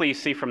 Hopefully you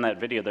see from that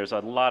video there's a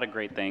lot of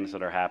great things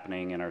that are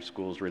happening in our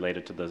schools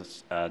related to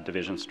this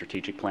division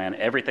strategic plan.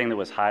 Everything that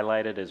was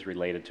highlighted is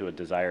related to a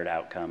desired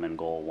outcome in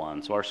Goal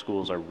 1. So our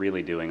schools are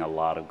really doing a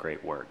lot of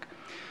great work.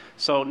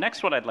 So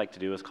next what I'd like to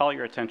do is call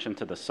your attention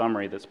to the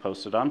summary that's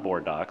posted on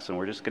Board Docs, and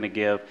we're just going to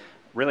give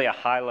really a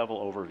high-level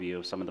overview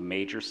of some of the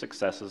major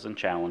successes and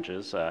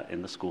challenges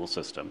in the school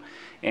system.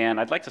 And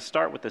I'd like to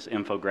start with this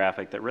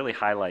infographic that really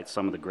highlights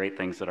some of the great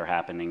things that are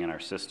happening in our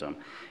system.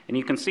 And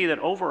you can see that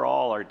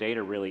overall our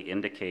data really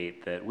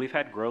indicate that we've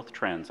had growth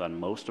trends on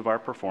most of our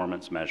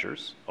performance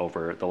measures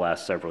over the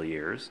last several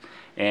years.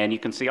 And you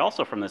can see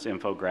also from this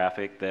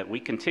infographic that we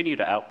continue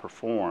to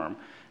outperform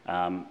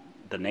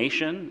the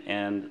nation,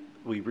 and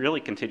we really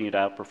continue to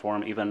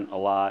outperform even a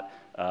lot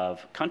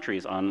of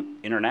countries on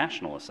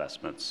international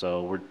assessments.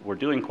 So we're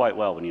doing quite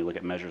well when you look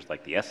at measures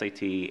like the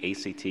SAT,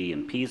 ACT,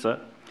 and PISA.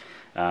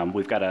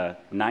 We've got a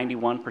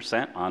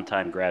 91%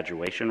 on-time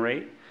graduation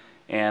rate.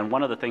 And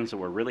one of the things that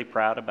we're really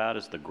proud about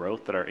is the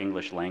growth that our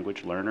English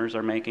language learners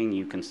are making.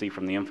 You can see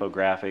from the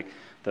infographic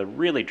the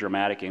really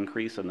dramatic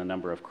increase in the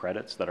number of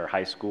credits that our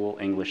high school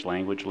English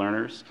language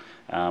learners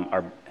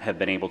have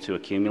been able to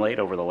accumulate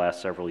over the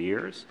last several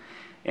years.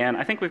 And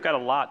I think we've got a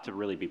lot to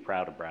really be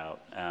proud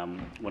about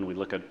when we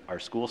look at our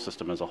school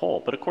system as a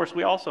whole. But of course,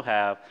 we also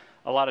have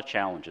a lot of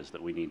challenges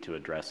that we need to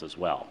address as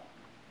well.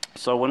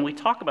 So when we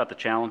talk about the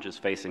challenges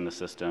facing the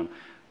system,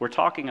 we're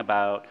talking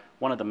about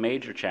one of the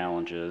major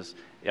challenges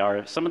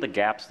are some of the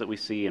gaps that we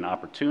see in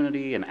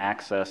opportunity and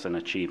access and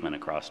achievement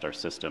across our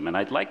system. And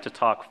I'd like to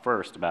talk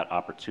first about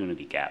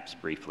opportunity gaps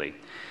briefly.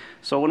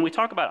 So when we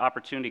talk about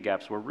opportunity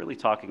gaps, we're really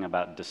talking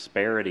about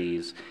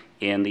disparities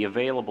in the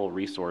available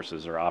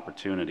resources or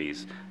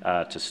opportunities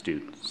to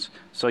students.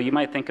 So you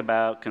might think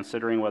about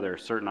considering whether a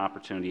certain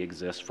opportunity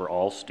exists for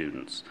all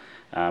students.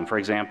 For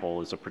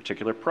example, is a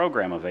particular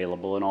program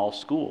available in all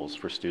schools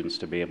for students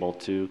to be able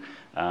to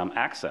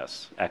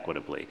access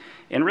equitably?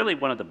 And really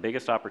one of the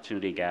biggest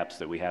opportunity gaps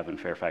that we have in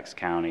Fairfax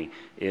County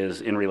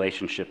is in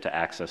relationship to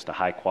access to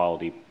high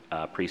quality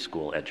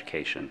preschool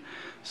education.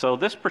 So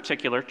this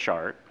particular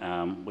chart,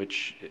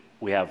 which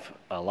we have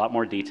a lot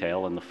more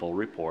detail in the full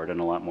report and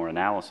a lot more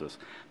analysis,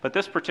 but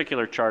this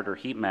particular chart or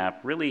heat map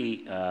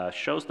really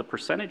shows the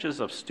percentages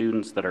of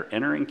students that are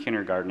entering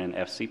kindergarten in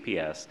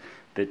FCPS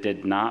that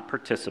did not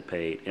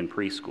participate in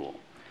preschool.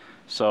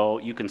 So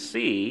you can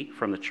see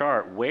from the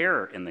chart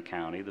where in the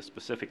county, the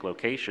specific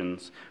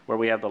locations where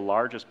we have the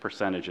largest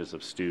percentages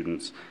of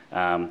students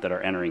that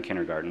are entering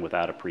kindergarten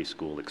without a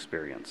preschool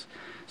experience.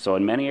 So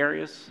in many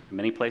areas,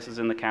 many places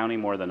in the county,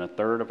 more than a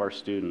third of our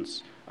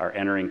students are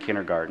entering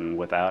kindergarten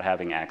without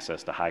having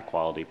access to high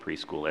quality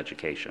preschool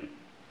education.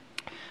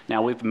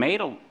 Now we've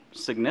made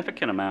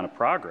significant amount of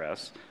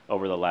progress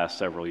over the last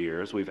several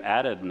years. We've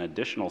added an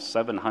additional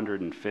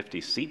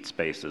 750 seat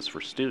spaces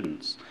for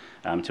students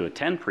to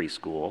attend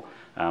preschool,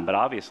 but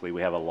obviously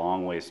we have a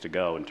long ways to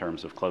go in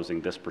terms of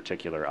closing this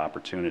particular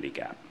opportunity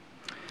gap.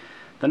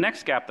 The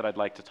next gap that I'd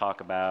like to talk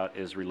about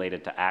is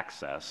related to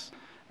access.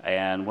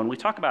 And when we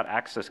talk about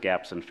access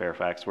gaps in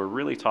Fairfax, we're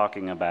really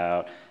talking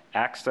about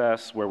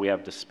access where we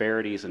have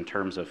disparities in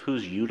terms of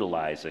who's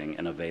utilizing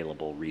an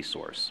available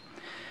resource.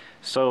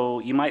 So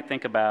you might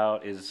think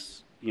about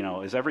is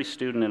every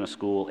student in a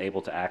school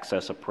able to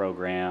access a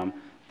program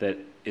that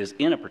is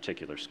in a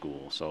particular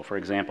school? So for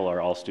example, are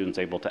all students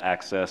able to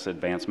access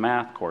advanced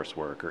math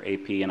coursework or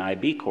AP and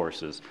IB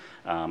courses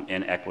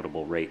in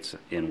equitable rates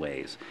in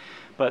ways?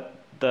 But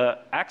the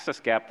access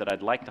gap that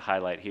I'd like to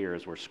highlight here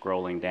as we're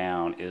scrolling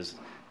down is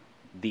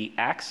the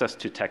access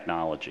to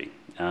technology.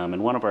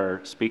 And one of our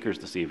speakers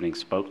this evening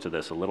spoke to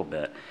this a little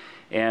bit.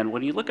 And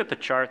when you look at the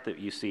chart that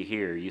you see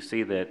here, you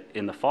see that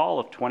in the fall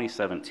of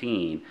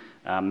 2017,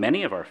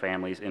 many of our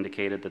families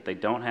indicated that they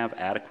don't have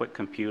adequate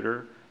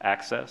computer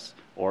access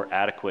or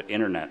adequate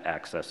internet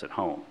access at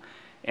home.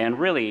 And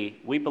really,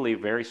 we believe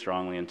very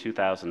strongly in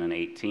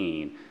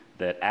 2018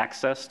 that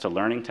access to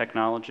learning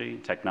technology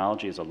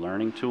as a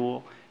learning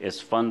tool,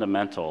 is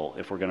fundamental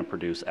if we're going to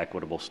produce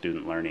equitable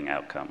student learning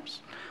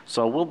outcomes.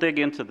 So we'll dig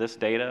into this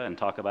data and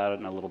talk about it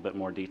in a little bit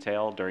more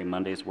detail during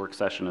Monday's work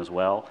session as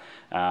well.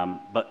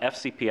 But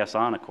FCPS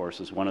On, of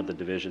course, is one of the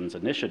division's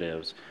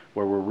initiatives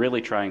where we're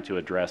really trying to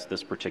address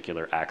this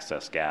particular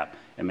access gap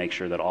and make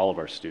sure that all of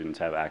our students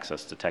have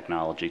access to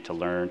technology to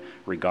learn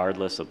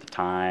regardless of the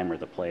time or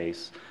the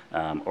place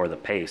or the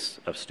pace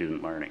of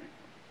student learning.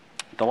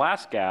 The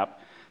last gap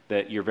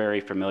that you're very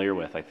familiar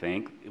with, I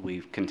think.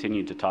 We've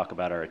continued to talk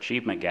about our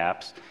achievement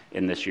gaps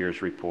in this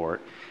year's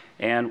report.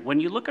 And when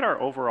you look at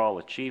our overall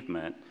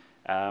achievement,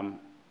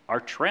 our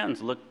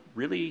trends look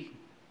really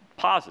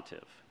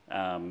positive.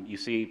 You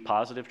see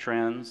positive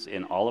trends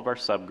in all of our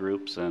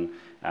subgroups, and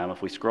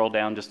if we scroll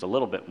down just a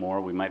little bit more,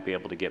 we might be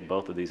able to get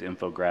both of these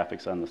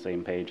infographics on the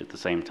same page at the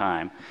same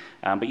time.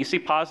 But you see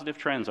positive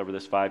trends over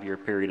this 5-year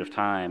period of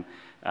time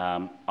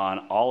on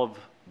all of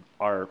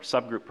our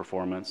subgroup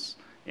performance.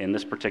 In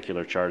this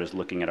particular chart is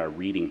looking at our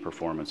reading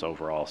performance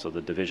overall, so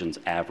the division's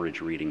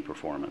average reading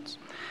performance.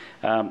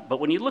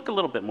 But when you look a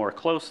little bit more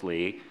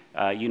closely,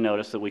 you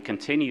notice that we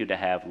continue to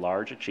have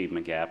large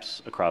achievement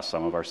gaps across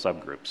some of our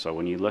subgroups. So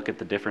when you look at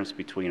the difference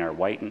between our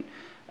white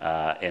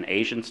and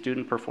Asian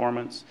student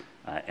performance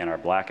and our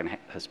Black and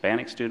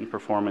Hispanic student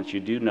performance, you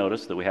do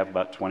notice that we have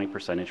about 20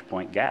 percentage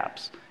point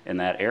gaps in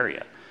that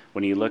area.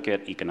 When you look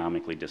at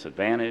economically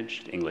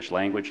disadvantaged, English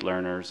language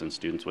learners, and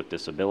students with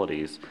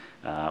disabilities,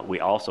 we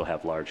also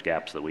have large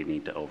gaps that we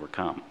need to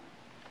overcome.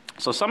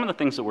 So some of the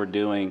things that we're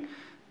doing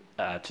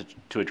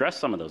to address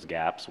some of those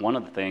gaps, one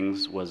of the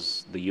things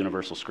was the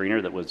universal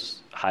screener that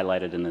was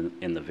highlighted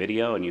in the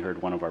video, and you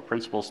heard one of our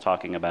principals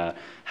talking about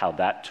how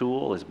that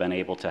tool has been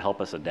able to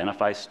help us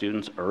identify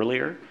students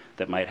earlier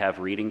that might have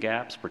reading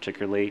gaps,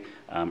 particularly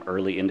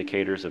early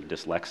indicators of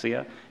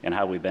dyslexia, and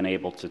how we've been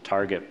able to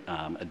target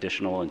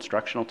additional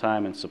instructional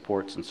time and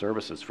supports and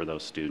services for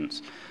those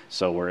students.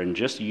 So we're in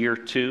just year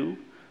 2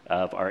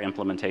 of our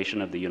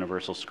implementation of the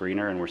universal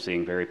screener, and we're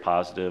seeing very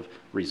positive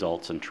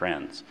results and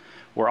trends.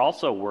 We're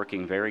also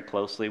working very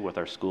closely with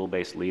our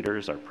school-based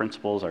leaders, our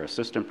principals, our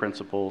assistant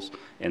principals,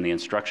 and the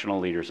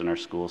instructional leaders in our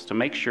schools to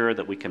make sure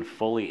that we can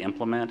fully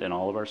implement in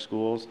all of our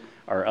schools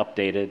our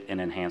updated and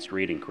enhanced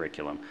reading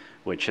curriculum,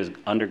 which has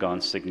undergone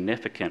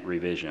significant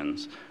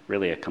revisions,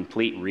 really a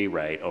complete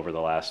rewrite over the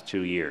last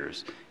 2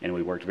 years. And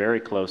we worked very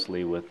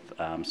closely with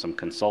some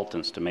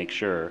consultants to make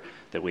sure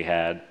that we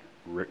had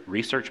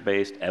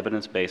research-based,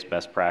 evidence-based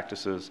best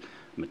practices,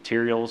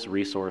 materials,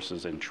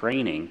 resources, and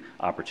training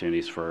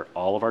opportunities for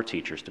all of our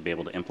teachers to be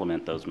able to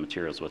implement those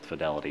materials with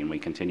fidelity, and we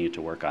continue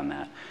to work on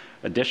that.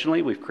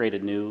 Additionally, we've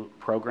created new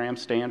program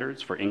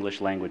standards for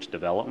English language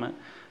development.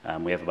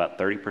 We have about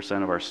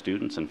 30% of our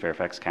students in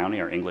Fairfax County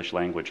are English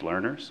language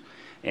learners,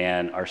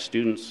 and our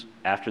students,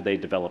 after they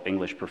develop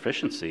English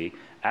proficiency,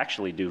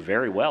 actually do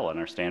very well in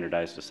our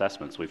standardized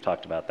assessments. We've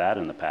talked about that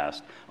in the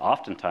past.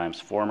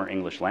 Oftentimes, former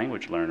English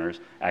language learners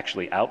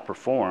actually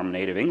outperform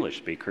native English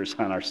speakers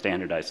on our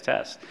standardized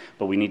tests,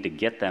 but we need to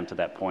get them to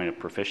that point of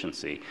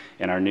proficiency.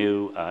 And our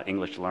new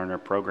English learner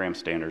program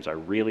standards are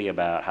really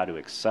about how to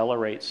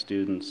accelerate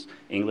students'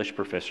 English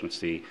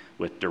proficiency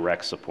with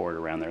direct support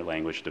around their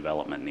language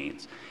development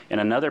needs. And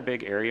another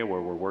big area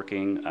where we're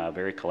working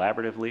very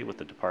collaboratively with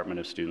the Department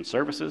of Student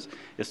Services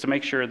is to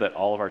make sure that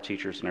all of our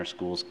teachers in our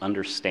schools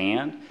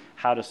understand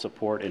how to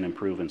support and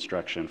improve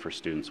instruction for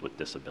students with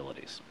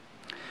disabilities.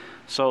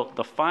 So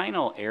the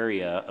final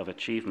area of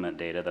achievement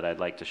data that I'd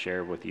like to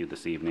share with you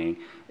this evening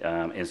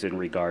is in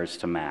regards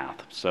to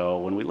math. So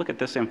when we look at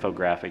this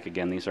infographic,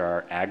 again, these are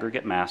our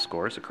aggregate math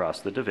scores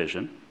across the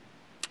division.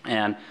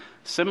 And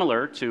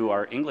similar to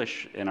our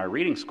English and our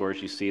reading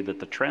scores, you see that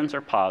the trends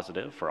are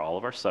positive for all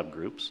of our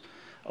subgroups.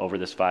 over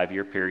this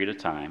 5-year period of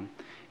time.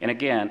 And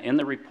again, in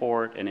the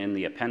report and in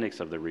the appendix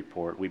of the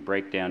report, we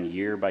break down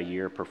year by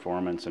year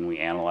performance and we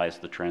analyze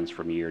the trends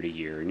from year to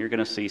year. And you're going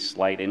to see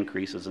slight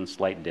increases and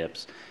slight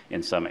dips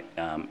in some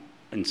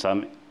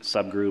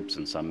subgroups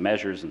and some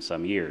measures in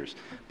some years.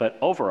 But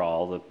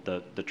overall,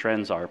 the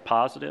trends are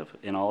positive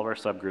in all of our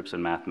subgroups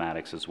in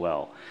mathematics as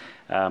well.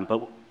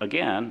 But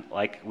again,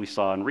 like we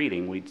saw in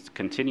reading, we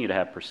continue to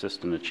have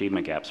persistent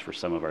achievement gaps for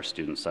some of our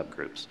student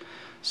subgroups.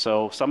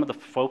 So some of the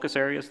focus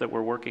areas that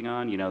we're working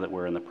on, you know that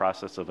we're in the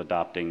process of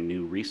adopting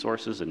new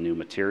resources and new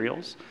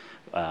materials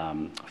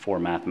for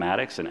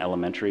mathematics in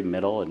elementary,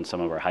 middle, and some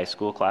of our high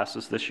school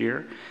classes this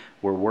year.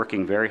 We're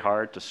working very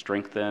hard to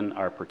strengthen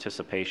our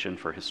participation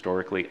for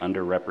historically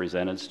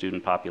underrepresented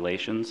student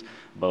populations,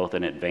 both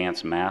in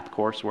advanced math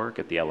coursework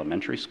at the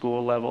elementary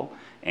school level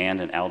and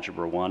in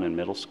Algebra 1 in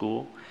middle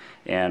school.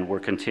 And we're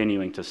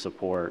continuing to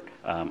support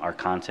our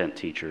content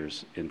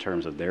teachers in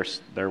terms of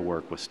their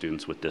work with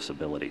students with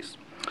disabilities.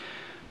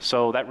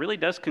 So that really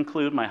does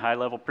conclude my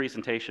high-level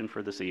presentation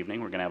for this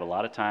evening. We're going to have a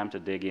lot of time to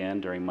dig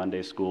in during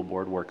Monday's school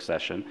board work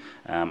session.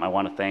 I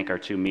want to thank our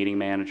two meeting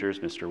managers,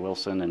 Mr.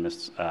 Wilson and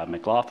Ms.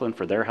 McLaughlin,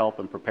 for their help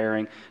in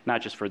preparing, not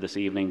just for this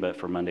evening, but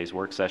for Monday's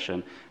work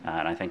session.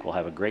 And I think we'll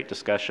have a great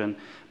discussion.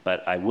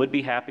 But I would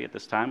be happy at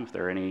this time, if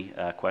there are any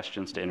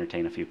questions, to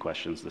entertain a few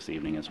questions this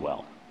evening as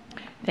well.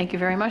 Thank you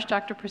very much,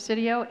 Dr.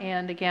 Presidio.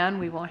 And again,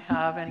 we will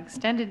have an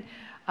extended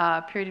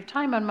period of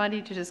time on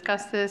Monday to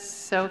discuss this.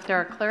 So if there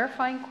are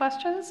clarifying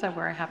questions,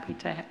 we're happy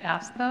to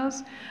ask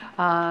those.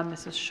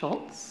 Mrs.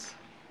 Schultz.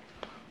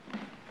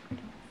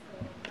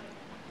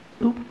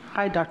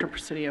 Hi, Dr.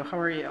 Presidio. How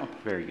are you?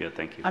 Very good,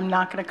 thank you. I'm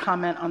not going to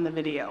comment on the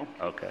video.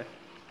 Okay.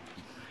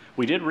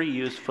 We did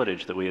reuse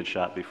footage that we had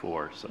shot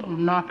before, so.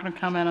 I'm not going to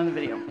comment on the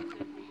video.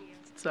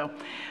 So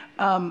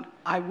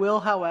I will,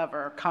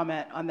 however,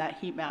 comment on that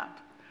heat map.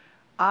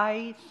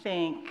 I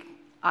think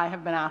I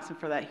have been asking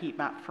for that heat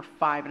map for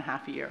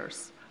 5.5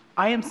 years.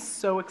 I am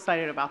so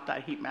excited about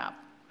that heat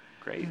map.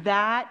 Great.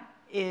 That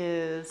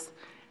is,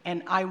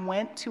 and I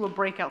went to a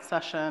breakout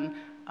session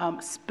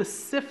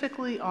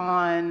specifically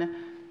on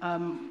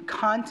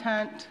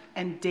content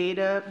and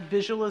data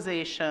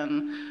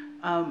visualization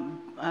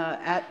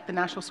at the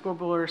National School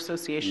Board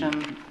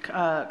Association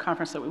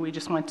conference that we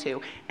just went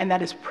to. And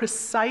that is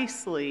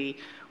precisely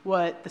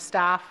what the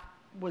staff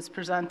was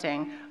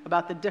presenting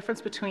about the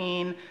difference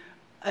between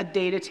a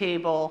data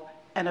table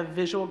and a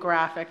visual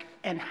graphic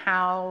and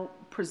how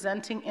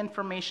presenting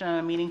information in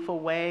a meaningful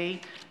way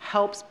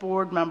helps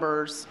board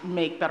members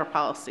make better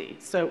policy.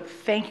 So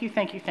thank you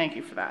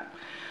for that.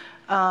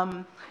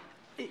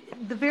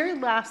 The very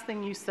last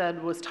thing you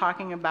said was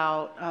talking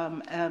about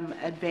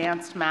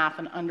advanced math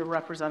and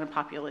underrepresented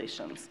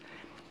populations.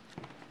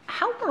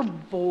 How are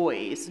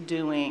boys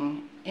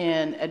doing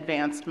in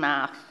advanced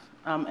math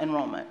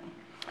enrollment?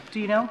 Do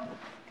you know?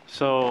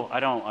 So I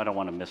don't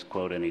want to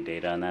misquote any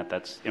data on that.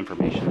 That's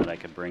information that I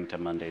could bring to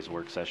Monday's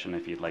work session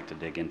if you'd like to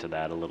dig into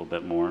that a little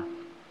bit more.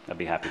 I'd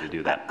be happy to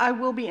do that. I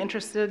will be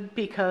interested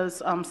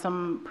because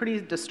some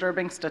pretty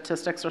disturbing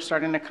statistics are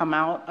starting to come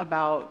out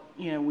about,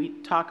 we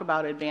talk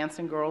about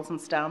advancing girls in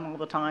STEM all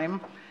the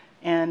time.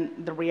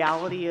 And the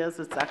reality is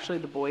it's actually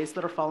the boys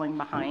that are falling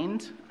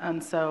behind.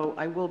 And so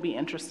I will be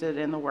interested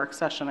in the work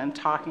session and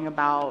talking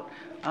about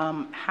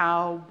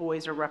how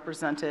boys are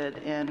represented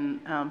in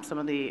some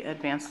of the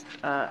advanced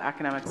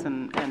academics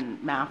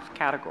and math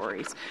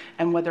categories,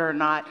 and whether or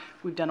not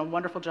we've done a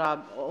wonderful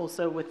job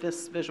also with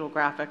this visual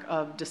graphic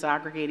of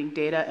disaggregating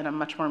data in a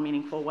much more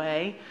meaningful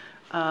way,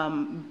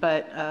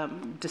 but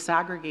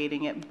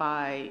disaggregating it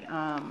by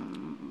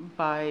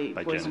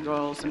boys and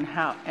girls and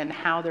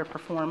how they're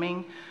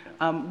performing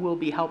will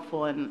be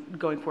helpful in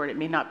going forward. It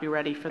may not be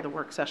ready for the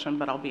work session,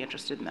 but I'll be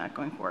interested in that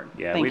going forward.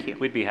 Yeah, Thank you.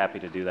 We'd be happy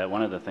to do that.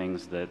 One of the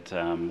things that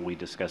we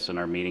discussed in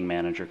our meeting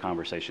manager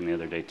conversation the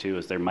other day too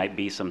is there might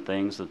be some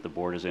things that the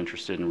board is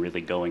interested in really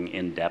going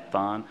in depth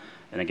on.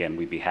 And again,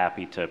 we'd be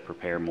happy to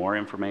prepare more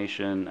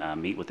information,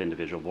 meet with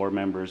individual board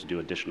members,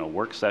 do additional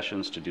work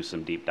sessions to do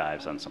some deep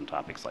dives on some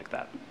topics like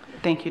that.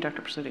 Thank you,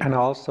 Dr. Presidio. And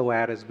I'll also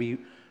add, as we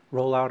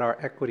roll out our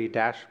equity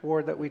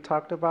dashboard that we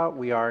talked about,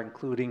 we are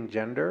including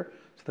gender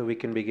so that we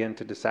can begin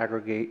to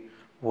disaggregate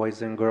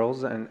boys and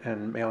girls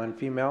and male and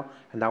female.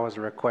 And that was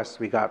a request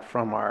we got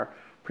from our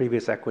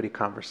previous equity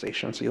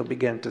conversation. So you'll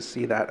begin to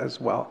see that as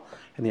well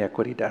in the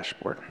equity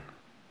dashboard.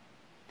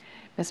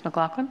 Ms.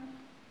 McLaughlin?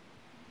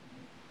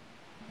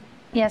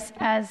 Yes,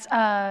 as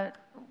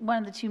one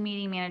of the two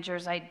meeting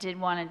managers, I did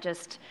want to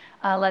just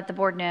let the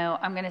board know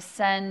I'm going to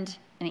send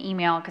an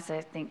email because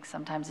I think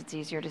sometimes it's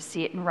easier to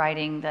see it in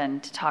writing than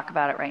to talk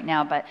about it right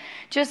now, but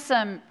just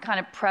some kind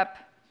of prep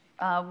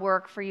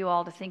work for you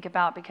all to think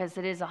about because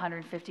it is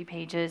 150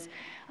 pages.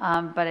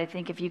 But I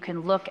think if you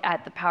can look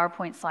at the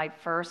PowerPoint slide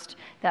first,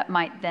 that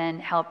might then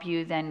help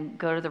you then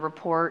go to the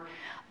report.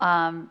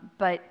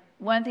 But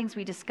one of the things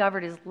we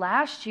discovered is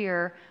last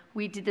year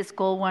we did this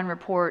Goal 1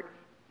 report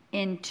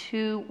in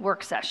 2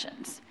 work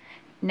sessions.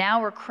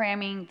 Now we're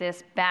cramming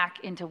this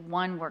back into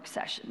one work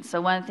session. So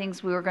one of the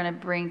things we were going to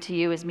bring to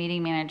you as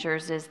meeting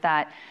managers is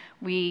that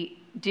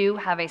we do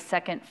have a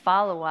second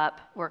follow-up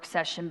work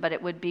session, but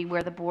it would be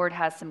where the board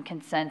has some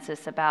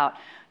consensus about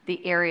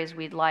the areas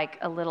we'd like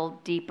a little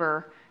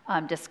deeper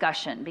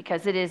discussion,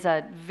 because it is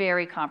a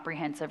very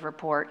comprehensive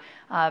report.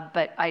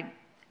 But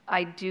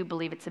I do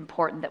believe it's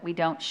important that we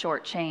don't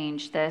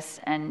shortchange this.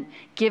 And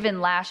given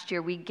last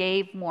year we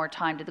gave more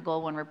time to the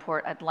Goal 1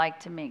 report, I'd like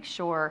to make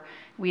sure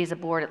we as a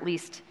board at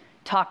least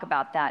talk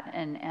about that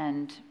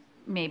and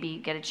maybe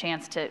get a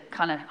chance to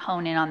kind of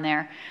hone in on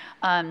there.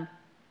 And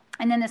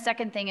then the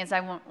second thing is I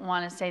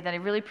want to say that I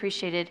really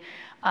appreciated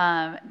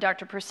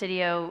Dr.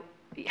 Presidio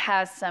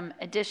has some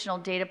additional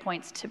data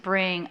points to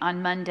bring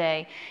on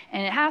Monday,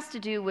 and it has to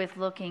do with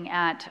looking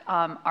at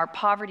our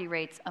poverty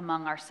rates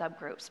among our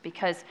subgroups,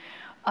 because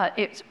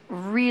it's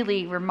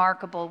really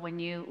remarkable when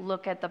you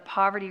look at the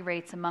poverty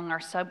rates among our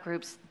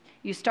subgroups.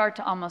 You start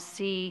to almost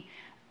see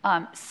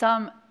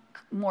some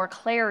more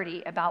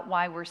clarity about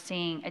why we're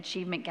seeing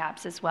achievement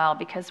gaps as well,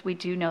 because we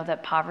do know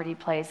that poverty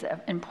plays an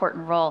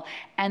important role,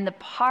 and the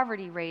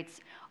poverty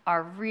rates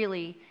are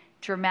really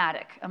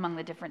dramatic among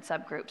the different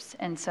subgroups.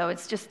 And so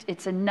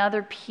it's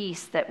another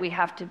piece that we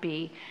have to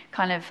be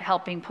kind of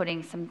helping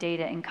putting some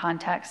data in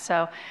context.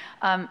 So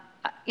I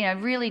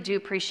really do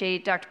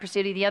appreciate Dr.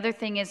 Presidio. The other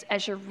thing is,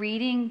 as you're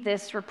reading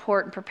this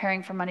report and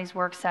preparing for Monday's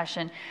work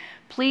session,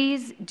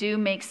 please do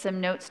make some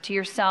notes to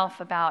yourself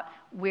about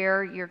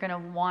where you're going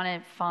to want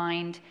to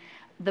find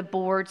the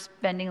board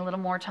spending a little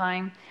more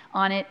time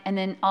on it. And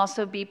then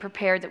also be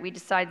prepared that we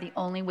decide the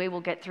only way we'll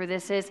get through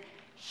this is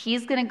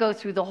he's going to go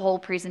through the whole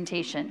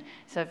presentation.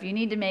 So if you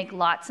need to make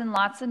lots and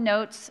lots of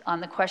notes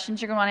on the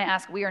questions you're going to want to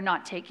ask, we are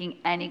not taking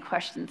any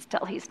questions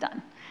till he's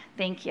done.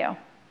 Thank you.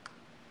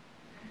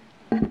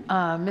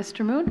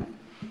 Mr. Moon?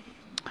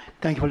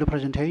 Thank you for the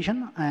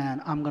presentation,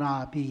 and I'm going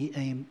to be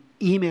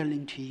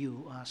emailing to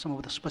you some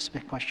of the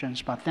specific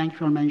questions, but thank you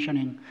for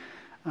mentioning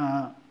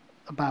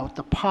about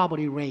the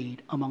poverty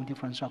rate among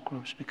different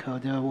subgroups,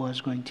 because there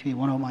was going to be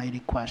one of my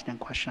requests and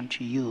question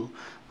to you.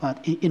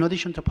 But in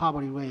addition to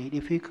poverty rate,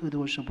 if you could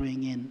also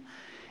bring in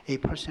a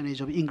percentage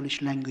of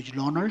English language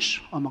learners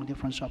among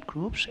different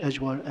subgroups,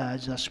 as well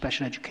as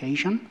special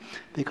education,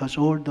 because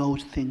all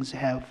those things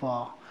have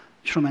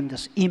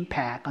tremendous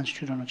impact on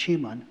student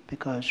achievement,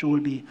 because we'll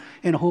be,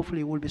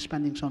 hopefully we'll be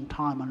spending some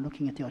time on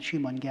looking at the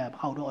achievement gap,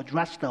 how to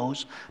address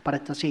those, but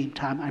at the same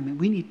time,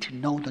 we need to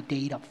know the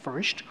data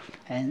first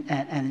and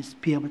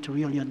be able to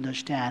really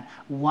understand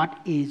what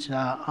is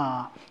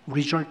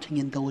resulting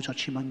in those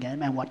achievement gap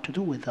and what to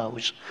do with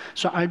those.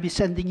 So I'll be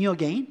sending you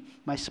again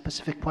my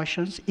specific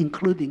questions,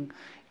 including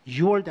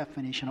your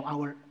definition of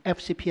our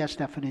FCPS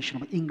definition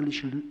of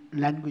English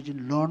language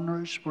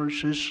learners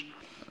versus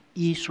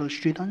ESOL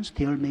students.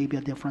 There may be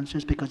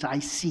differences because I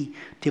see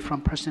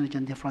different percentage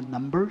and different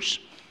numbers.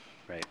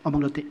 Right.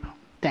 Among the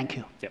thank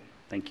you. Yep.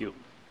 Thank you.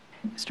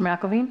 Mr.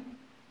 McElveen?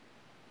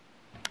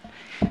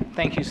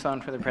 Thank you,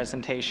 Sloan, for the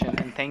presentation,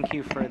 and thank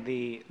you for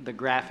the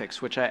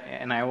graphics, which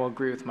I will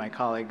agree with my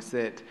colleagues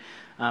that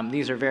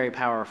these are very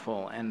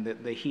powerful, and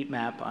the heat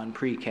map on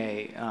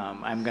pre-K,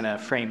 I'm going to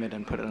frame it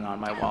and put it on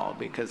my wall,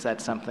 because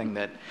that's something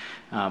that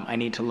I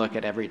need to look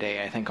at every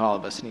day. I think all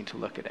of us need to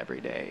look at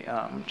every day,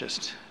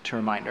 just to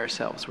remind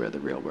ourselves where the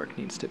real work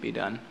needs to be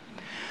done.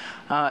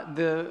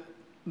 The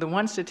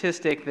one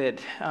statistic that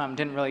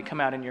didn't really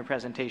come out in your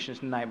presentation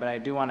tonight, but I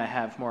do want to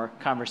have more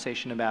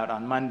conversation about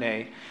on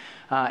Monday,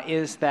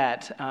 is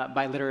that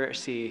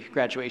biliteracy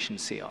graduation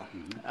seal.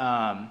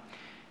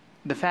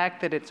 The fact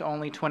that it's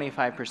only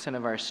 25%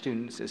 of our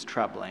students is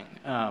troubling.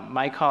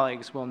 My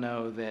colleagues will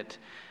know that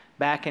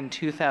back in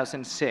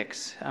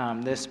 2006,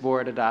 this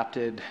board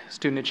adopted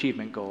student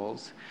achievement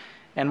goals,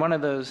 and one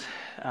of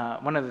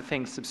the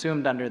things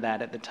subsumed under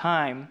that at the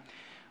time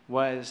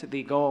was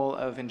the goal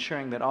of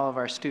ensuring that all of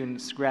our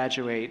students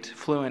graduate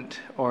fluent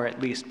or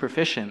at least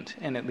proficient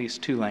in at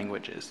least 2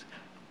 languages.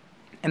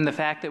 And the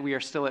fact that we are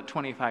still at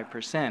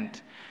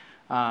 25%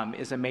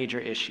 is a major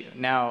issue.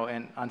 Now,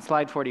 on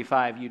slide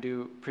 45, you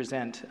do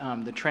present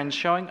the trends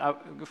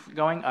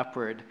going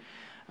upward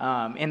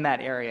in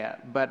that area,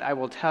 but I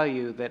will tell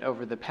you that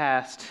over the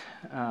past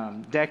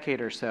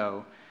decade or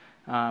so,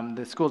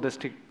 the school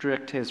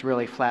district has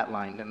really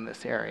flatlined in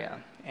this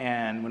area.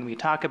 And when we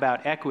talk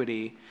about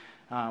equity,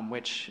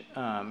 which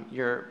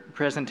your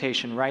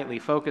presentation rightly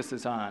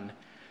focuses on,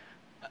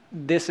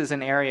 this is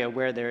an area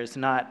where there is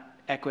not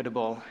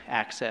equitable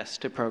access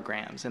to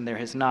programs, and there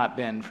has not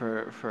been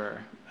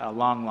for a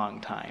long, long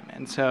time.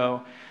 And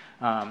so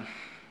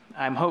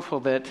I'm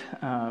hopeful that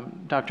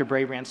Dr.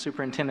 Brabrand's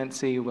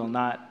superintendency will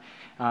not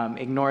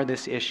ignore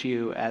this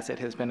issue as it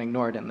has been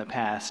ignored in the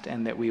past,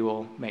 and that we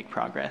will make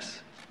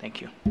progress. Thank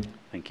you.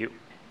 Thank you.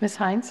 Ms.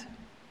 Hines?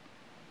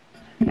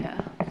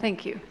 Yeah,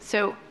 thank you.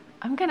 So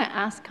I'm going to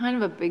ask kind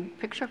of a big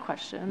picture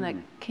question that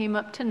came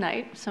up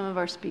tonight, some of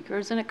our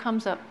speakers, and it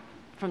comes up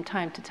from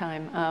time to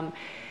time.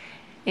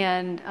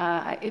 And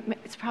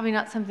it's probably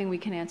not something we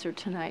can answer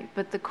tonight,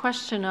 but the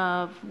question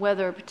of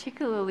whether,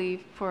 particularly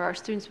for our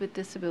students with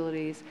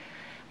disabilities,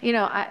 you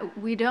know,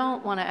 we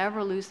don't want to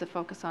ever lose the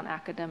focus on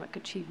academic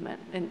achievement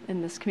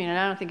in this community.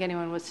 I don't think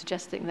anyone was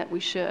suggesting that we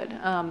should.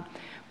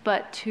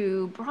 But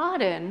to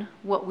broaden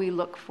what we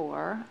look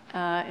for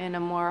in a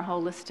more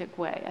holistic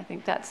way, I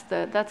think that's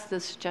the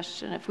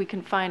suggestion. If we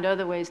can find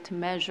other ways to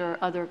measure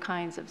other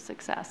kinds of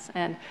success,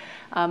 and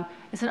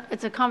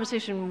it's a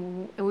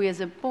conversation we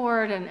as a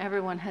board and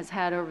everyone has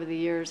had over the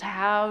years.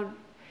 How,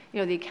 you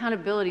know, the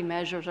accountability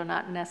measures are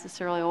not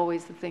necessarily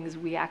always the things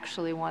we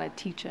actually want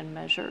to teach and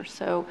measure.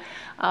 So.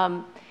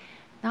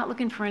 Not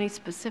looking for any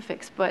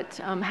specifics, but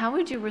how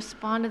would you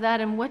respond to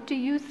that, and what do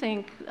you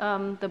think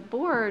the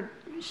board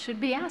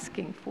should be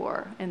asking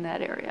for in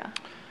that area?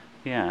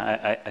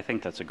 Yeah, I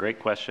think that's a great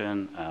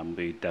question.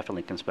 We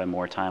definitely can spend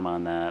more time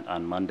on that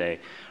on Monday.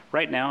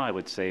 Right now, I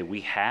would say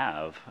we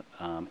have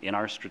in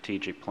our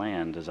strategic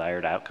plan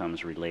desired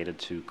outcomes related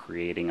to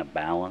creating a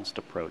balanced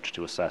approach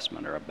to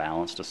assessment, or a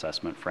balanced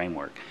assessment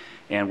framework.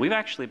 And we've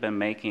actually been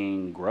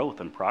making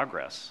growth and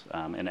progress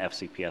in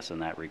FCPS in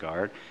that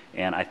regard.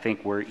 And I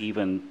think we're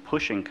even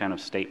pushing kind of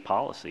state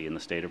policy in the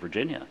state of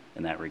Virginia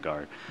in that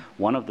regard.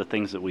 One of the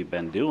things that we've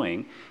been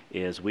doing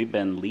is we've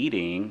been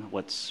leading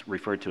what's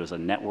referred to as a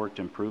networked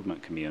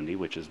improvement community,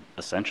 which is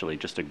essentially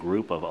just a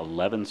group of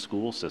 11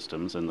 school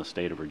systems in the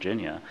state of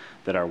Virginia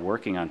that are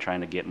working on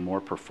trying to get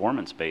more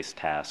performance-based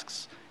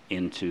tasks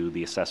into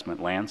the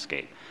assessment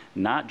landscape,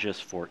 not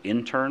just for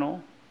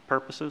internal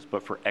purposes,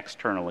 but for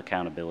external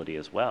accountability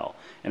as well.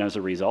 And as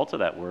a result of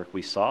that work,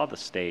 we saw the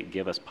state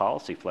give us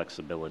policy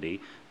flexibility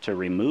to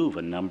remove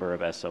a number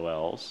of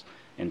SOLs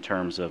in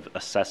terms of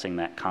assessing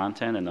that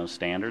content and those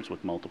standards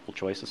with multiple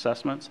choice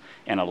assessments,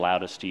 and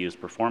allowed us to use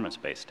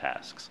performance-based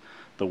tasks.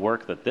 The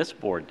work that this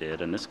board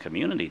did and this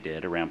community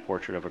did around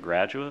Portrait of a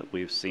Graduate,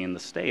 we've seen the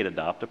state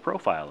adopt a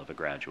profile of a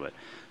graduate.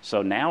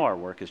 So now our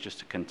work is just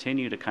to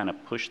continue to kind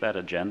of push that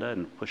agenda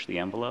and push the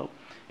envelope,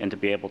 and to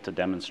be able to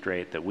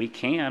demonstrate that we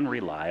can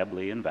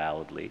reliably and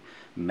validly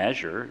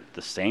measure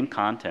the same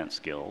content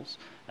skills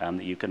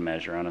that you can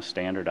measure on a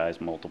standardized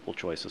multiple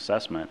choice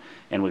assessment.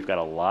 And we've got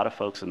a lot of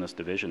folks in this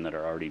division that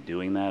are already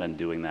doing that and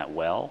doing that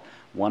well.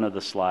 One of the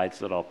slides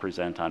that I'll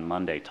present on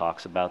Monday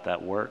talks about that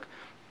work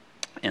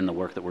and the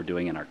work that we're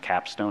doing in our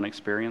capstone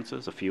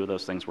experiences. A few of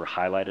those things were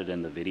highlighted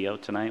in the video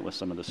tonight with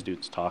some of the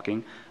students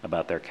talking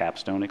about their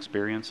capstone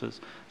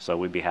experiences. So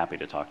we'd be happy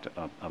to talk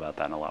about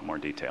that in a lot more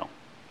detail.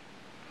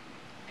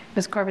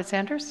 Ms.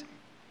 Corbett-Sanders?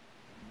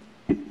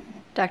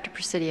 Dr.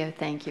 Presidio,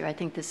 thank you. I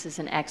think this is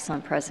an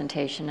excellent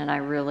presentation, and I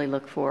really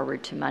look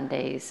forward to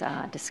Monday's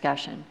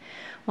discussion.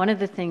 One of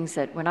the things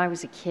that when I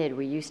was a kid,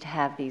 we used to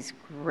have these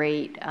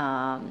great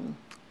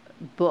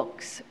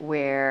books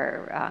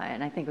where,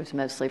 and I think it was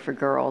mostly for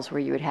girls, where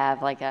you would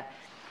have like a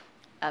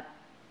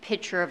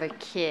picture of a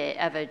kid,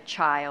 of a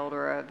child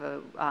or of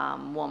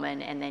a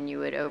woman, and then you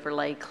would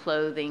overlay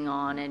clothing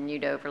on, and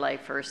you'd overlay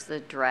first the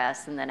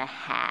dress and then a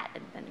hat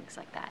and things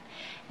like that.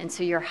 And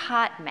so your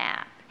hot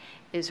map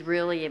is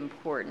really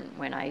important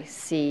when I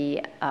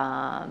see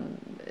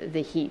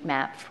the heat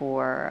map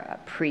for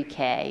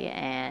pre-K.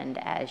 And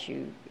as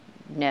you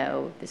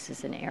know, this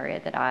is an area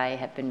that I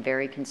have been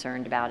very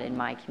concerned about in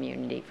my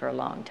community for a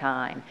long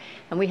time.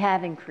 And we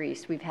have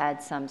increased. We've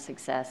had some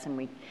success, and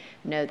we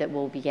know that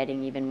we'll be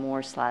getting even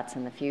more slots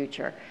in the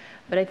future.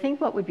 But I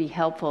think what would be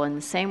helpful, in the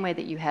same way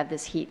that you have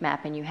this heat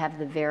map and you have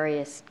the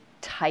various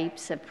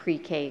types of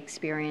pre-K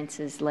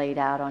experiences laid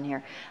out on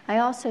here, I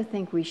also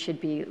think we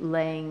should be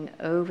laying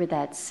over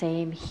that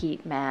same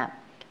heat map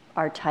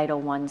our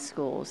Title I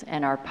schools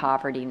and our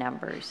poverty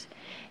numbers.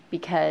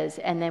 Because,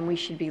 and then we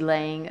should be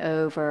laying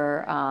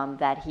over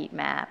that heat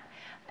map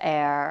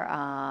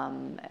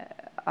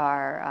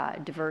our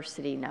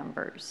diversity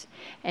numbers.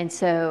 And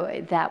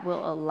so that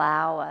will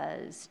allow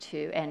us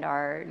to, and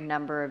our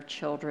number of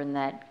children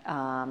that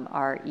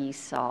are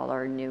ESOL,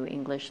 or New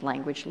English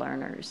Language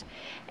Learners.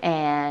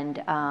 And,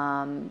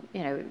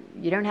 you know,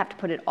 you don't have to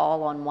put it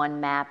all on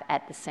one map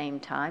at the same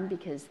time,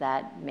 because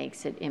that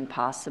makes it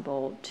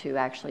impossible to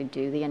actually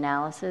do the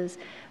analysis.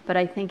 But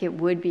I think it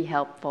would be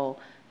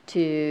helpful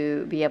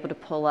to be able to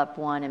pull up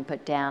one and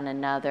put down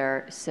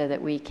another, so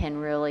that we can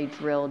really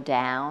drill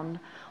down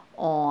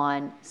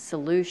on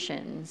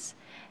solutions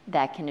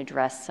that can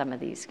address some of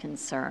these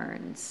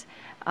concerns.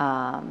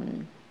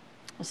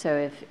 So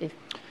if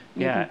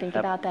you can think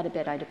about that a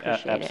bit, I'd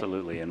appreciate it.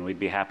 Absolutely, and we'd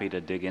be happy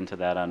to dig into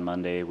that on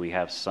Monday. We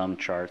have some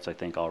charts, I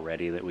think,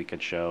 already that we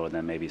could show, and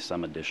then maybe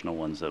some additional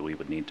ones that we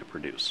would need to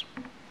produce.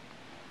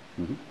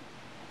 Mm-hmm.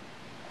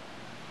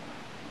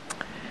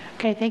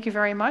 Okay, thank you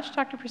very much,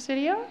 Dr.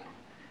 Presidio.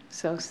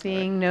 So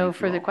seeing no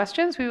further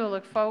questions, we will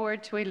look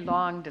forward to a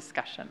long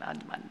discussion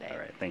on Monday. All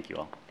right, thank you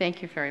all.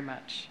 Thank you very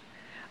much.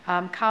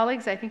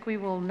 Colleagues, I think we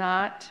will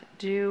not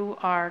do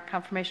our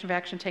confirmation of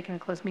action taken in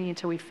closed meeting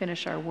until we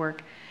finish our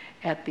work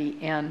at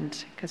the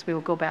end, because we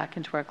will go back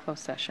into our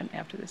closed session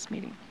after this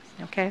meeting.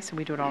 Okay, so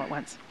we do it all at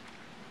once.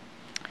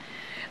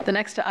 The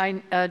next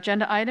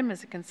agenda item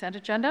is a consent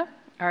agenda.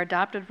 Our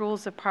adopted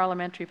rules of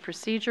parliamentary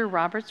procedure,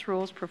 Robert's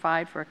rules,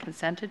 provide for a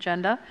consent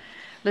agenda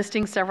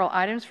listing several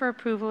items for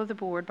approval of the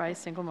board by a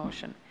single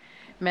motion.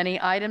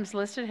 Many items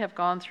listed have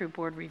gone through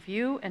board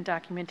review, and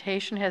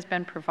documentation has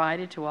been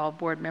provided to all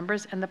board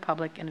members and the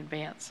public in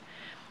advance.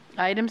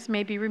 Items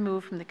may be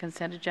removed from the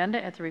consent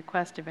agenda at the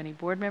request of any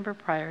board member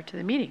prior to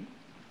the meeting.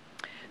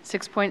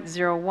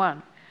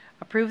 6.01,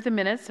 approve the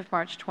minutes of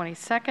March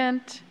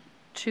 22nd,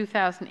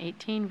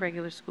 2018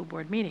 regular school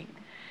board meeting.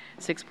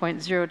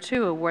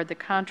 6.02, award the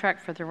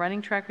contract for the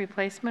running track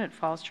replacement at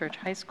Falls Church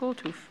High School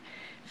to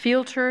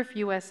Field Turf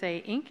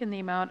USA, Inc. in the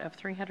amount of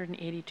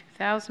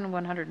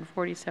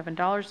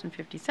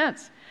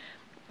 $382,147.50,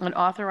 and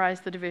authorize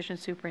the division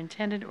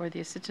superintendent or the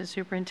assistant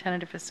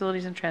superintendent of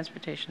facilities and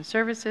transportation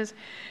services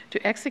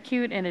to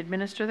execute and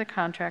administer the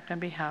contract on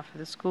behalf of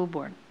the school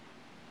board.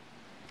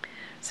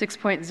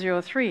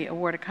 6.03,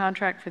 award a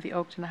contract for the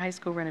Oakton High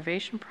School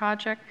renovation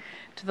project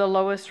to the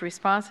lowest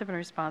responsive and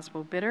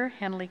responsible bidder,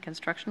 Henley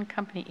Construction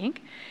Company, Inc.,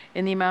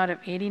 in the amount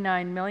of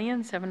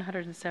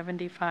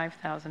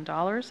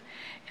 $89,775,000,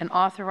 and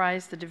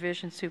authorize the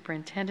division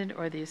superintendent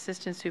or the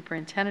assistant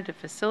superintendent of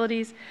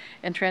facilities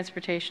and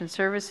transportation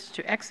services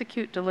to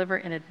execute, deliver,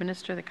 and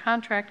administer the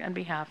contract on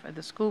behalf of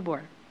the school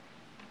board.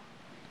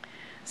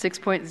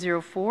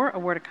 6.04,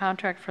 award a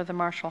contract for the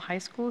Marshall High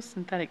School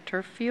synthetic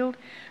turf field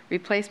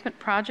replacement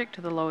project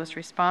to the lowest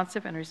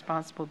responsive and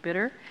responsible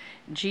bidder,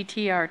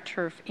 GTR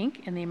Turf,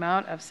 Inc., in the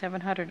amount of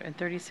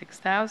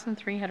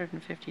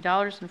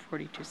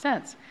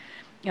 $736,350.42,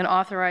 and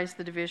authorize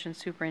the division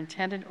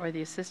superintendent or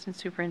the assistant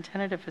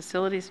superintendent of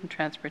facilities and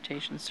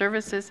transportation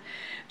services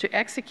to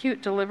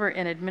execute, deliver,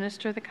 and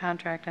administer the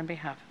contract on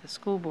behalf of the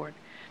school board.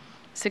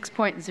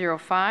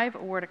 6.05,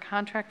 award a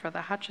contract for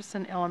the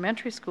Hutchison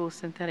Elementary School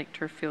synthetic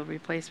turf field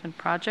replacement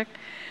project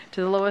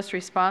to the lowest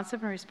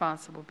responsive and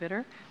responsible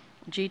bidder,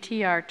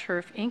 GTR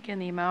Turf, Inc., in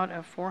the amount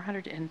of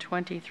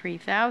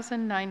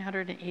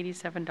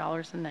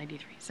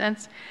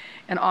 $423,987.93,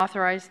 and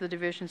authorize the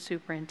division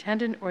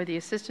superintendent or the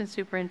assistant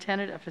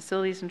superintendent of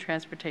facilities and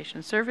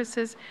transportation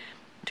services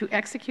to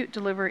execute,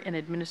 deliver, and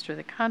administer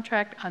the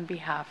contract on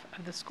behalf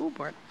of the school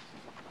board.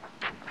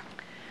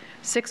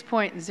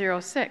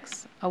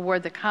 6.06,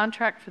 award the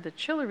contract for the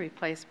chiller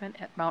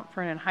replacement at Mount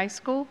Vernon High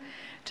School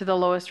to the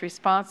lowest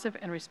responsive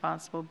and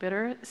responsible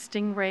bidder,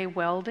 Stingray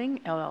Welding,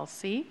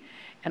 LLC,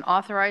 and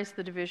authorize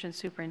the division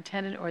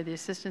superintendent or the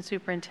assistant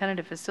superintendent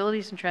of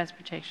facilities and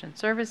transportation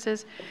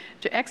services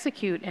to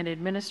execute and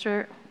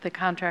administer the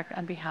contract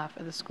on behalf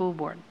of the school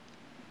board.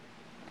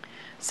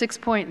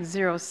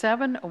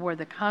 6.07, award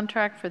the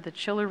contract for the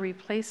chiller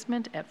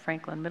replacement at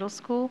Franklin Middle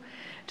School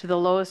to the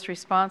lowest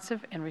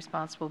responsive and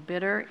responsible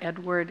bidder,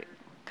 Edward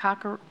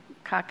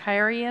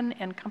Kakarian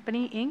and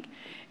Company, Inc.,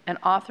 and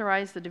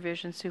authorize the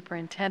division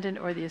superintendent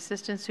or the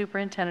assistant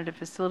superintendent of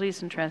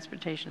facilities and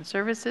transportation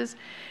services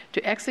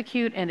to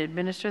execute and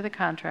administer the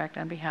contract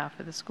on behalf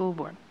of the school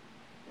board.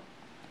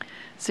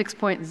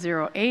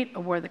 6.08,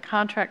 award the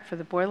contract for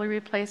the boiler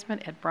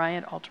replacement at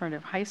Bryant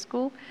Alternative High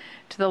School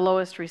to the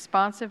lowest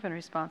responsive and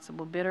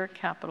responsible bidder,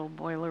 Capital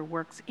Boiler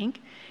Works, Inc.,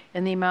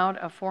 in the amount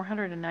of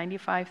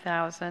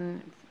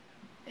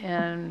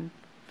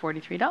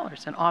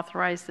 $495,043, and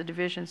authorize the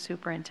division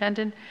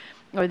superintendent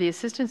or the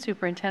assistant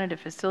superintendent of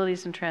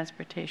facilities and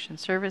transportation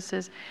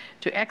services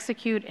to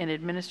execute and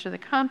administer the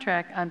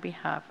contract on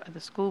behalf of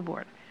the school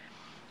board.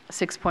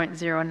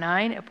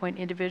 6.09, appoint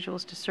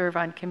individuals to serve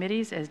on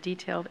committees as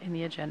detailed in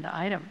the agenda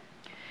item.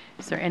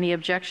 Is there any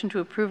objection to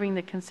approving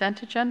the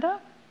consent agenda?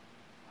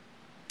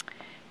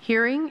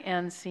 Hearing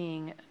and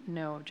seeing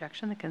no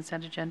objection, the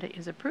consent agenda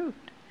is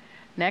approved.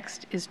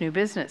 Next is new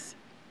business.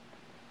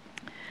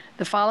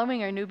 The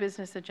following are new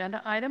business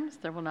agenda items.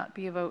 There will not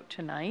be a vote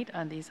tonight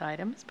on these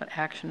items, but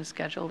action is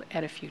scheduled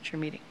at a future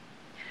meeting.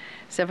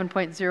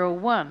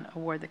 7.01,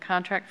 award the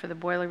contract for the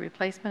boiler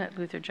replacement at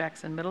Luther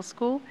Jackson Middle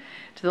School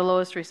to the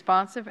lowest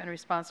responsive and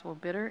responsible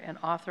bidder, and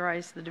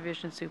authorize the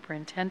division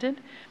superintendent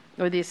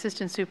or the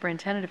assistant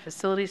superintendent of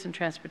facilities and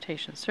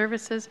transportation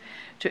services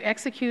to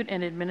execute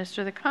and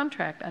administer the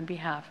contract on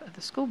behalf of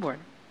the school board.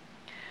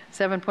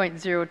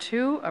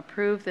 7.02,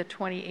 approve the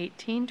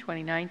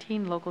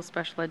 2018-2019 Local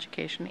Special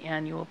Education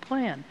Annual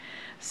Plan,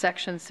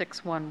 Section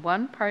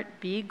 611, Part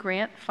B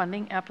Grant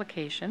Funding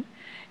Application,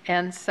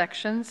 and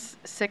Sections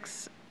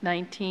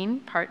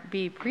 619, Part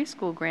B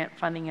Preschool Grant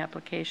Funding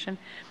Application,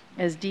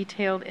 as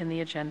detailed in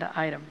the agenda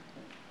item.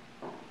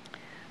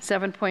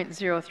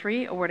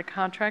 7.03, award a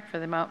contract for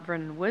the Mount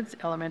Vernon Woods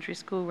Elementary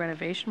School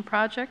renovation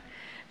project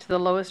to the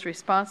lowest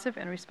responsive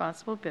and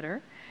responsible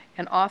bidder,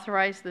 and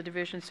authorize the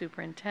division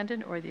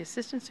superintendent or the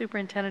assistant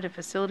superintendent of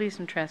facilities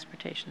and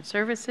transportation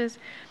services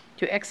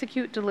to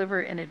execute,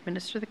 deliver, and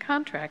administer the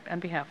contract on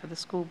behalf of the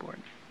school board.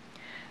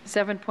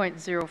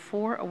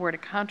 7.04, award a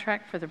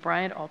contract for the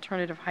Bryant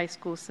Alternative High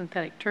School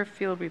synthetic turf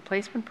field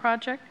replacement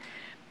project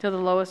to the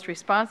lowest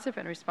responsive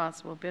and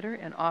responsible bidder,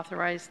 and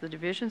authorize the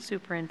division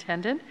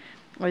superintendent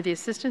or the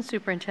assistant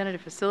superintendent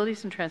of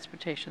facilities and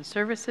transportation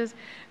services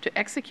to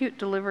execute,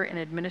 deliver, and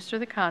administer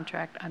the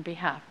contract on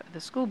behalf of the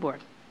school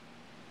board.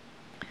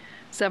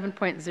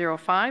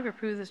 7.05,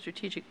 approve the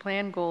strategic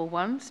plan Goal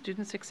 1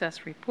 Student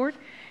Success Report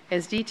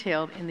as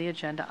detailed in the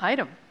agenda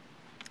item.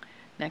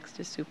 Next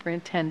is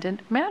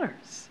Superintendent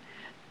Matters.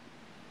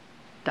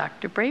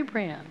 Dr.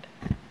 Brabrand.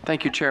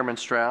 Thank you, Chairman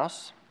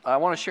Strauss. I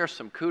want to share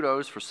some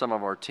kudos for some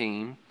of our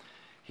team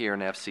here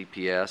in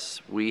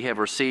FCPS. We have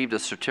received a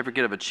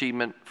Certificate of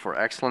Achievement for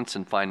Excellence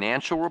in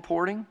Financial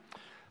Reporting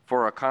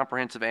for a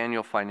comprehensive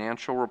annual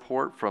financial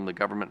report from the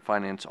Government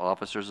Finance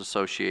Officers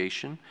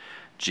Association,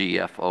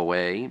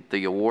 GFOA.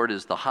 The award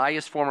is the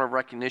highest form of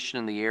recognition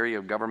in the area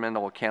of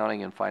governmental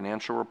accounting and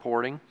financial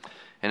reporting,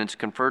 and it's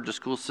conferred to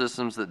school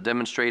systems that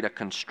demonstrate a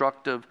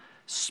constructive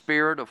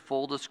spirit of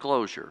full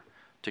disclosure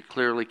to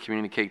clearly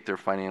communicate their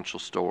financial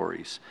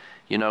stories.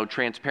 You know,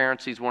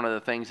 transparency is one of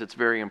the things that's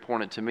very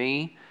important to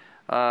me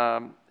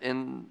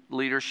in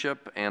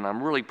leadership, and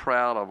I'm really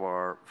proud of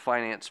our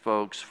finance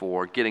folks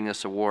for getting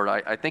this award.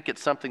 I think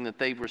it's something that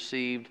they've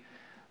received,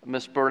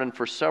 Ms. Burden,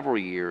 for several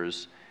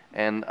years,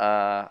 and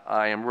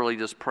I am really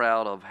just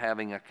proud of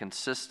having a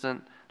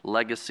consistent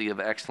legacy of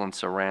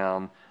excellence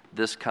around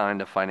this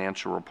kind of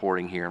financial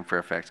reporting here in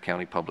Fairfax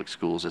County Public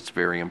Schools. It's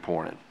very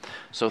important.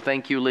 So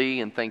thank you,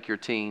 Lee, and thank your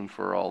team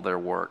for all their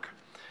work.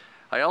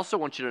 I also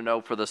want you to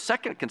know for the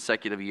second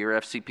consecutive year,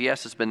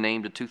 FCPS has been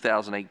named a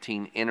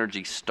 2018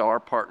 Energy Star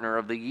Partner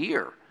of the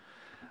Year.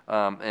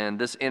 And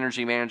this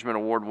Energy Management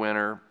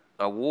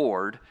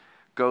Award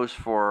goes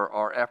for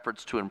our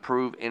efforts to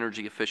improve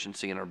energy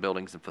efficiency in our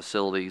buildings and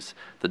facilities.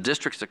 The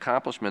district's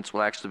accomplishments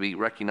will actually be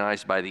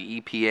recognized by the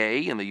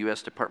EPA and the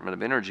U.S. Department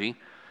of Energy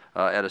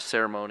at a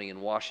ceremony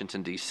in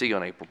Washington, D.C.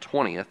 on April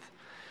 20th.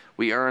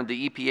 We earned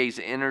the EPA's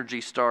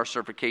Energy Star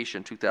certification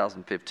in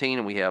 2015,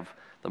 and we have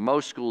the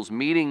most schools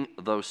meeting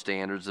those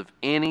standards of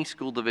any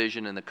school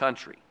division in the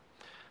country.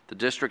 The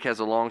district has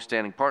a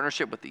long-standing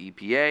partnership with the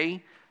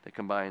EPA that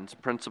combines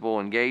principal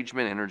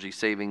engagement,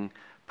 energy-saving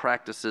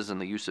practices, and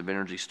the use of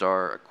Energy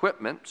Star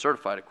equipment,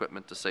 certified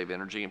equipment to save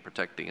energy and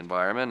protect the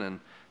environment. And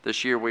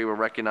this year we were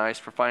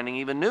recognized for finding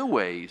even new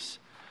ways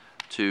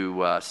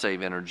to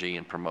save energy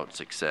and promote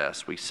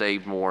success. We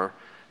saved more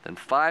than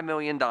 $5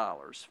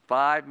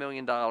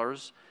 million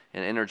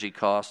in energy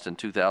costs in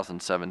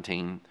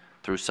 2017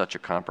 through such a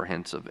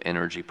comprehensive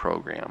energy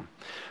program.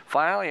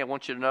 Finally, I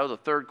want you to know the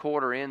third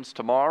quarter ends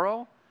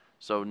tomorrow,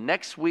 so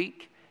next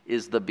week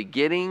is the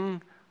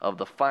beginning of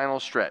the final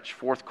stretch.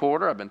 Fourth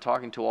quarter, I've been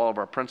talking to all of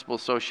our principal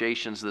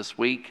associations this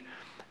week,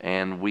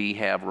 and we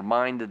have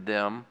reminded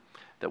them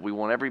that we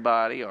want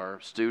everybody, our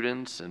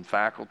students and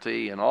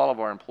faculty and all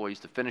of our employees,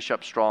 to finish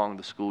up strong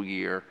the school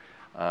year.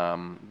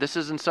 This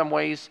is in some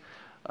ways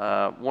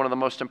one of the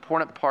most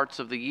important parts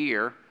of the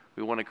year.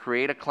 We want to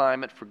create a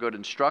climate for good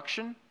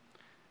instruction.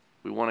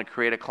 We want to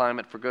create a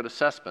climate for good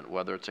assessment,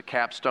 whether it's a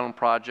capstone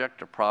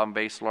project or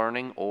problem-based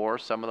learning or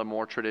some of the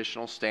more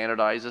traditional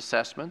standardized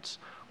assessments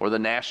or the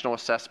national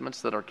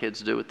assessments that our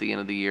kids do at the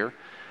end of the year.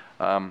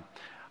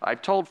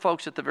 I've told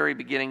folks at the very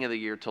beginning of the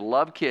year to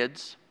love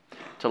kids,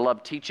 to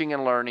love teaching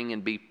and learning,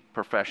 and be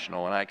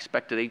professional, and I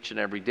expect it each and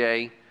every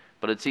day,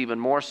 but it's even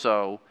more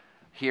so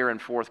here in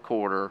fourth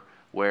quarter,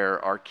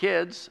 where our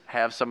kids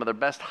have some of their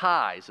best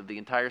highs of the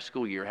entire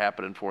school year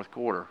happen in fourth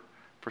quarter.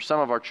 For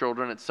some of our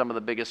children, it's some of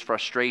the biggest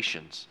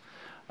frustrations.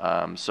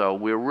 So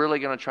we're really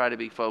going to try to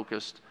be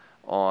focused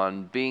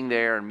on being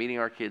there and meeting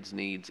our kids'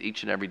 needs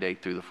each and every day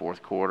through the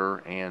fourth quarter,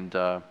 and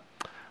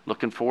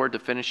looking forward to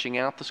finishing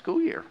out the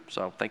school year.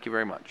 So thank you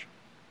very much.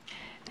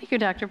 Thank you,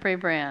 Dr.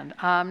 Brabrand.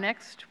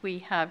 Next, we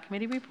have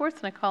committee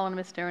reports, and I call on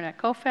Ms. Darrenette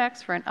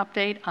Koufax for an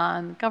update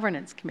on the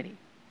Governance Committee.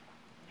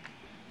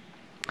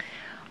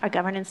 Our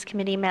Governance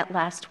Committee met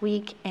last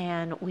week,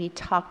 and we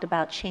talked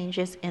about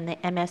changes in the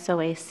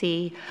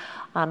MSOAC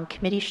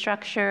committee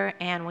structure,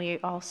 and we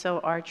also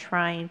are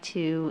trying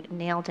to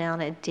nail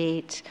down a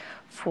date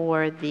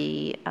for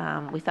the,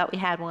 we thought we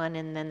had one,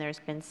 and then there's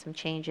been some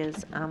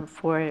changes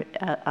for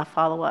a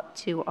follow-up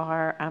to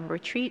our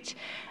retreat.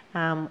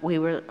 We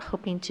were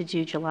hoping to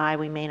do July.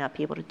 We may not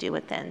be able to do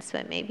it then, so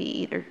it may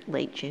be either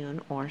late June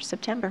or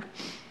September.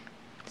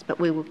 But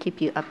we will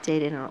keep you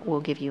updated, and we'll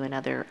give you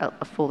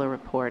a fuller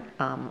report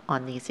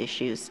on these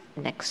issues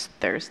next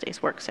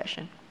Thursday's work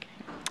session.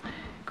 Okay.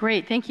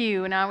 Great, thank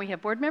you. Now we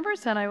have board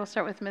members, and I will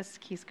start with Ms.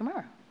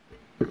 Keys-Gamarra.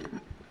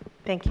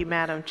 Thank you,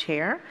 Madam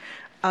Chair.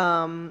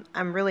 I'm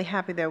really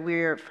happy that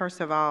we're,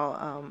 first of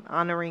all,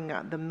 honoring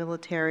the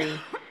military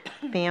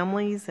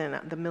families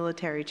and the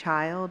military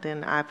child,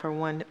 and I, for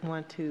one,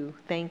 want to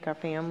thank our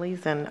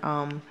families, and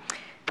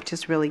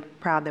just really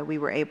proud that we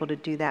were able to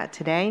do that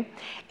today.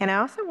 And I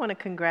also want to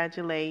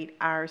congratulate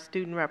our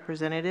student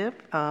representative,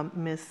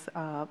 Ms.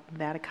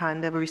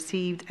 Vaticonda,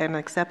 received an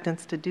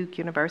acceptance to Duke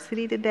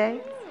University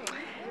today.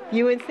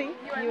 UNC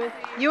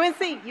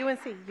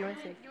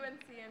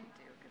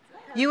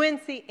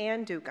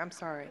and Duke, I'm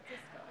sorry.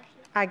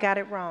 I got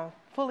it wrong.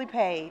 Fully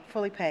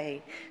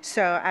paid.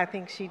 So I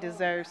think she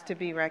deserves to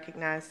be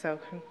recognized, so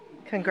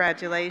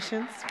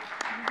congratulations.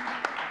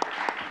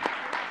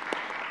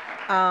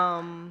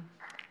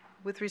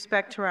 With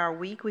respect to our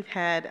week, we've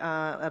had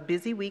a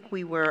busy week.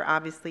 We were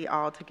obviously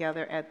all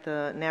together at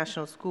the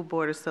National School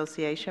Board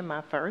Association,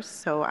 my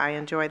first, so I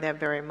enjoyed that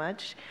very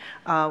much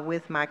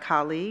with my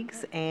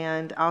colleagues,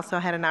 and also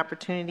had an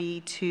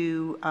opportunity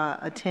to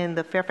attend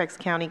the Fairfax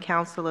County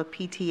Council of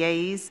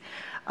PTA's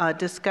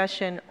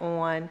discussion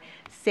on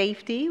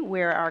safety,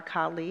 where our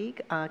colleague,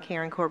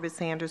 Karen Corbett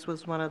Sanders,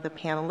 was one of the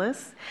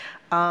panelists.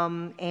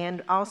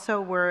 And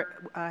also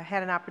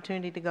had an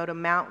opportunity to go to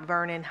Mount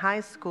Vernon High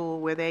School,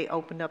 where they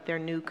opened up their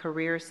new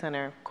career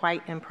center.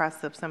 Quite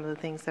impressive, some of the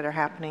things that are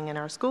happening in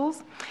our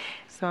schools.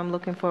 So I'm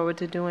looking forward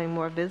to doing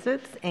more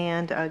visits.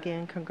 And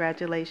again,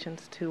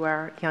 congratulations to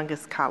our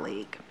youngest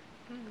colleague.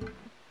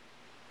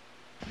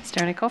 Ms.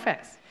 Attorney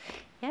Colfax.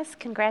 Yes,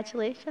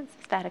 congratulations,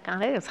 Ms.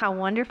 Batakana. It was how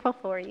wonderful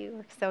for you.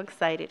 We're so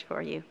excited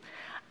for you.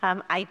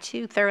 I,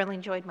 too, thoroughly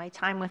enjoyed my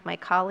time with my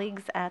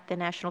colleagues at the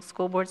National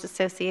School Boards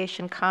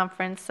Association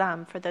Conference.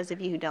 For those of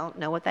you who don't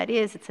know what that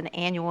is, it's an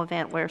annual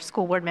event where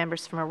school board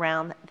members from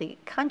around the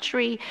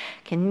country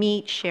can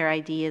meet, share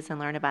ideas, and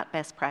learn about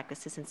best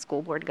practices in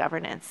school board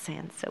governance.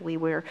 And so we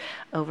were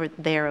over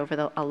there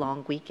over a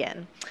long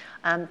weekend.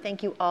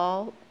 Thank you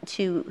all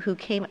who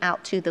came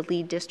out to the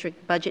Lee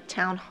District Budget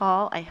Town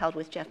Hall I held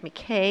with Jeff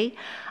McKay.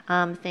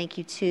 Thank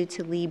you, too,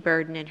 to Lee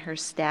Burden and her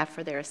staff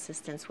for their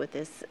assistance with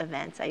this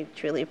event. I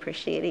truly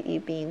appreciated you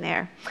being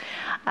there.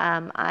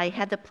 I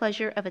had the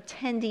pleasure of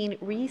attending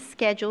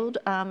rescheduled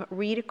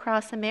Read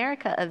Across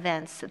America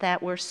events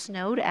that were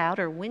snowed out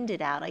or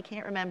winded out. I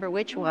can't remember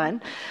which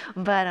one,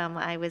 but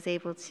I was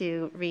able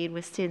to read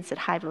with students at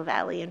Highville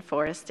Valley and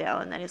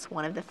Forestdale, and that is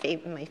one of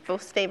my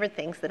most favorite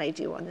things that I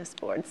do on this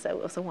board. So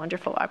it was a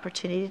wonderful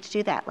opportunity to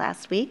do that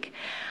last week.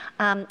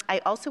 I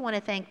also want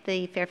to thank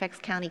the Fairfax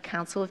County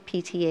Council of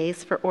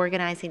PTAs for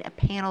organizing a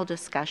panel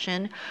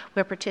discussion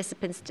where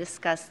participants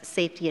discussed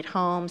safety at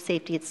home,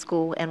 safety at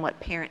school, and what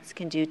parents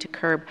can do to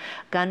curb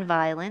gun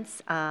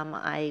violence.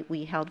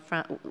 We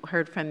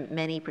heard from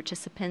many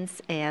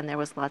participants, and there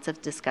was lots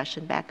of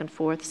discussion back and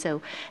forth.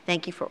 So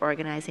thank you for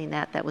organizing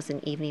that. That was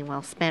an evening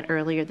well spent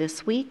earlier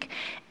this week.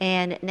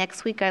 And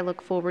next week, I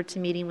look forward to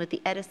meeting with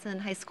the Edison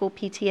High School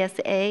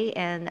PTSA,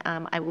 and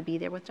I will be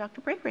there with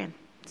Dr. Brabrand.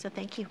 So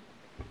thank you.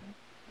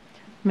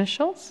 Ms.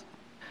 Schultz?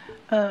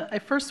 I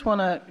first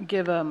want to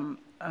give a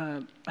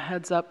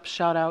heads up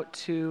shout out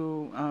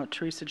to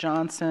Teresa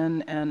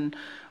Johnson and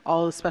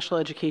all the special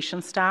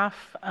education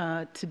staff.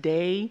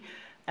 Today,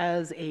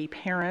 as a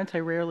parent, I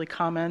rarely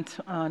comment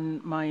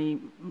on my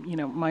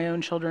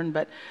own children,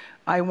 but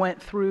I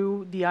went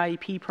through the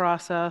IEP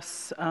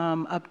process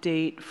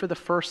update for the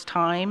first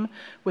time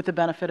with the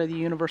benefit of the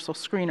universal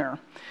screener,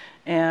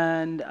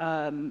 and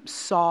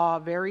saw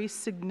very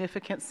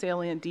significant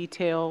salient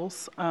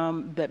details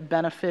that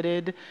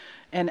benefited,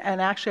 and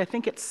actually I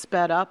think it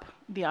sped up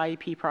the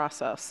IEP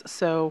process.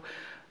 So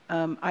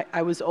I'm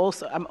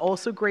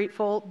also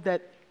grateful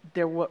that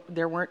there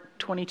weren't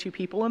 22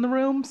 people in the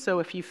room, so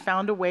if you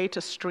found a way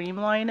to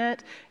streamline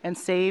it and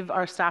save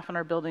our staff and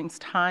our buildings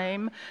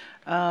time,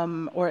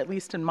 or at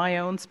least in my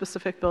own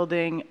specific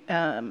building,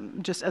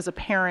 just as a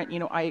parent,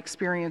 I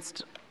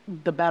experienced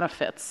the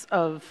benefits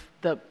of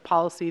the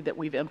policy that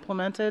we've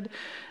implemented,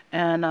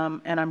 and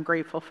I'm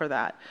grateful for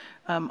that.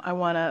 I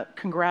want to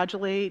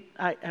congratulate,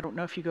 I don't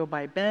know if you go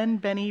by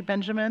Benny,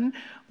 Benjamin,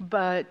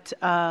 but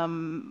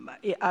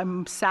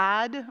I'm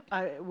sad.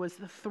 I was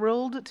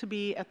thrilled to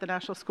be at the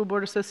National School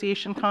Board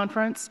Association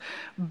conference,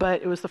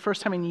 but it was the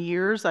first time in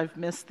years I've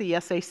missed the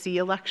SAC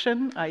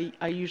election.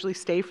 I usually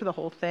stay for the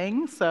whole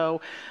thing, so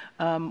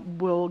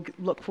we'll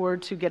look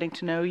forward to getting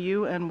to know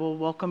you, and we'll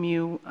welcome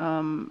you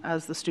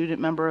as the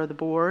student member of the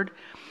board.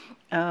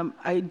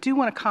 I do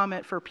want to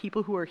comment for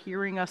people who are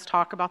hearing us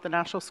talk about the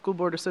National School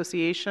Board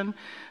Association,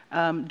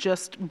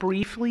 just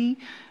briefly,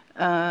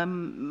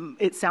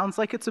 it sounds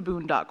like it's a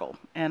boondoggle.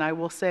 And I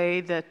will say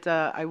that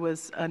I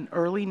was an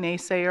early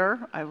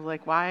naysayer. I was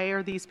like, why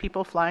are these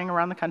people flying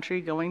around the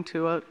country going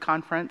to a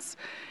conference?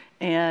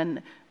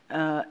 And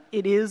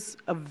it is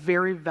a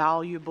very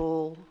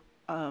valuable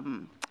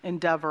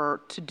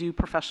endeavor to do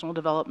professional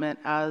development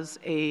as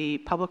a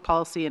public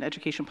policy and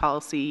education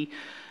policy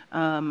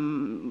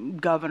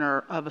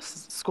governor of a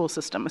school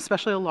system,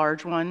 especially a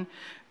large one.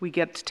 We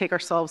get to take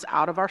ourselves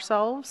out of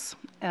ourselves.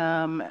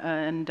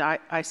 And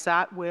I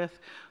sat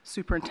with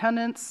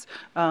superintendents,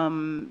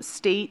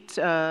 state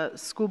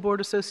school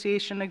board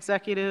association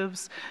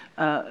executives,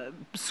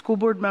 school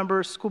board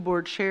members, school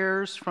board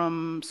chairs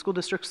from school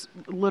districts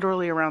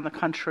literally around the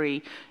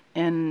country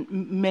in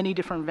many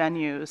different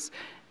venues.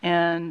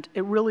 And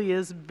it really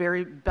is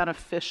very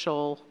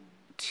beneficial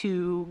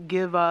to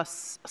give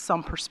us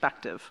some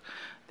perspective.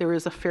 There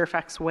is a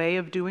Fairfax way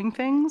of doing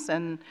things,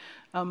 and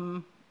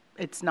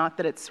it's not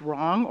that it's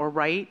wrong or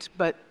right,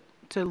 but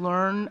to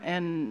learn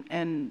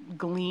and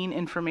glean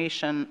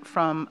information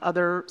from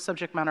other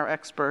subject matter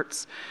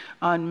experts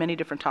on many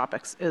different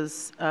topics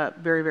is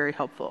very, very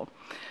helpful.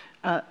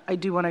 I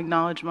do want to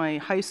acknowledge my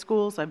high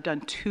schools. I've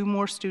done 2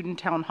 more student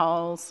town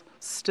halls,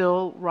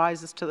 still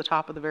rises to the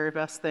top of the very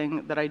best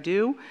thing that I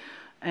do.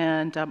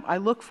 And I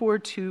look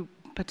forward to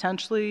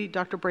potentially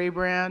Dr.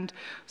 Brabrand,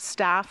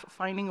 staff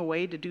finding a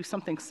way to do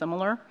something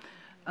similar.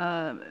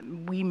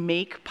 We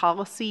make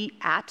policy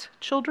at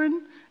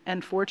children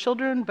and for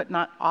children, but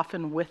not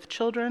often with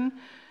children.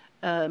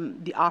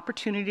 The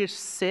opportunity to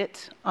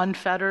sit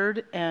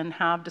unfettered and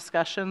have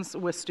discussions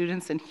with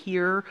students and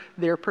hear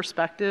their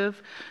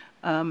perspective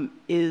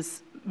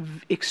is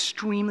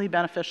extremely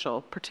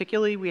beneficial.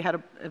 Particularly, we had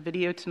a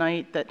video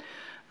tonight that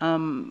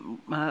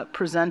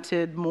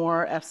presented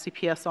more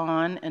FCPS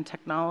on and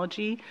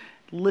technology.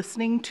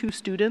 Listening to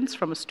students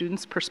from a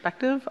student's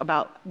perspective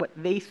about what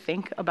they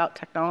think about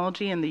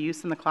technology and the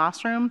use in the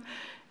classroom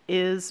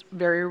is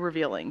very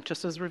revealing,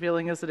 just as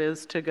revealing as it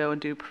is to go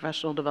and do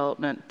professional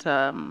development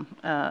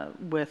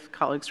with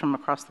colleagues from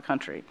across the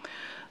country.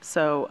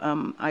 So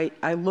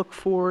I look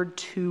forward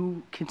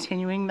to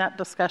continuing that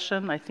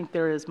discussion. I think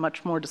there is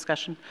much more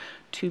discussion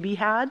to be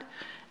had,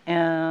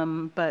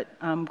 but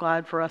I'm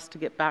glad for us to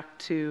get back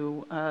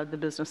to the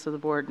business of the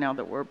board now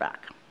that we're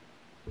back.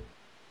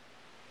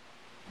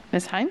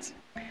 Ms. Hines?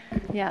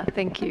 Yeah,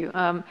 thank you.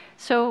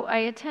 So I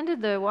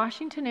attended the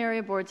Washington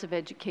Area Boards of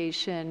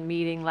Education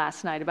meeting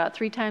last night. About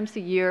 3 times a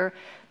year,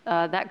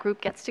 that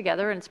group gets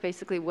together, and it's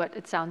basically what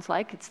it sounds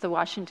like. It's the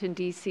Washington,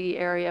 D.C.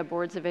 Area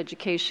Boards of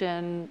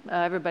Education.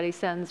 Everybody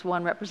sends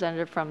one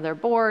representative from their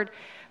board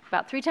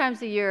about 3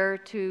 times a year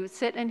to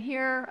sit and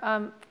hear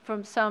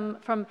from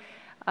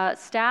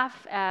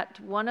staff at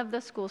one of the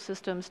school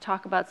systems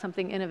talk about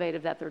something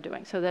innovative that they're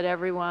doing so that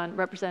everyone,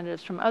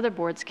 representatives from other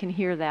boards, can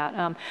hear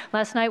that.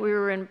 Last night we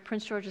were in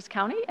Prince George's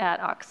County at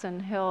Oxon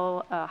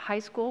Hill High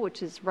School,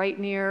 which is right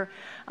near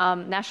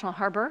National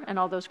Harbor and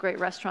all those great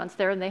restaurants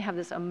there, and they have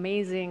this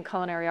amazing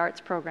culinary arts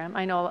program.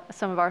 I know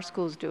some of our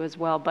schools do as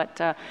well, but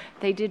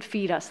they did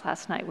feed us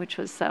last night, which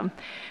was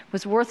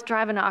worth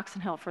driving to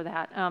Oxon Hill for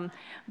that.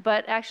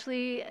 But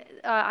actually,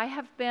 I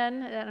have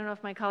been, I don't know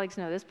if my colleagues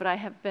know this, but I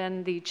have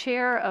been the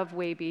chair of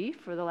WABE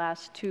for the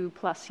last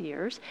 2+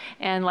 years.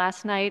 And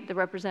last night, the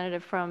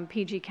representative from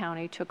PG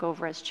County took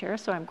over as chair,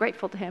 so I'm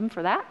grateful to him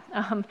for that.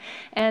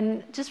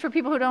 And just for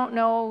people who don't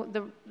know,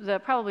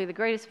 probably the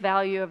greatest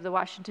value of the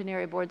Washington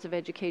Area Boards of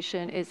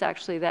Education is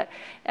actually that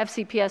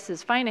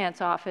FCPS's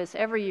finance office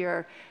every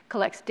year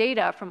collects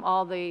data from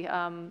all the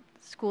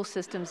school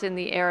systems in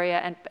the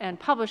area and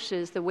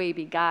publishes the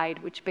WABE guide,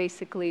 which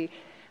basically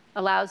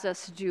allows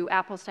us to do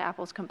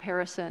apples-to-apples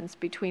comparisons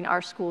between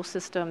our school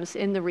systems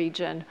in the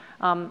region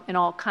and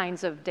all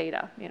kinds of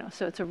data.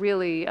 So it's a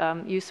really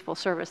useful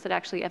service that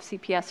actually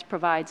FCPS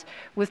provides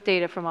with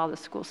data from all the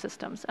school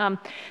systems.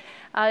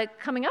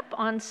 Coming up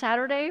on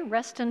Saturday,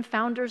 Reston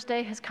Founders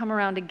Day has come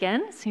around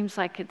again. It seems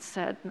like it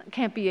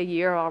can't be a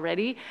year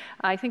already.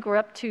 I think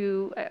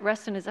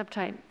Reston is up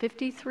to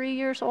 53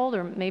 years old,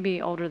 or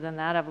maybe older than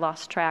that. I've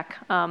lost track.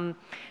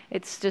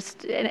 It's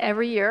just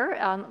every year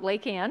on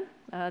Lake Ann,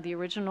 the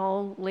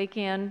original Lake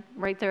Ann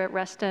right there at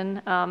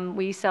Reston.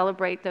 We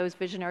celebrate those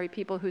visionary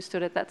people who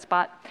stood at that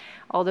spot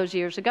all those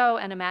years ago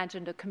and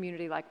imagined a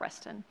community like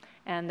Reston.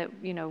 And that,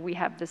 we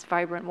have this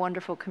vibrant,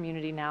 wonderful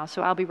community now.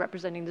 So I'll be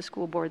representing the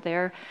school board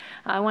there.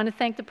 I want to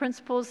thank the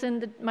principals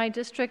in my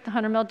district, the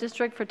Hunter Mill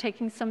district, for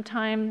taking some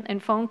time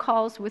and phone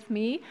calls with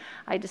me.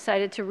 I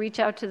decided to reach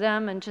out to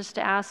them and just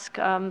ask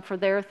for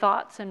their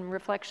thoughts and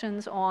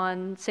reflections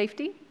on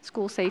safety,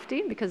 school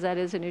safety, because that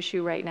is an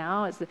issue right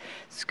now.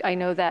 I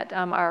know that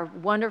our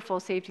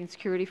wonderful safety and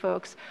security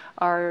folks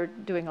are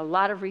doing a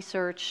lot of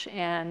research,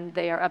 and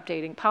they are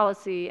updating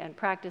policy and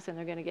practice, and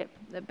they're going to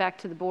get back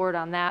to the board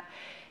on that.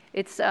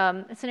 It's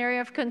an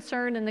area of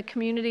concern in the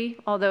community,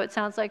 although it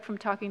sounds like from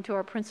talking to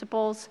our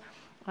principals,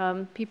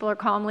 people are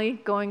calmly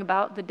going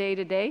about the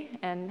day-to-day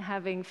and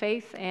having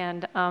faith,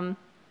 and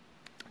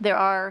there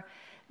are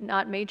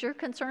not major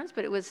concerns,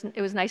 but it was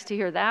nice to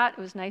hear that. It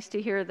was nice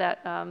to hear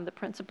that the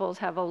principals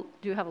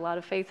do have a lot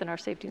of faith in our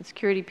safety and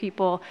security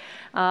people.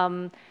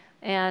 So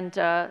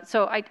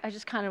I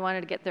just kind of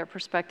wanted to get their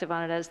perspective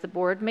on it as the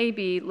board may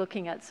be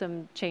looking at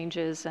some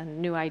changes and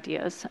new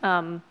ideas.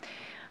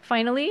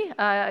 Finally,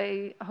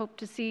 I hope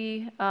to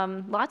see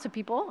lots of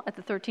people at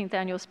the 13th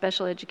Annual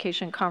Special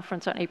Education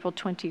Conference on April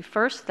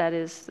 21st. That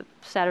is the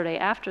Saturday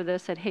after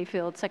this at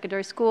Hayfield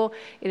Secondary School.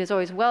 It is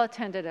always well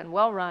attended and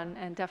well run,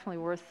 and definitely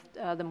worth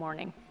the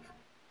morning.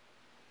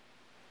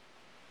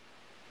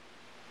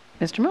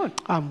 Mr. Moon.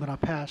 I'm going to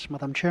pass,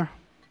 Madam Chair.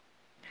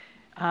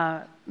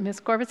 Ms.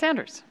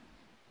 Corbett-Sanders.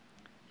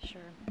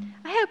 Sure.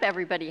 I hope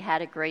everybody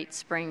had a great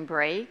spring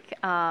break.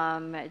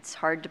 It's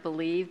hard to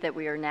believe that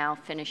we are now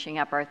finishing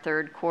up our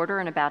 3rd quarter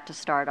and about to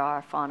start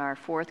off on our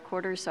 4th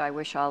quarter. So I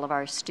wish all of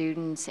our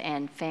students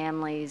and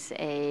families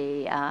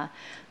a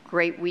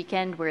great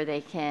weekend where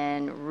they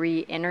can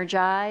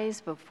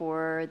re-energize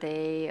before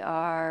they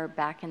are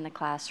back in the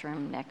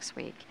classroom next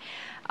week.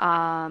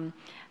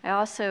 I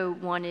also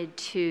wanted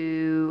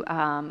to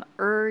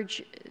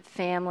urge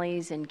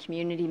families and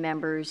community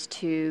members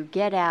to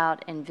get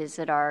out and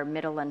visit our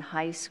middle and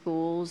high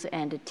schools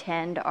and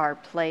attend our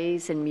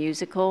plays and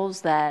musicals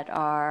that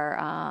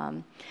are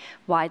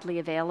widely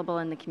available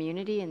in the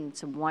community, and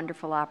it's a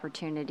wonderful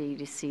opportunity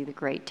to see the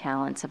great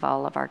talents of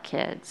all of our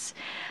kids.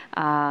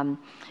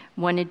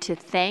 Wanted to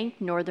thank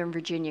Northern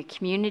Virginia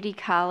Community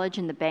College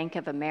and the Bank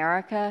of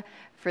America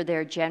for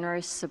their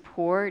generous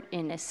support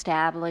in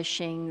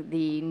establishing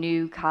the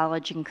new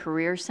College and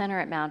Career Center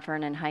at Mount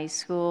Vernon High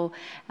School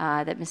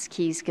that Ms.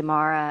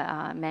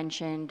 Keys-Gamarra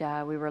mentioned.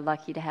 We were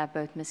lucky to have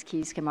both Ms.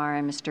 Keys-Gamarra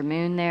and Mr.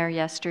 Moon there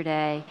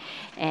yesterday,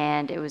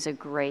 and it was a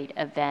great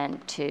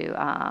event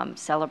to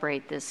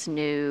celebrate this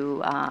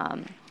new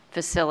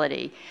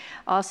facility.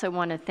 Also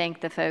want to thank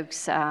the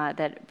folks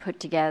that put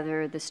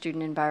together the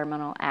Student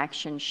Environmental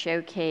Action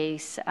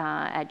Showcase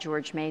at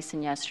George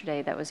Mason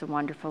yesterday. That was a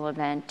wonderful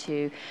event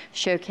to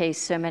showcase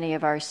so many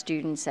of our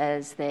students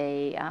as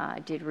they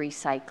did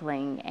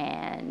recycling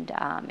and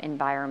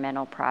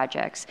environmental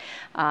projects.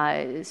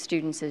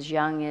 Students as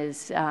young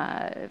as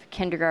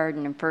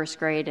kindergarten and first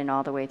grade and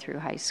all the way through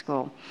high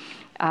school.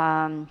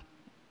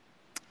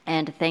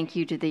 And thank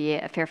you to the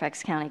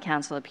Fairfax County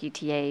Council of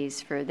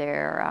PTAs for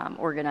their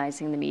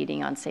organizing the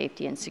meeting on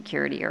safety and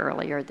security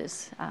earlier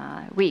this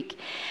week.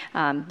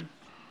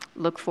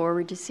 Look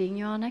forward to seeing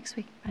you all next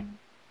week. Bye.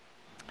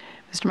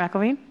 Mr.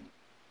 McElveen?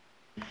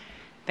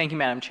 Thank you,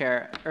 Madam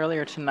Chair.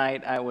 Earlier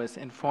tonight, I was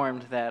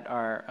informed that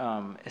our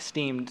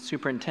esteemed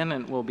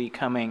superintendent will be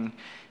coming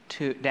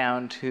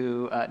down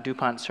to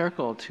DuPont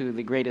Circle, to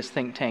the greatest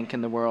think tank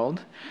in the world,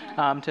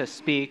 to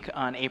speak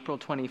on April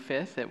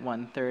 25th at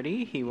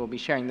 1:30. He will be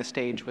sharing the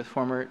stage with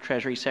former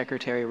Treasury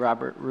Secretary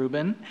Robert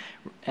Rubin,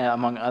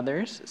 among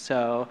others.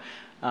 So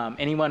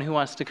anyone who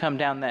wants to come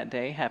down that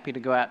day, happy to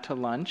go out to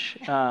lunch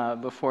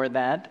before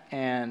that.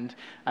 And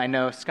I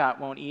know Scott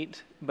won't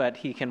eat, but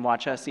he can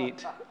watch us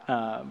eat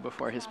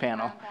before his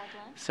panel.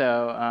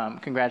 So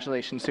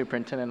congratulations,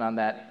 Superintendent, on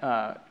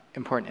that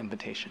important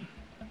invitation.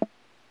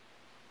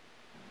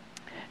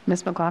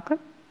 Ms. McLaughlin?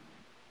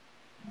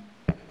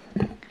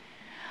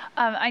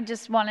 I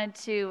just wanted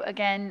to,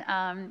 again,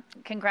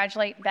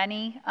 congratulate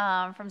Benny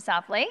from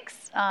South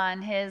Lakes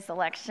on his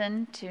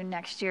election to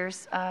next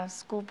year's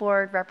school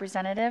board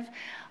representative.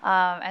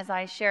 As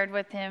I shared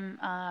with him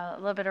a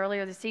little bit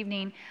earlier this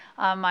evening,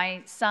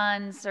 my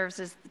son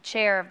serves as the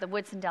chair of the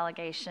Woodson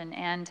delegation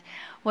and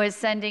was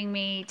sending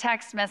me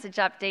text message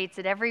updates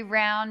at every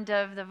round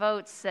of the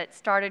votes that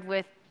started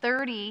with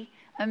 30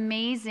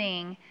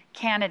 amazing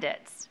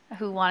candidates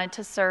who wanted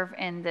to serve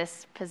in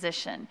this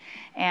position.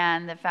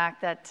 And the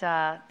fact that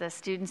the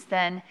students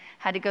then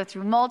had to go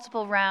through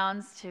multiple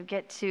rounds to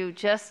get to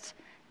just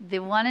the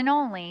one and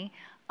only,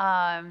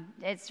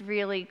 it's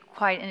really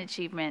quite an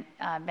achievement,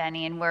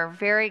 Benny. And we're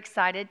very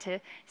excited to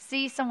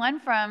see someone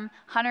from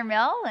Hunter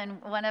Mill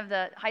and one of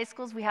the high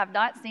schools we have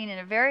not seen in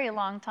a very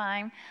long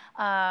time,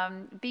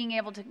 being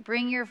able to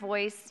bring your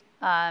voice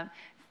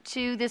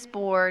to this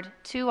board,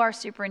 to our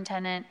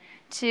superintendent,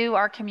 to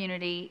our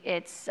community.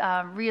 It's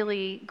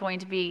really going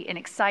to be an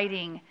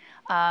exciting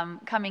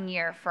coming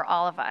year for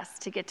all of us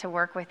to get to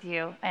work with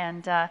you.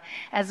 And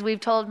as we've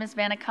told Ms.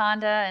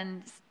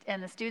 Vanaconda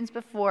and the students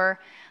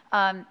before,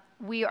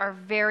 we are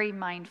very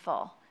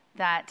mindful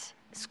that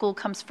school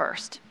comes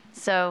first.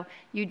 So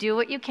you do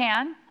what you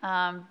can,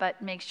 but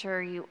make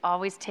sure you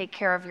always take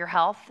care of your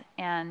health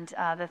and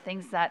the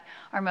things that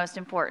are most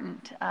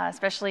important,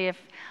 especially if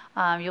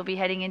you'll be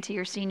heading into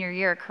your senior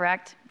year,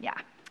 correct? Yeah.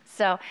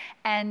 So,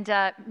 and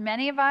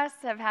many of us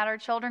have had our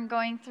children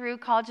going through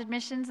college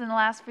admissions in the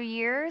last few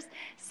years.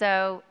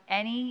 So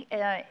any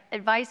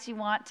advice you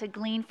want to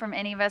glean from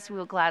any of us, we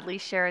will gladly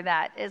share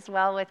that as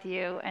well with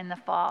you in the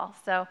fall.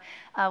 So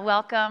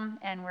welcome,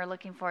 and we're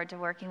looking forward to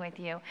working with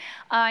you.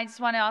 I just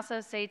want to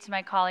also say to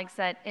my colleagues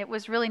that it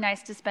was really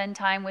nice to spend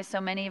time with so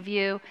many of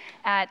you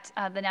at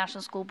the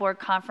National School Board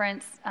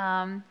Conference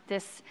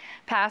this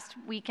past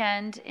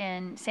weekend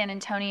in San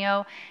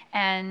Antonio.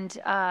 And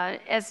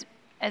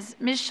as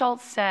Ms.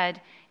 Schultz said,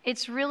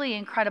 it's really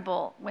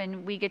incredible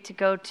when we get to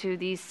go to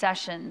these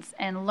sessions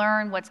and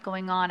learn what's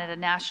going on at a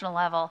national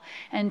level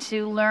and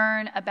to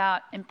learn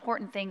about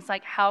important things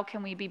like how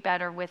can we be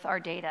better with our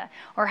data,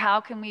 or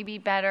how can we be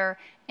better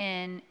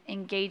in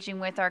engaging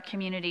with our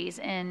communities,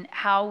 and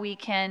how we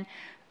can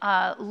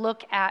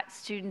look at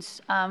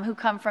students who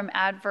come from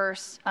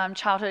adverse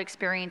childhood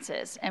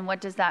experiences, and what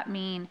does that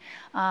mean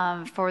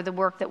for the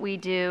work that we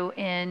do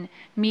in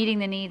meeting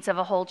the needs of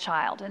a whole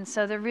child. And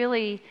so there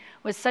really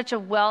was such a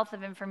wealth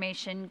of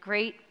information,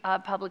 great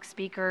public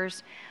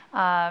speakers,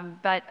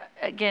 but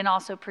again,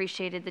 also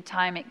appreciated the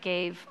time it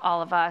gave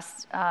all of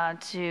us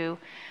to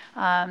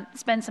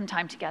spend some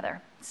time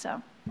together.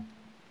 So,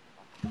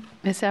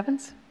 Ms.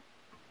 Evans?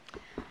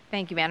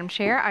 Thank you, Madam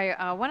Chair.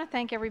 I want to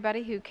thank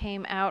everybody who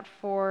came out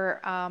for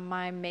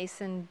my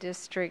Mason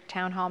District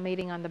Town Hall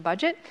meeting on the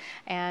budget,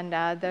 and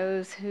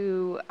those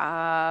who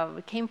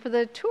came for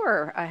the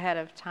tour ahead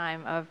of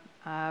time of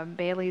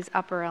Bailey's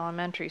Upper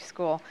Elementary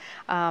School.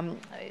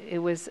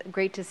 It was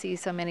great to see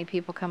so many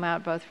people come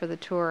out both for the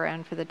tour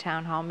and for the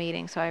town hall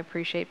meeting, so I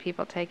appreciate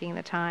people taking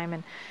the time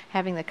and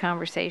having the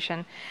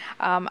conversation.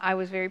 I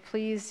was very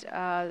pleased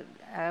a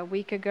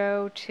week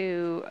ago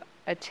to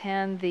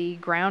attend the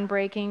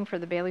groundbreaking for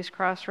the Bailey's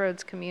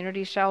Crossroads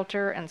Community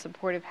Shelter and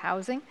Supportive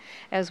Housing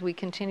as we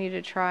continue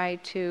to try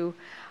to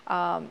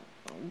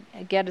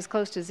get as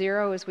close to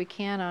zero as we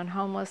can on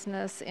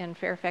homelessness in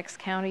Fairfax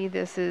County.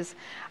 This is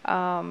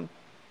a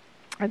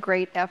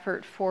great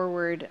effort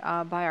forward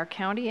by our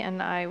county,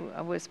 and I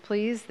was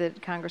pleased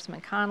that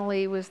Congressman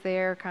Connolly was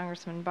there,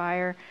 Congressman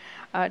Beyer,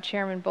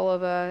 Chairman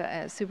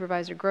Bulova,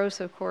 Supervisor Gross,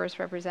 of course,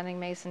 representing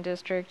Mason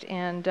District,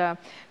 and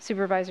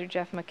Supervisor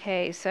Jeff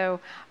McKay.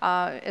 So,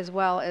 as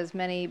well as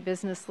many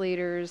business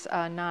leaders,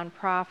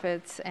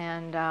 nonprofits,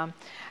 and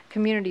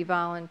community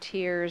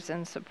volunteers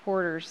and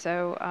supporters.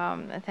 So,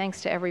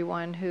 thanks to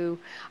everyone who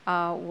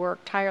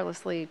worked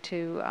tirelessly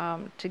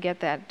to get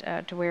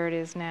that to where it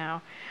is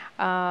now.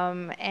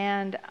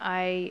 And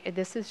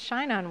this is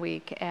Shine On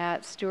Week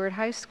at Stewart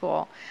High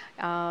School.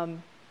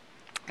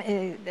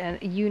 A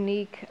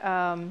unique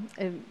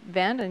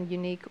event and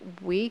unique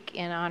week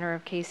in honor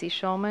of Casey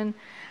Schulman,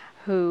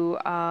 who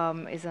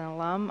is an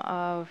alum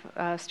of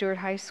Stewart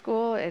High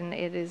School, and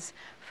it is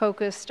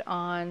focused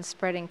on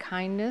spreading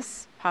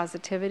kindness,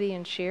 positivity,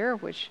 and cheer,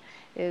 which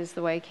is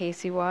the way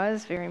Casey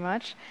was very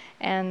much.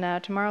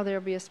 And tomorrow there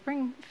will be a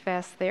spring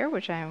fest there,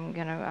 which I'm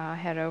going to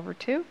head over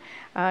to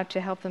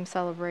help them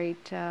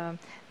celebrate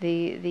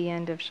the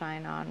end of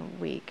Shine On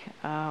Week.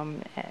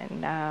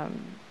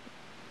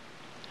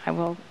 I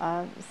will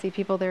see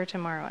people there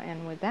tomorrow.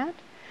 And with that,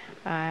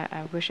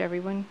 I wish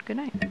everyone good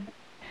night.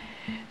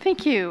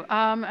 Thank you.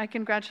 I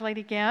congratulate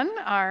again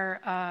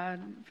our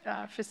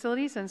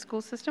facilities and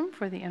school system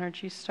for the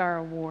Energy Star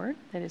Award.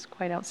 That is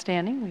quite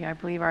outstanding. We, I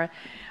believe, are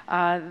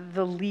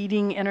the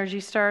leading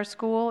Energy Star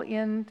school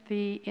in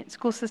the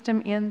school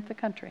system in the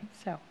country.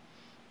 So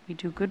we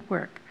do good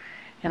work.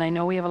 And I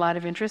know we have a lot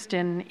of interest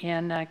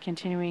in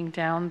continuing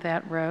down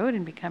that road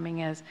and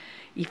becoming as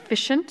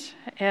efficient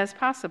as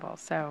possible.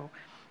 So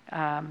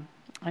I'm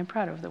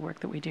proud of the work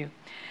that we do.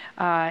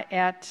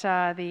 At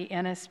the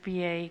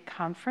NSBA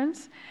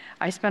conference,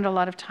 I spent a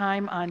lot of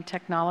time on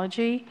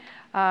technology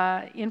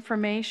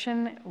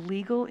information,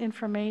 legal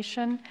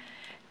information,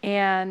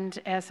 and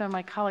as some of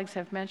my colleagues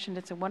have mentioned,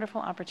 it's a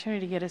wonderful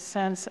opportunity to get a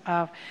sense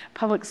of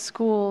public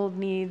school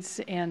needs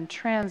and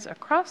trends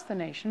across the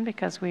nation,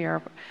 because we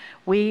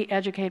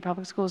educate,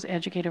 public schools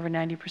educate over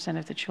 90%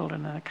 of the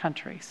children in the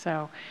country.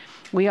 So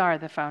we are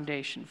the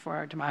foundation for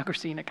our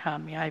democracy and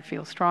economy, I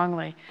feel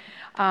strongly.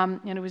 And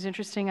it was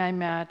interesting, I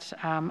met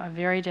a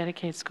very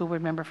dedicated school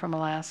board member from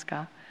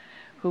Alaska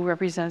who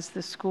represents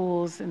the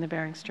schools in the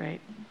Bering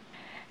Strait.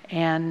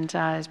 And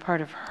as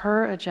part of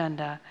her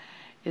agenda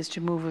is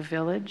to move a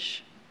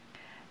village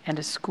and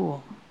a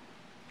school.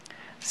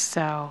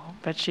 So,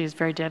 but she is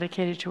very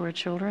dedicated to her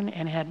children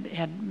and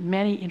had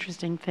many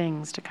interesting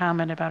things to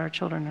comment about her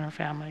children and her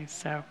families.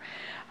 So,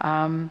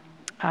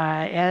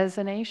 as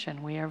a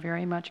nation, we are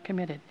very much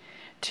committed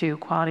to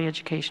quality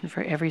education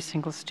for every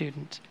single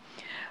student.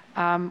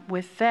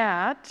 With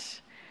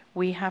that,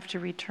 we have to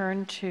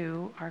return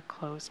to our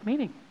closed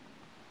meeting.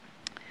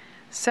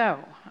 So,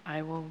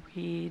 I will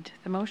read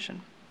the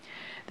motion.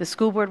 The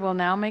school board will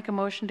now make a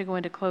motion to go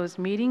into closed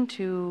meeting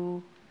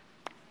to,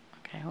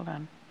 okay, hold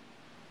on,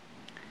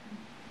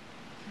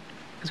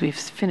 because we've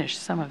finished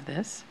some of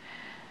this.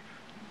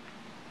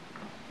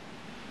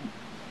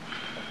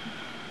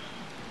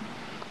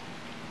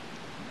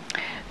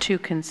 To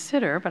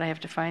consider, but I have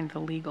to find the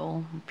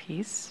legal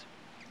piece.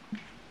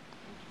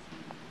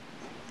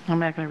 I'm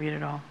not going to read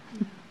it all.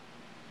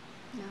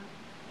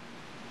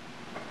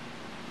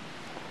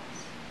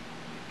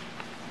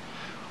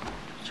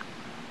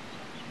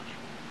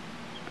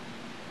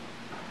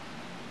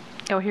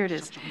 Oh, here it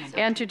is.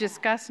 And to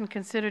discuss and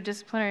consider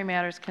disciplinary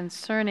matters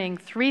concerning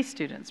 3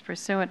 students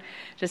pursuant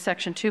to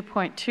Section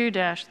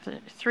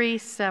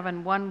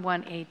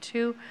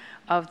 2.2-3711A2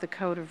 of the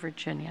Code of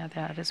Virginia.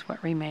 That is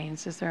what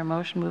remains. Is there a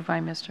motion moved by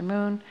Mr.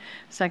 Moon,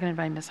 seconded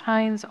by Ms.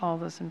 Hines? All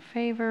those in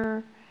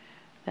favor?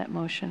 That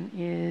motion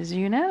is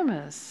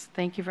unanimous.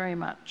 Thank you very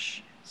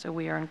much. So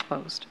we are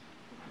enclosed.